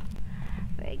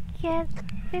 Forget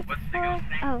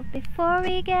before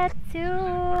we get too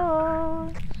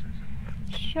old.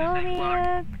 Show me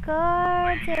a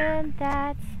garden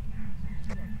that's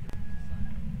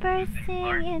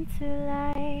bursting into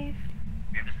life.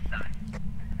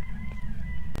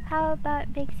 How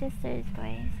about Big Sister's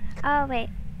voice? Oh wait.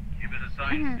 Give us a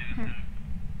sign, Susan.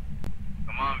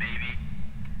 Come on, baby.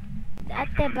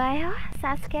 Date bayo,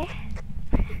 Sasuke?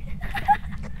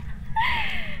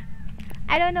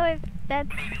 I don't know if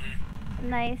that's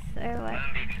nice or what.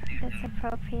 That's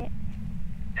appropriate.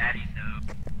 Daddy, so.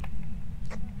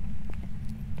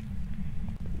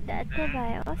 Date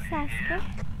bayo, Sasuke?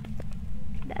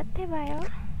 Date bayo?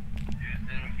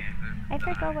 I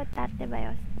forgot what date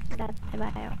bayo. Date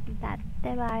bayo.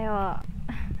 Date bayo.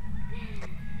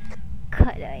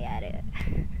 Kodo yaru.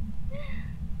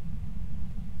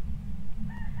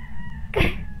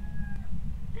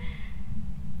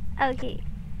 Okay. Are you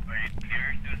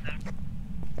here, Susan?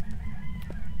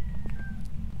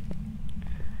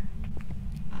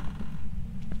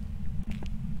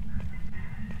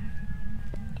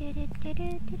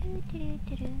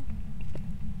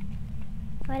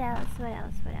 What else? What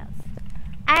else? What else?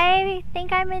 I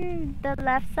think I'm in the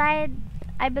left side.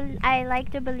 I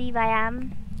like to believe I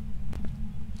am.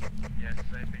 Yes,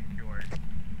 I think you are.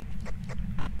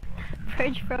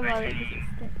 Purge from all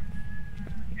existence.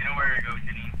 You know where to go,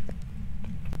 Janine?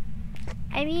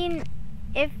 I mean,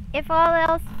 if all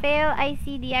else fail, I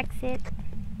see the exit.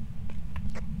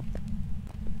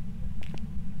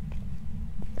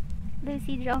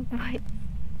 Lucy drunk voice.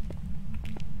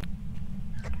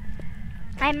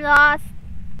 I'm lost.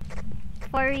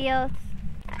 For reals.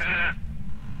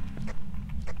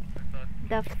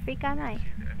 The freak am I?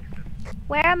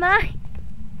 Where am I?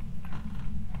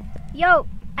 Yo,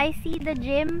 I see the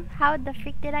gym. How the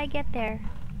freak did I get there?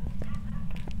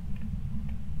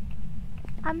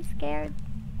 I'm scared.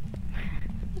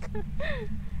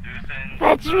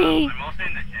 Fetch me. I'm also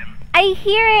in the gym. I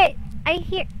hear it. I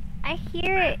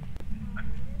hear it.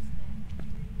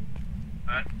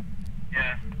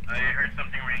 Yeah, I heard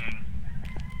something ringing.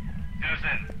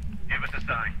 Susan, give us a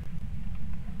sign.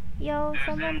 Yo,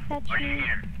 someone fetch me.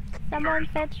 Someone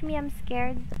fetch me, I'm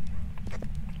scared.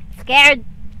 Scared!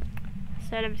 I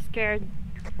said I'm scared.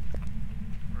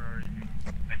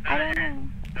 I don't know.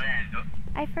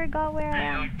 I forgot where I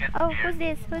am. Oh, who's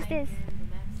this? Who's this?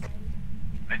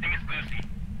 I think it's Lucy.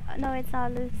 No, it's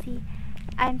not Lucy.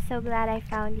 I'm so glad I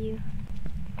found you.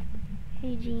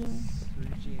 Hey, Jean.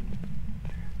 Eugene.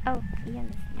 Oh, Ian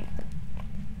is here.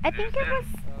 I think it was...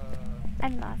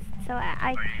 I'm lost, so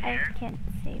I can't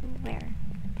say where.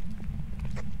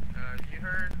 You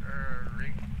heard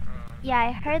ring? Yeah,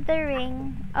 I heard the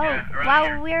ring. Oh, Yeah, right wow,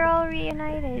 here. we're all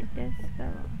reunited. Let's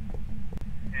go.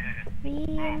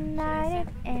 Reunited,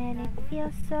 and it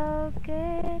feels so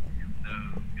good.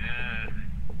 So good.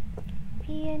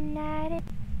 Reunited,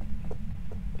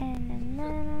 and na.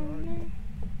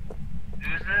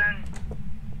 Susan?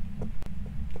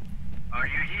 Are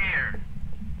you here?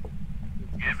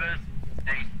 Give us a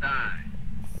sign.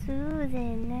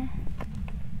 Susan.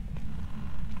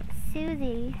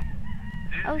 Susie.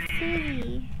 Oh,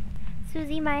 Susie.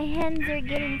 Susie, my hands are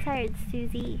getting tired,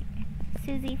 Susie.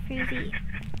 Susie Fruzy.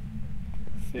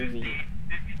 Susie.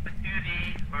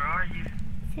 Susie, where are you?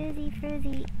 Susie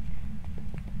Fruzy.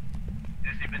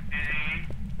 Susie Patootie,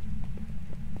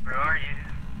 where are you?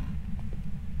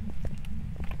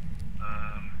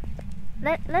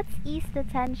 Let's ease the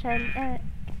tension.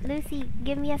 Lucy,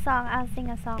 give me a song. I'll sing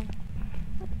a song.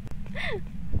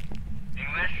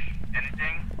 English?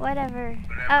 Anything? Whatever.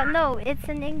 Oh no, it's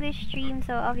an English stream,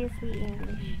 so obviously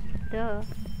English. Duh.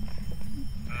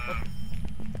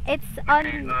 It's on.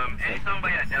 Any song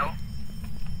by Adele?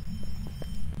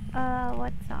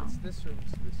 What song? It's this room.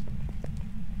 It's this room.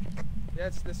 Yeah,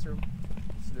 it's this room.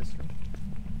 It's this room.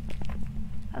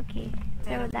 Okay,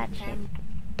 throw that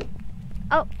shit.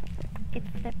 Oh, it's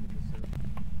the.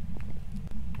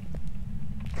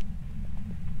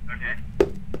 Okay.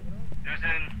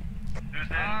 Susan?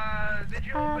 Did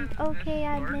you open Okay,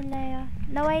 this door? admin Leo.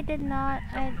 No, I did not.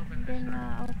 I did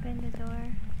not open the door.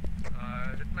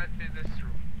 It might be this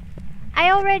room.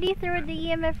 I already threw the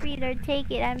EMF reader. Take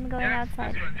it. I'm going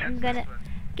outside. I'm gonna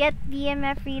get the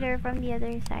EMF reader from the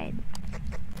other side.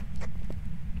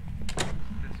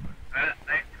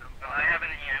 I have an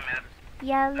EMF.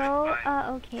 Yellow.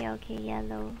 Okay,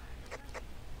 yellow.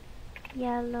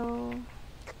 Yellow.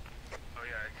 Oh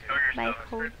yeah, By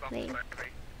Spirit box, Coldplay. by the way.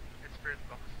 It's Spirit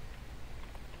box.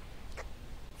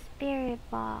 Spirit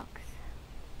box.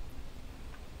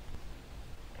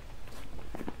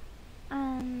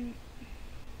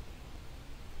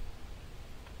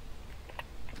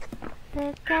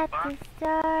 Look at the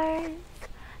stars.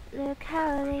 Look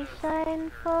how they shine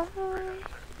for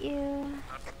you.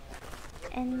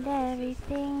 And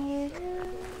everything you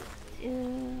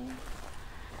do.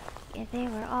 Yeah, they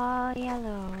were all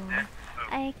yellow.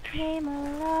 I came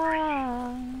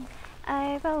along.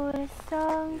 I wrote a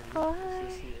song for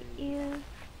you.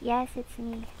 Yes, it's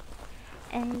me.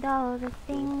 And all the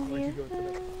things you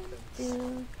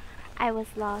do. I was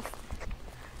lost.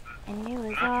 And it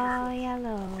was all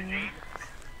yellow.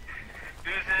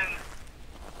 Susan?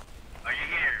 Are you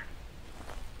here?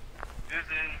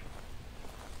 Susan?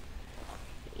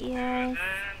 Your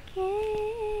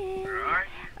skin.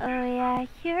 Oh yeah,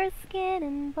 your skin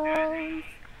and bones.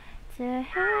 Turn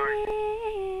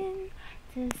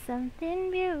into something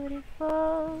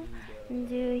beautiful.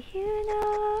 Do you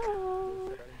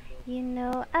know? You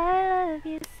know I love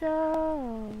you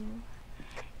so.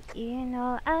 You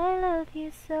know I love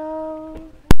you so.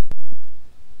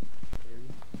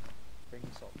 Bring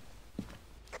salt.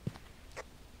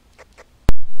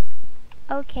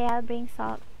 Okay, I'll bring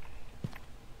salt.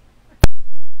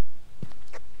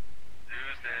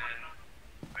 Susan?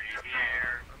 Are you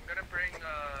here? I'm gonna bring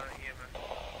EMF.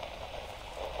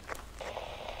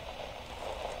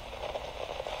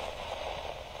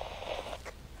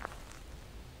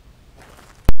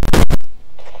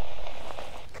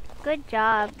 Good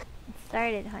job.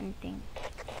 Started hunting.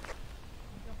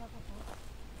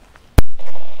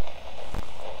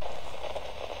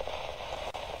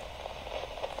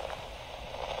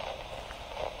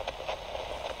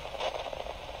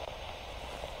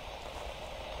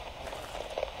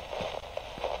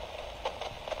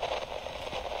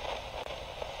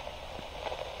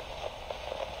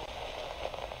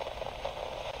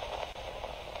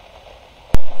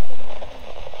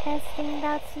 Testing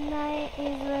that tonight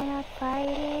is we're not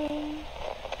fighting.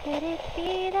 Could it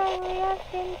be that we have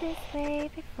been this way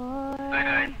before?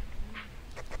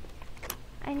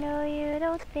 I know you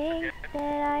don't think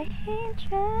that I ain't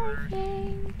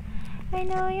trying. I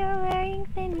know you're wearing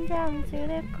thin down to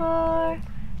the core.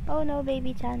 Oh no,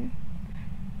 baby Chan.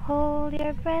 hold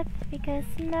your breath, because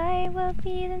tonight will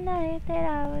be the night that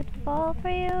I would fall for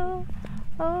you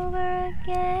over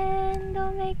again.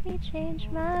 Don't make me change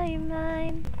my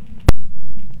mind.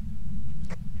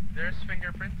 There's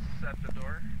fingerprints at the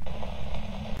door.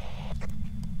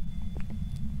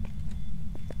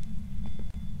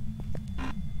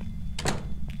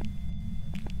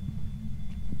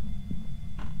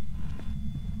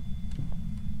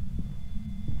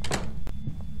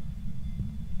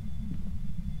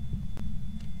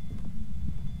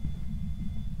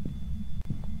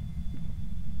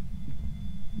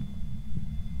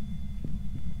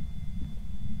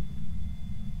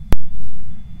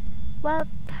 Well,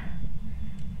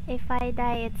 if I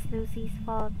die, it's Lucy's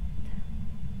fault.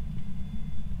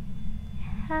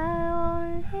 I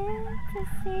won't live to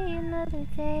see another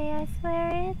day, I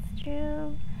swear it's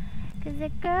true. 'Cause a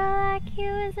girl like you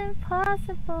is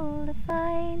impossible to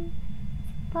find.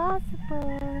 It's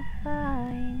impossible to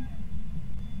find.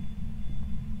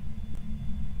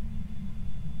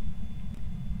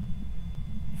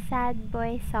 Sad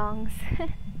boy songs.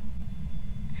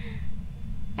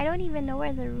 I don't even know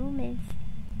where the room is.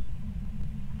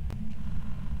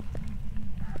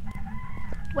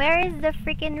 Where is the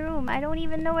freaking room? I don't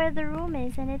even know where the room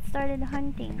is, and it started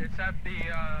hunting. It's at the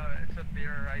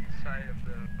right side of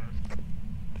the bus.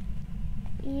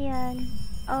 Ian.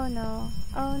 Oh no.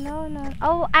 Oh no no.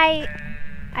 Oh, I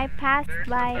passed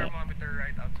by. There's a thermometer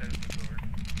right outside of the door.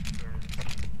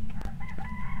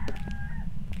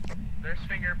 There's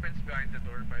fingerprints behind the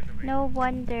door, by the way. No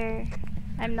wonder.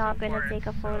 I'm not gonna take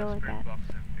a photo of that.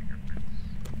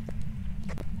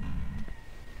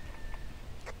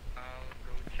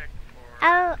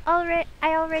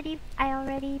 I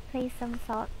already placed some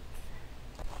salt.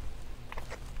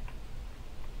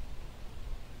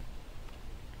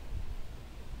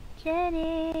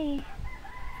 Jenny,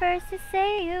 first you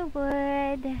say you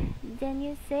would, then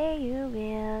you say you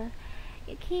will.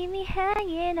 You keep me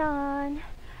hanging on,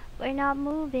 we're not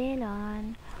moving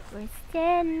on. We're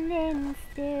standing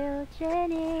still,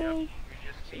 Jenny.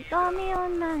 She got me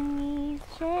on my knees,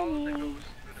 Jenny.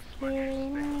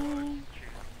 Feeling me.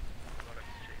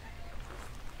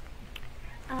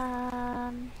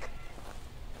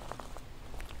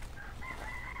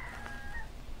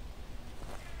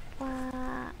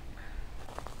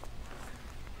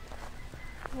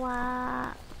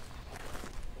 What?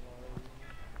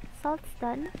 Salt's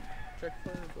done? Check for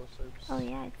those herbs. Oh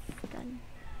yeah, it's done.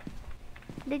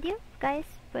 Did you guys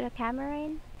put a camera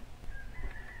in?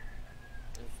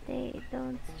 Stay,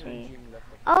 don't stray.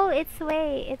 Oh, it's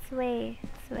Way, it's Way,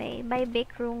 it's Way. By Big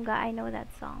Runga, I know that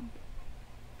song.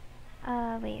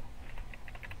 Wait.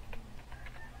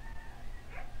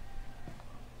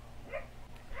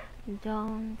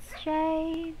 Don't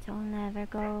stray, don't ever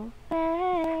go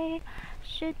away.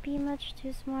 Should be much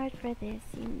too smart for this.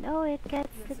 You know it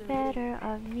gets the better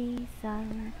of me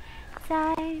sometimes.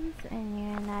 When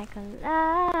you're like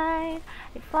alive,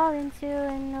 I fall into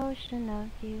an ocean of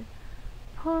you.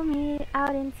 Pull me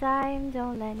out in time,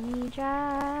 don't let me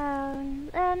drown.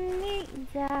 Let me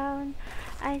down.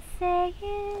 I say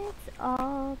it's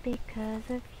all because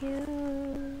of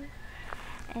you.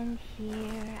 And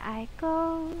here I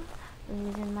go,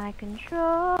 losing my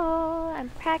control. I'm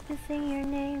practicing your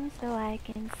name so I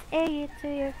can say it to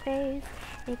your face.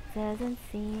 It doesn't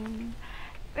seem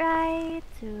right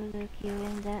to look you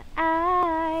in the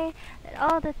eye. That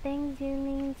all the things you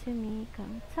mean to me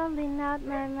come tumbling out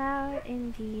my mouth.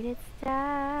 Indeed, it's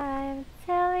time to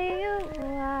tell you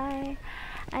why.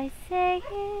 I say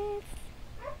it's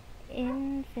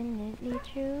infinitely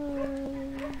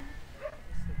true.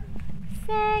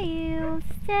 Say you'll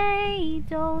stay,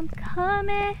 don't come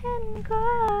and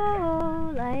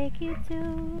go like you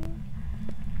do.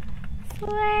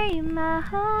 Sway my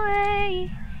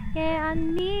way, yeah, I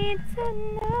need to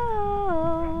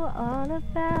know all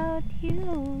about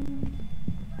you.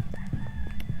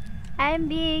 I'm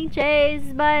being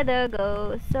chased by the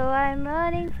ghost, so I'm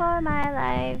running for my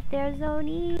life. There's no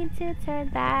need to turn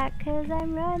back, 'cause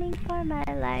I'm running for my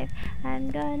life.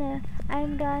 I'm gonna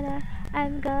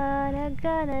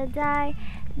die.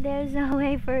 There's no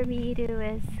way for me to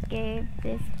escape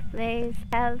this place.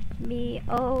 Help me,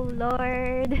 oh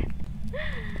Lord.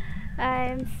 I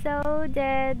am so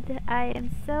dead. I am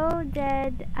so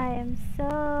dead. I am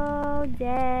so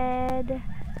dead.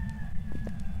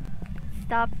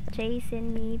 Stop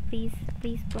chasing me, please.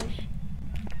 Please push.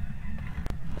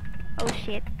 Oh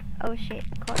shit. Oh shit.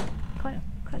 Cut him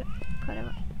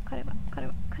up.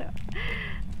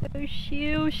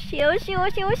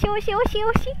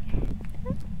 Oh shit.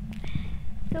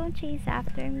 Don't chase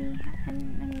after me.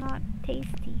 I'm not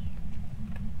tasty.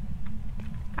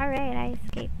 Alright, I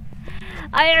escaped.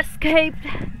 I escaped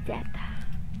death.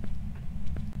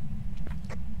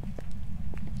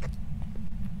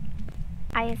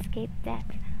 I escaped death.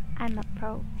 I'm a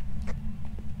pro.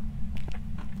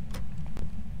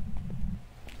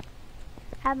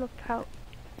 I'm a pro.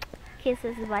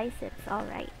 Kisses biceps,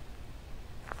 alright.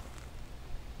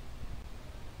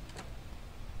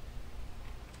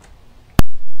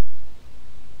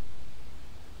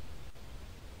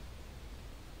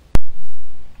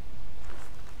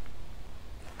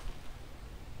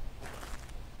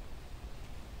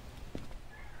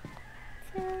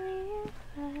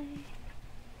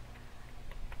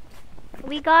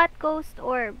 We got ghost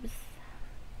orbs.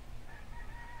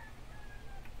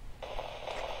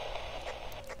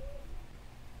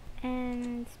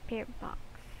 And spirit box.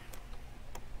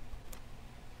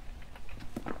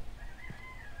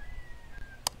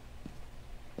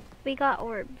 We got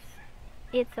orbs.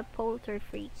 It's a polter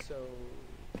freak. So,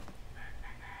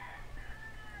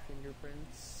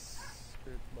 fingerprints,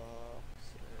 spirit box,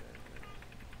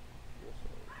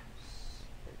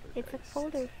 and it's a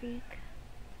polter freak.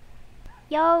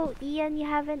 Yo, Ian, you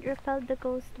haven't repelled the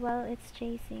ghost while it's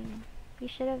chasing. You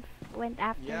should have went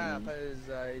after yeah, me. because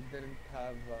I didn't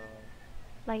have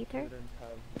lighter. I didn't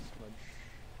have the smudge.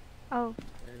 Oh.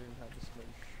 I didn't have the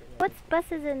smudge. What's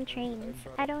buses and trains?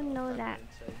 I don't know that.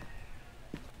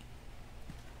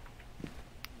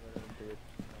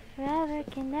 Forever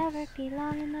can never be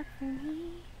long enough for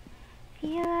me.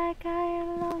 Feel like I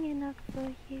am long enough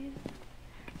for you.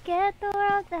 Get the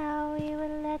world now, we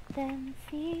will let them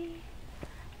see.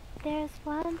 There's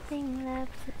one thing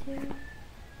left to do.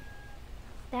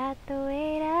 That the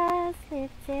weight has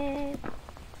lifted.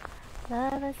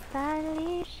 Love has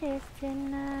finally shifted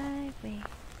my way.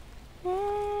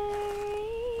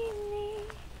 Marry me,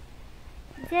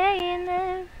 day and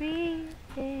every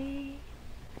day.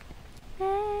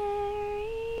 Marry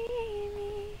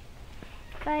me.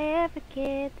 If I ever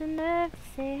get the nerve to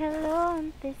say hello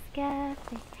in this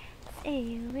cafe, say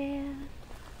you will.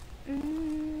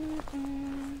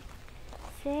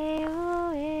 Say you will.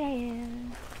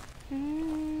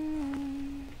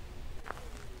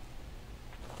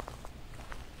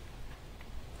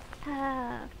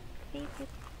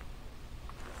 Favorite.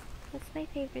 What's my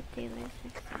favorite Taylor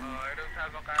Swift song? I don't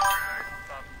have a camera. I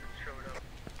thought it showed up.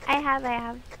 I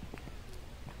have.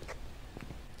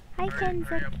 Hi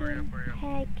Kenzaki.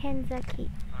 Hi Kenzaki.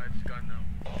 Oh, it's gone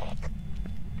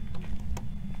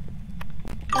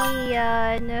now.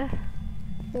 Ian.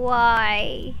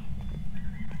 Why?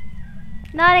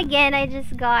 Not again, I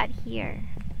just got here.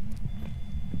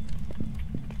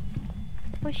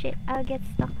 Oh shit, I'll get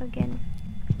stuck again.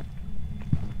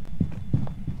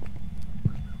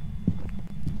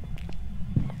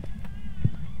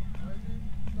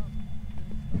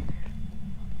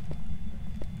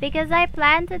 Because I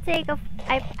plan to take a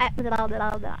I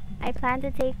plan to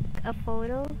take a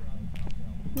photo.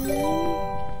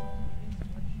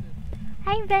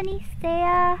 Hi Benny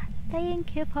Stea.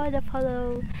 Thank you for the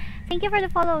follow. Thank you for the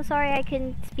follow. Sorry I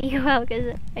couldn't speak well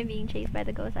because I'm being chased by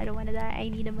the ghost. I don't want to die. I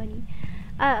need the money.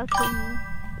 Okay.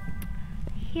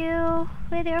 You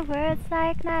with your words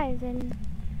like knives and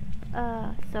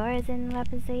swords and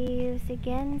weapons they use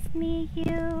against me.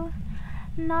 You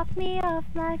knock me off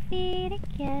my feet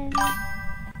again.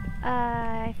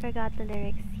 I forgot the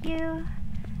lyrics. You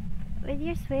with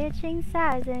your switching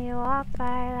sides and your walk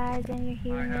by lies and your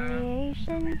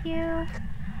humiliation. You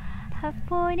have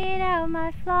pointed out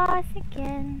my flaws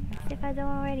again. If I don't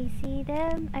already see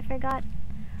them, I forgot.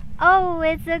 Oh,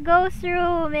 it's a ghost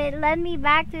room. It led me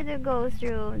back to the ghost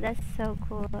room. That's so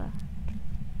cool.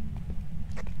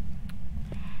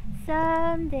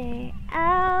 Someday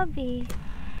I'll be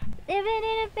living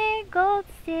in a big gold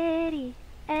city,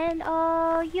 and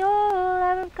all you're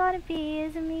ever gonna be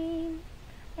is a meme.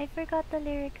 I forgot the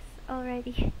lyrics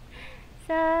already.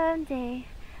 Someday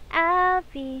I'll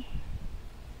be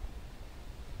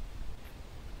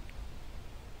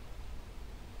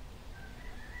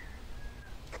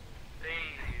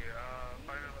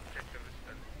final objective is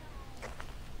done.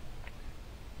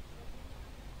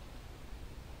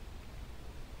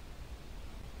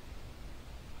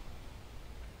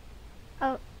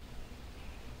 Oh,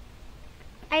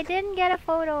 I didn't get a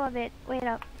photo of it. Wait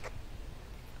up.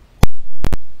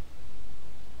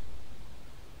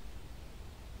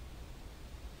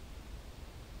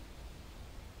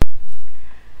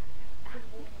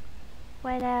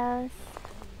 What else?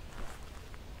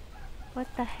 What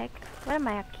the heck? What am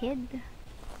I, a kid?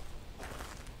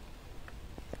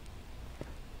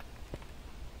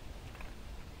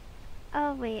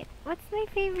 Oh wait, what's my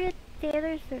favorite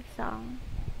Taylor Swift song?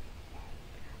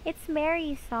 It's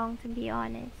Mary's song, to be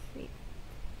honest. Wait.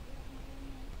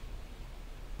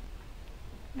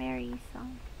 Mary's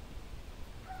song.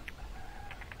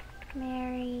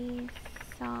 Mary's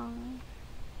song.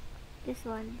 This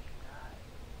one.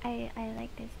 I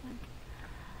like this one.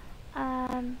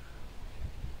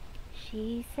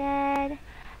 She said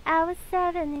I was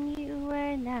 7 and you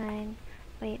were 9.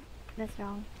 Wait, that's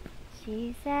wrong.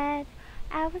 She said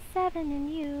I was 7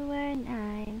 and you were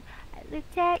 9. I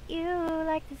looked at you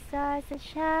like the stars that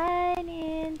shine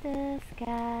in the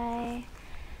sky.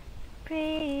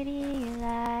 Pretty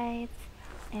lights.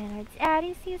 And our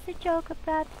daddies used to joke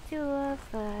about the two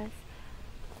of us.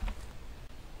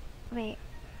 Wait.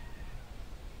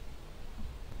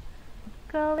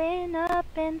 Growing up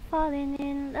and falling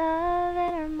in love,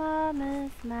 and our mama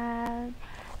smiled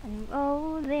and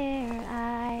rolled their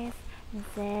eyes and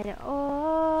said,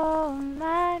 oh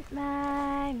my,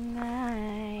 my,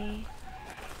 my.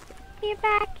 You're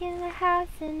back in the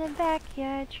house in the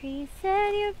backyard tree.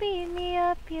 Said you beat me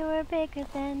up, you were bigger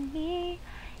than me.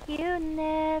 You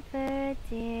never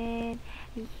did,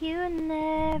 you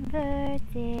never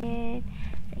did.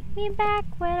 Take me back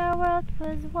when our world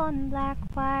was one black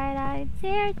white. I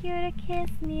dared you to kiss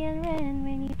me and ran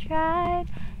when you tried.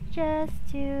 Just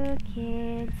 2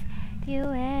 kids, you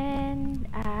and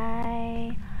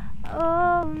I.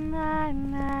 Oh my,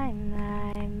 my,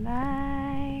 my,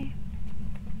 my.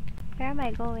 Where am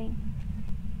I going?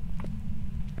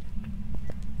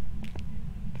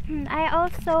 I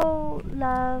also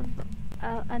love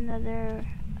another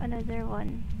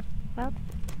one. Well,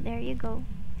 there you go.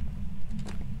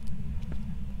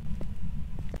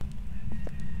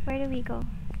 Where do we go?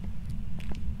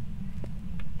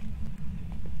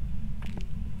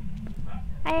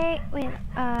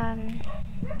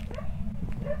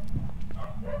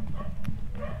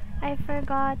 I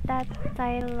forgot that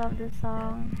title of the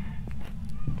song.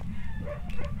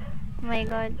 Oh my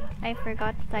god, I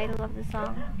forgot the title of the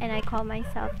song, and I call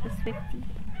myself the Swiftie.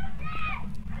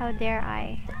 How dare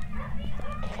I?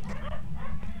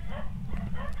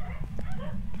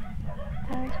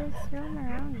 I'll just roam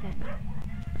around then.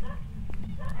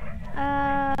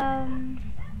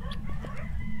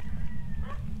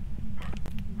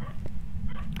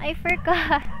 I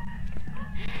forgot.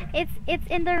 It's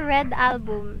in the Red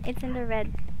album. It's in the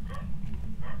Red.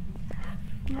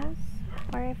 Most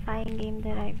horrifying game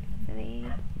that I've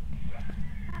played.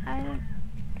 I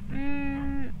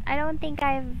don't think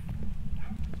I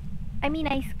mean,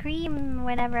 I scream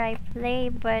whenever I play,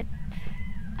 but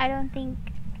I don't think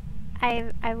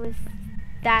I was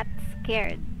that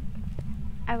scared.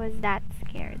 I was that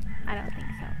scared. I don't think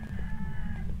so.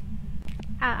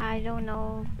 I don't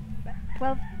know.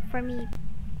 Well, for me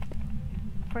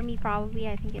probably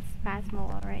I think it's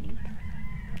Phasmo already.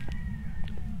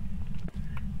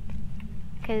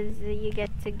 Cause you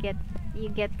get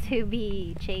to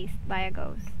be chased by a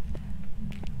ghost.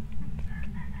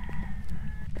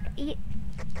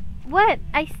 What?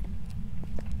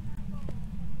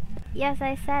 Yes,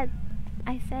 I said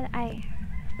I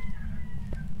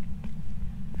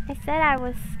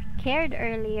was scared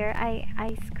earlier.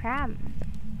 I scram.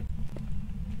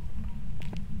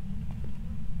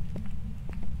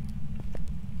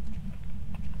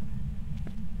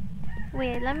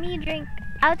 Wait, let me drink.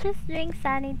 I'll just drink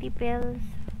sanity pills.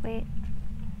 Wait.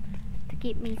 To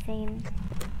keep me sane.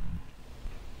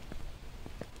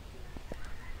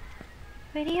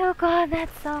 Video God, that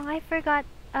song. I forgot.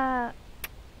 Red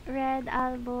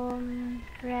album.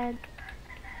 Red.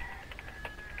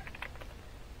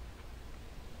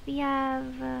 We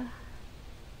have.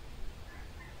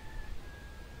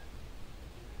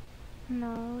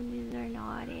 No, these are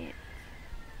not it.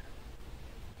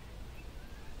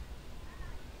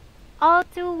 All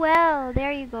Too Well.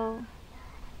 There you go.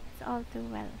 It's All Too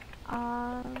Well.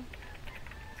 All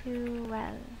Too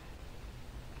Well.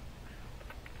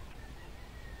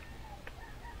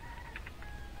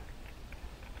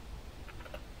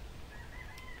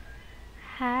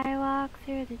 I walked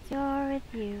through the door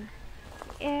with you.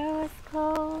 The air was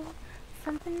cold.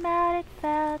 Something about it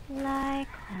felt like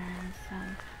home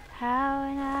somehow,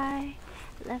 and I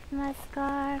left my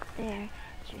scarf there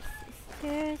at your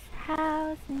sister's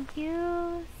house, and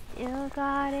you still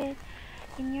got it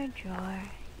in your drawer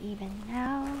even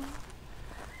now.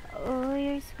 Oh,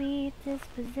 your sweet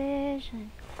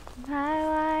disposition, my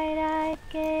wide-eyed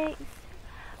gaze.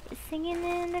 We're singing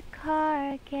in the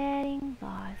car, getting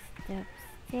lost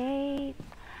upstate.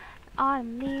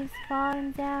 Autumn leaves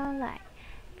falling down like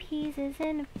pieces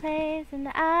in a place, and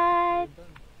I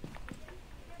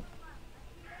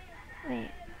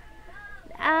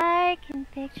can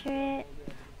picture it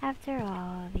after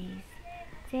all these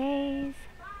days,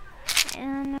 and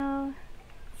I know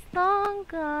it's long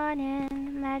gone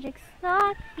and magic's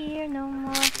not here no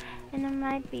more, and I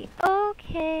might be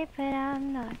okay, but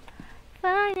I'm not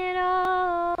fine at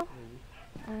all.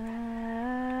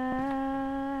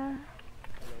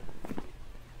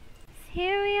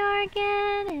 Here we are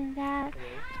again in that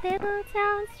little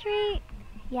town street.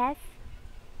 Yes.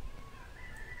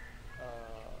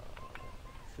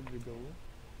 Should we go?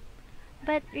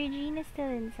 But Regina's still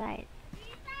inside.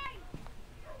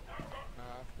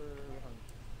 After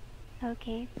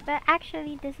Okay, but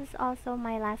actually this is also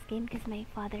my last game because my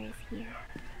father is here.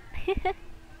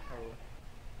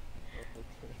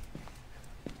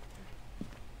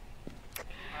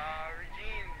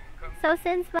 So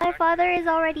since my father is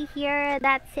already here,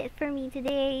 that's it for me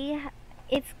today.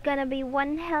 It's gonna be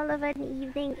one hell of an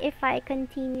evening if I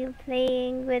continue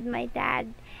playing with my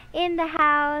dad in the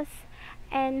house,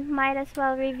 and might as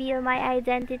well reveal my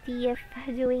identity if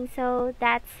doing so.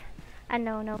 That's a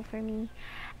no-no for me.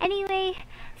 Anyway,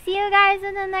 see you guys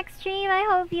in the next stream. I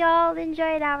hope you all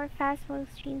enjoyed our fast mode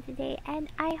stream today, and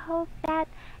I hope that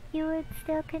you would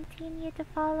still continue to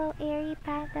follow Airy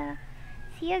Panda.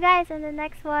 See you guys in the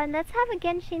next one. Let's have a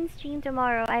Genshin stream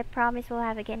tomorrow. I promise we'll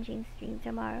have a Genshin stream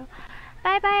tomorrow.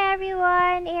 Bye bye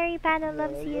everyone. Airy Panda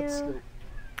loves you.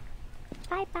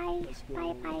 Bye bye.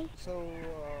 Bye bye. So,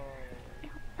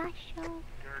 Bye show.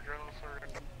 Your journals are...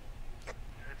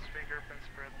 It's fingerprint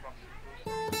spread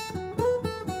boxes.